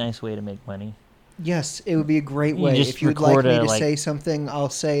that be a nice way to make money? Yes, it would be a great way. If you'd like me to say something, I'll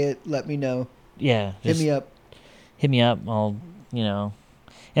say it. Let me know. Yeah. Hit me up. Hit me up. I'll, you know,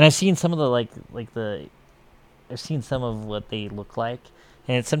 And I've seen some of I've seen some of what they look like,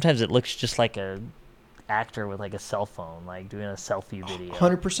 and sometimes it looks just like a actor with like a cell phone, like doing a selfie video.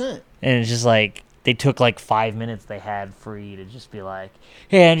 100%. And it's just like they took like 5 minutes they had free to just be like,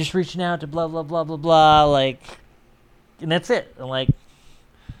 "Hey, I'm just reaching out to blah blah blah blah blah," like, and that's it. And like,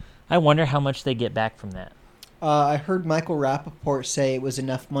 I wonder how much they get back from that. I heard Michael Rappaport say it was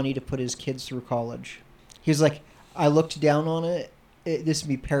enough money to put his kids through college. He was like, I looked down on it. This would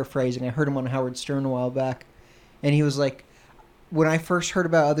be paraphrasing. I heard him on Howard Stern a while back. And he was like, when I first heard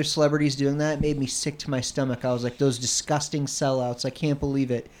about other celebrities doing that, it made me sick to my stomach. I was like, those disgusting sellouts. I can't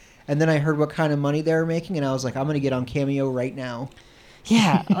believe it. And then I heard what kind of money they were making, and I was like, I'm going to get on Cameo right now.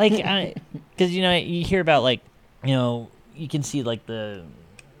 Yeah, like, because, you know, you hear about, like, you know, you can see, like, the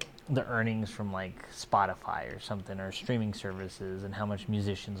earnings from, like, Spotify or something, or streaming services, and how much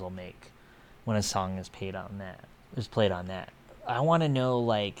musicians will make when a song is played on that. I want to know,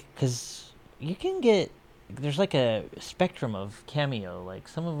 like, because you can get... There's like a spectrum of Cameo. Like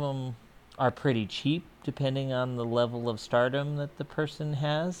some of them are pretty cheap depending on the level of stardom that the person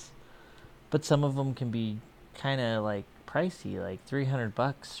has, but some of them can be kind of like pricey, like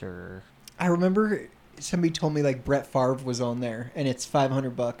 $300 or. I remember somebody told me like Brett Favre was on there, and it's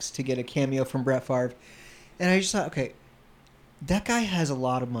 $500 to get a cameo from Brett Favre, and I just thought, okay, that guy has a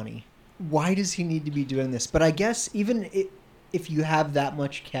lot of money. Why does he need to be doing this? But I guess even if you have that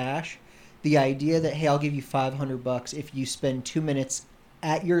much cash. The idea that, hey, I'll give you $500 if you spend 2 minutes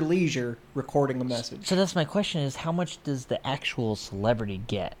at your leisure recording a message. So that's my question: is how much does the actual celebrity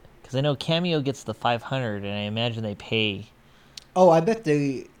get? Because I know Cameo gets the $500, and I imagine they pay. Oh, I bet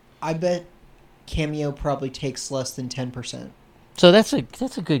Cameo probably takes less than 10%. So that's a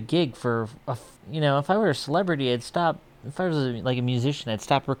good gig for if I were a celebrity, I'd stop. If I was like a musician, I'd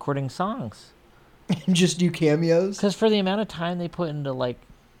stop recording songs and just do cameos. Because for the amount of time they put into like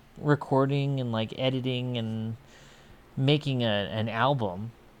recording and like editing and making an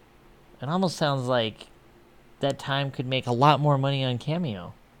album, it almost sounds like that time could make a lot more money on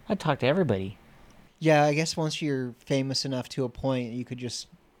Cameo. I'd talk to everybody. Yeah, I guess once you're famous enough to a point, you could just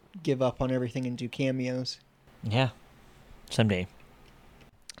give up on everything and do cameos. Yeah, someday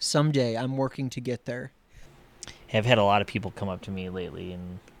I'm working to get there. I've had a lot of people come up to me lately,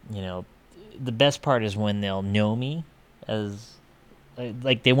 and you know, the best part is when they'll know me as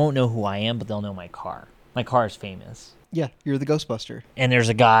like they won't know who I am, but they'll know my car. My car is famous. Yeah, you're the Ghostbuster. And there's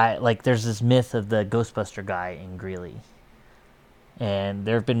a guy, like there's this myth of the Ghostbuster guy in Greeley. And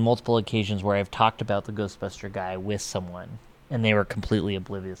there have been multiple occasions where I've talked about the Ghostbuster guy with someone, and they were completely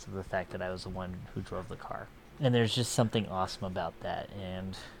oblivious of the fact that I was the one who drove the car. And there's just something awesome about that.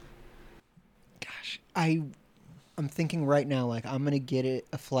 And gosh, I'm thinking right now, like I'm going to get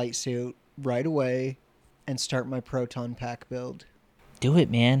a flight suit right away and start my proton pack build. Do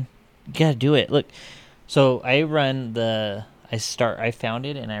it, man. You gotta do it. Look, so I found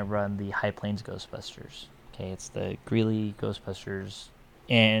it and I run the High Plains Ghostbusters. Okay, it's the Greeley Ghostbusters,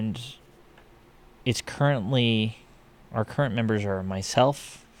 and it's currently, our current members are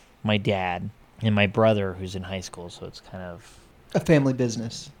myself, my dad, and my brother who's in high school, so it's kind of a family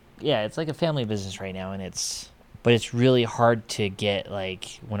business. Yeah, it's like a family business right now, but it's really hard to get,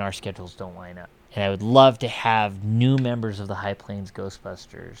 like, when our schedules don't line up. And I would love to have new members of the High Plains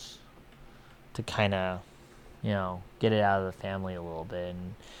Ghostbusters to kind of, you know, get it out of the family a little bit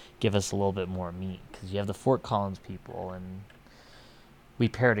and give us a little bit more meat. Because you have the Fort Collins people, and we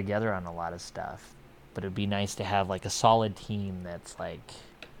pair together on a lot of stuff. But it would be nice to have, like, a solid team that's, like,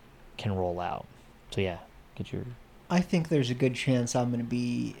 can roll out. So, yeah, get your... I think there's a good chance I'm going to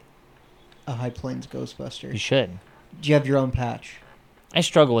be a High Plains Ghostbuster. You should. Do you have your own patch? I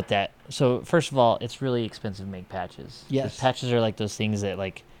struggle with that. So, first of all, it's really expensive to make patches. Yes. Patches are like those things that,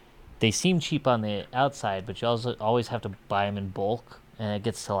 like, they seem cheap on the outside, but you also always have to buy them in bulk, and it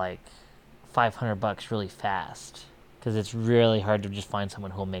gets to, like, $500 really fast. Because it's really hard to just find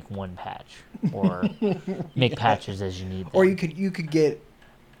someone who'll make one patch or make patches as you need them. Or you could get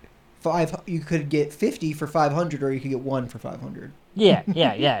 50 for $500, or you could get one for $500. Yeah.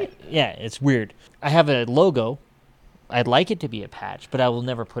 It's weird. I have a logo. I'd like it to be a patch, but I will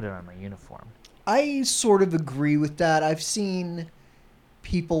never put it on my uniform. I sort of agree with that. I've seen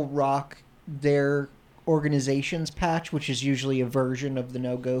people rock their organization's patch, which is usually a version of the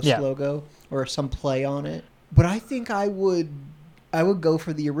No Ghost logo or some play on it. But I think I would go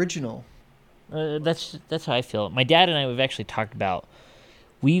for the original. That's how I feel. My dad and I have actually talked about.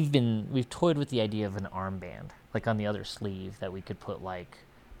 We've toyed with the idea of an armband, like on the other sleeve, that we could put like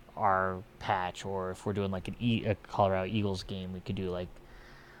our patch, or if we're doing like a Colorado Eagles game, we could do like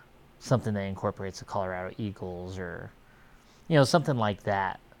something that incorporates the Colorado Eagles, or something like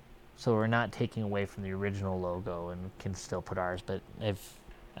that. So we're not taking away from the original logo and can still put ours. But I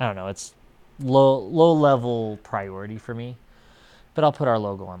don't know, it's low level priority for me. But I'll put our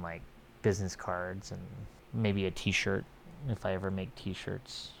logo on like business cards and maybe a T-shirt if I ever make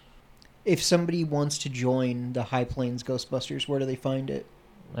T-shirts. If somebody wants to join the High Plains Ghostbusters, where do they find it?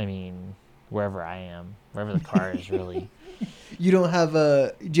 I mean, wherever I am, wherever the car is, really. You don't have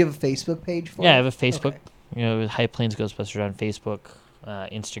do you have a Facebook page for it? Yeah, I have a Facebook. Okay. High Plains Ghostbusters on Facebook,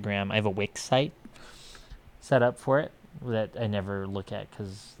 Instagram. I have a Wix site set up for it that I never look at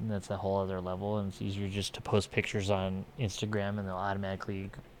because that's a whole other level, and it's easier just to post pictures on Instagram and they'll automatically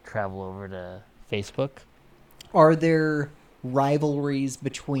travel over to Facebook. Are there rivalries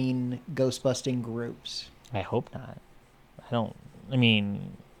between ghostbusting groups? I hope not. I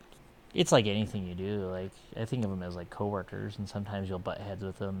mean, it's like anything you do. Like, I think of them as like coworkers, and sometimes you'll butt heads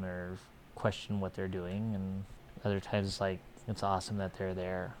with them or question what they're doing, and other times it's like, it's awesome that they're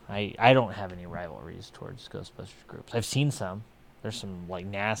there. I don't have any rivalries towards Ghostbusters groups. I've seen some. There's some like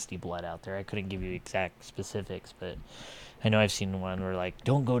nasty blood out there. I couldn't give you exact specifics, but I know I've seen one where like,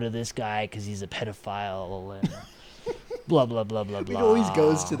 don't go to this guy because he's a pedophile and blah, blah, blah, blah, blah. It always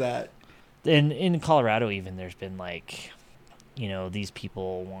goes to that. And in Colorado even, there's been like, these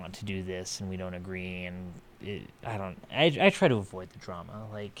people want to do this and we don't agree. And I try to avoid the drama.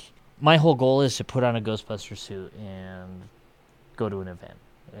 Like, my whole goal is to put on a Ghostbuster suit and go to an event.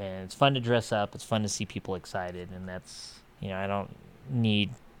 And it's fun to dress up. It's fun to see people excited. And that's, I don't need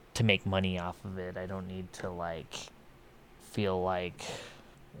to make money off of it. I don't need to like feel like,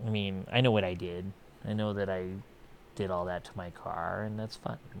 I know what I did. I know that I did all that to my car, and that's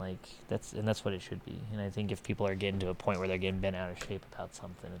fun. Like, that's what it should be. And I think if people are getting to a point where they're getting bent out of shape about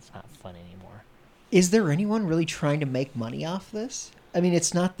something, it's not fun anymore. Is there anyone really trying to make money off this?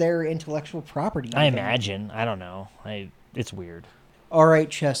 It's not their intellectual property. I imagine. I don't know. It's weird. All right,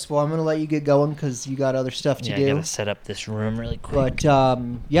 Chess. Well, I'm going to let you get going because you got other stuff to do. I got to set up this room really quick. But,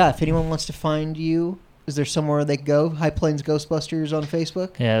 if anyone wants to find you, is there somewhere they can go? High Plains Ghostbusters on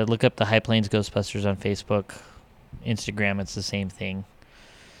Facebook? Yeah, look up the High Plains Ghostbusters on Facebook. Instagram, it's the same thing.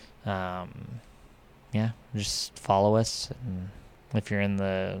 Just follow us. And if you're in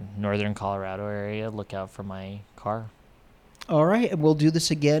the northern Colorado area, look out for my car. All right, and we'll do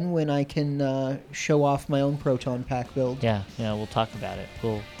this again when I can show off my own proton pack build. Yeah, we'll talk about it.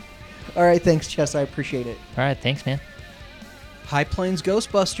 Cool. All right, thanks, Chess. I appreciate it. All right, thanks, man. High Plains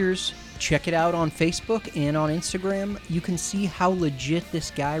Ghostbusters. Check it out on Facebook and on Instagram. You can see how legit this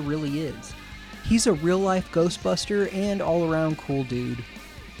guy really is. He's a real-life Ghostbuster and all-around cool dude.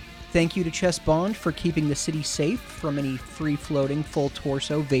 Thank you to Chess Bond for keeping the city safe from any free-floating,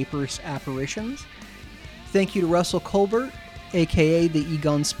 full-torso, vaporous apparitions. Thank you to Russell Colbert, a.k.a. the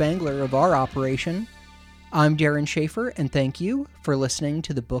Egon Spangler of our operation. I'm Darren Schaefer, and thank you for listening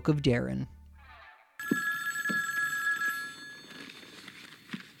to the Book of Darren.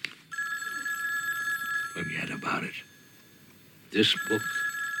 Forget about it. This book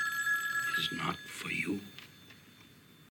is not for you.